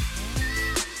time.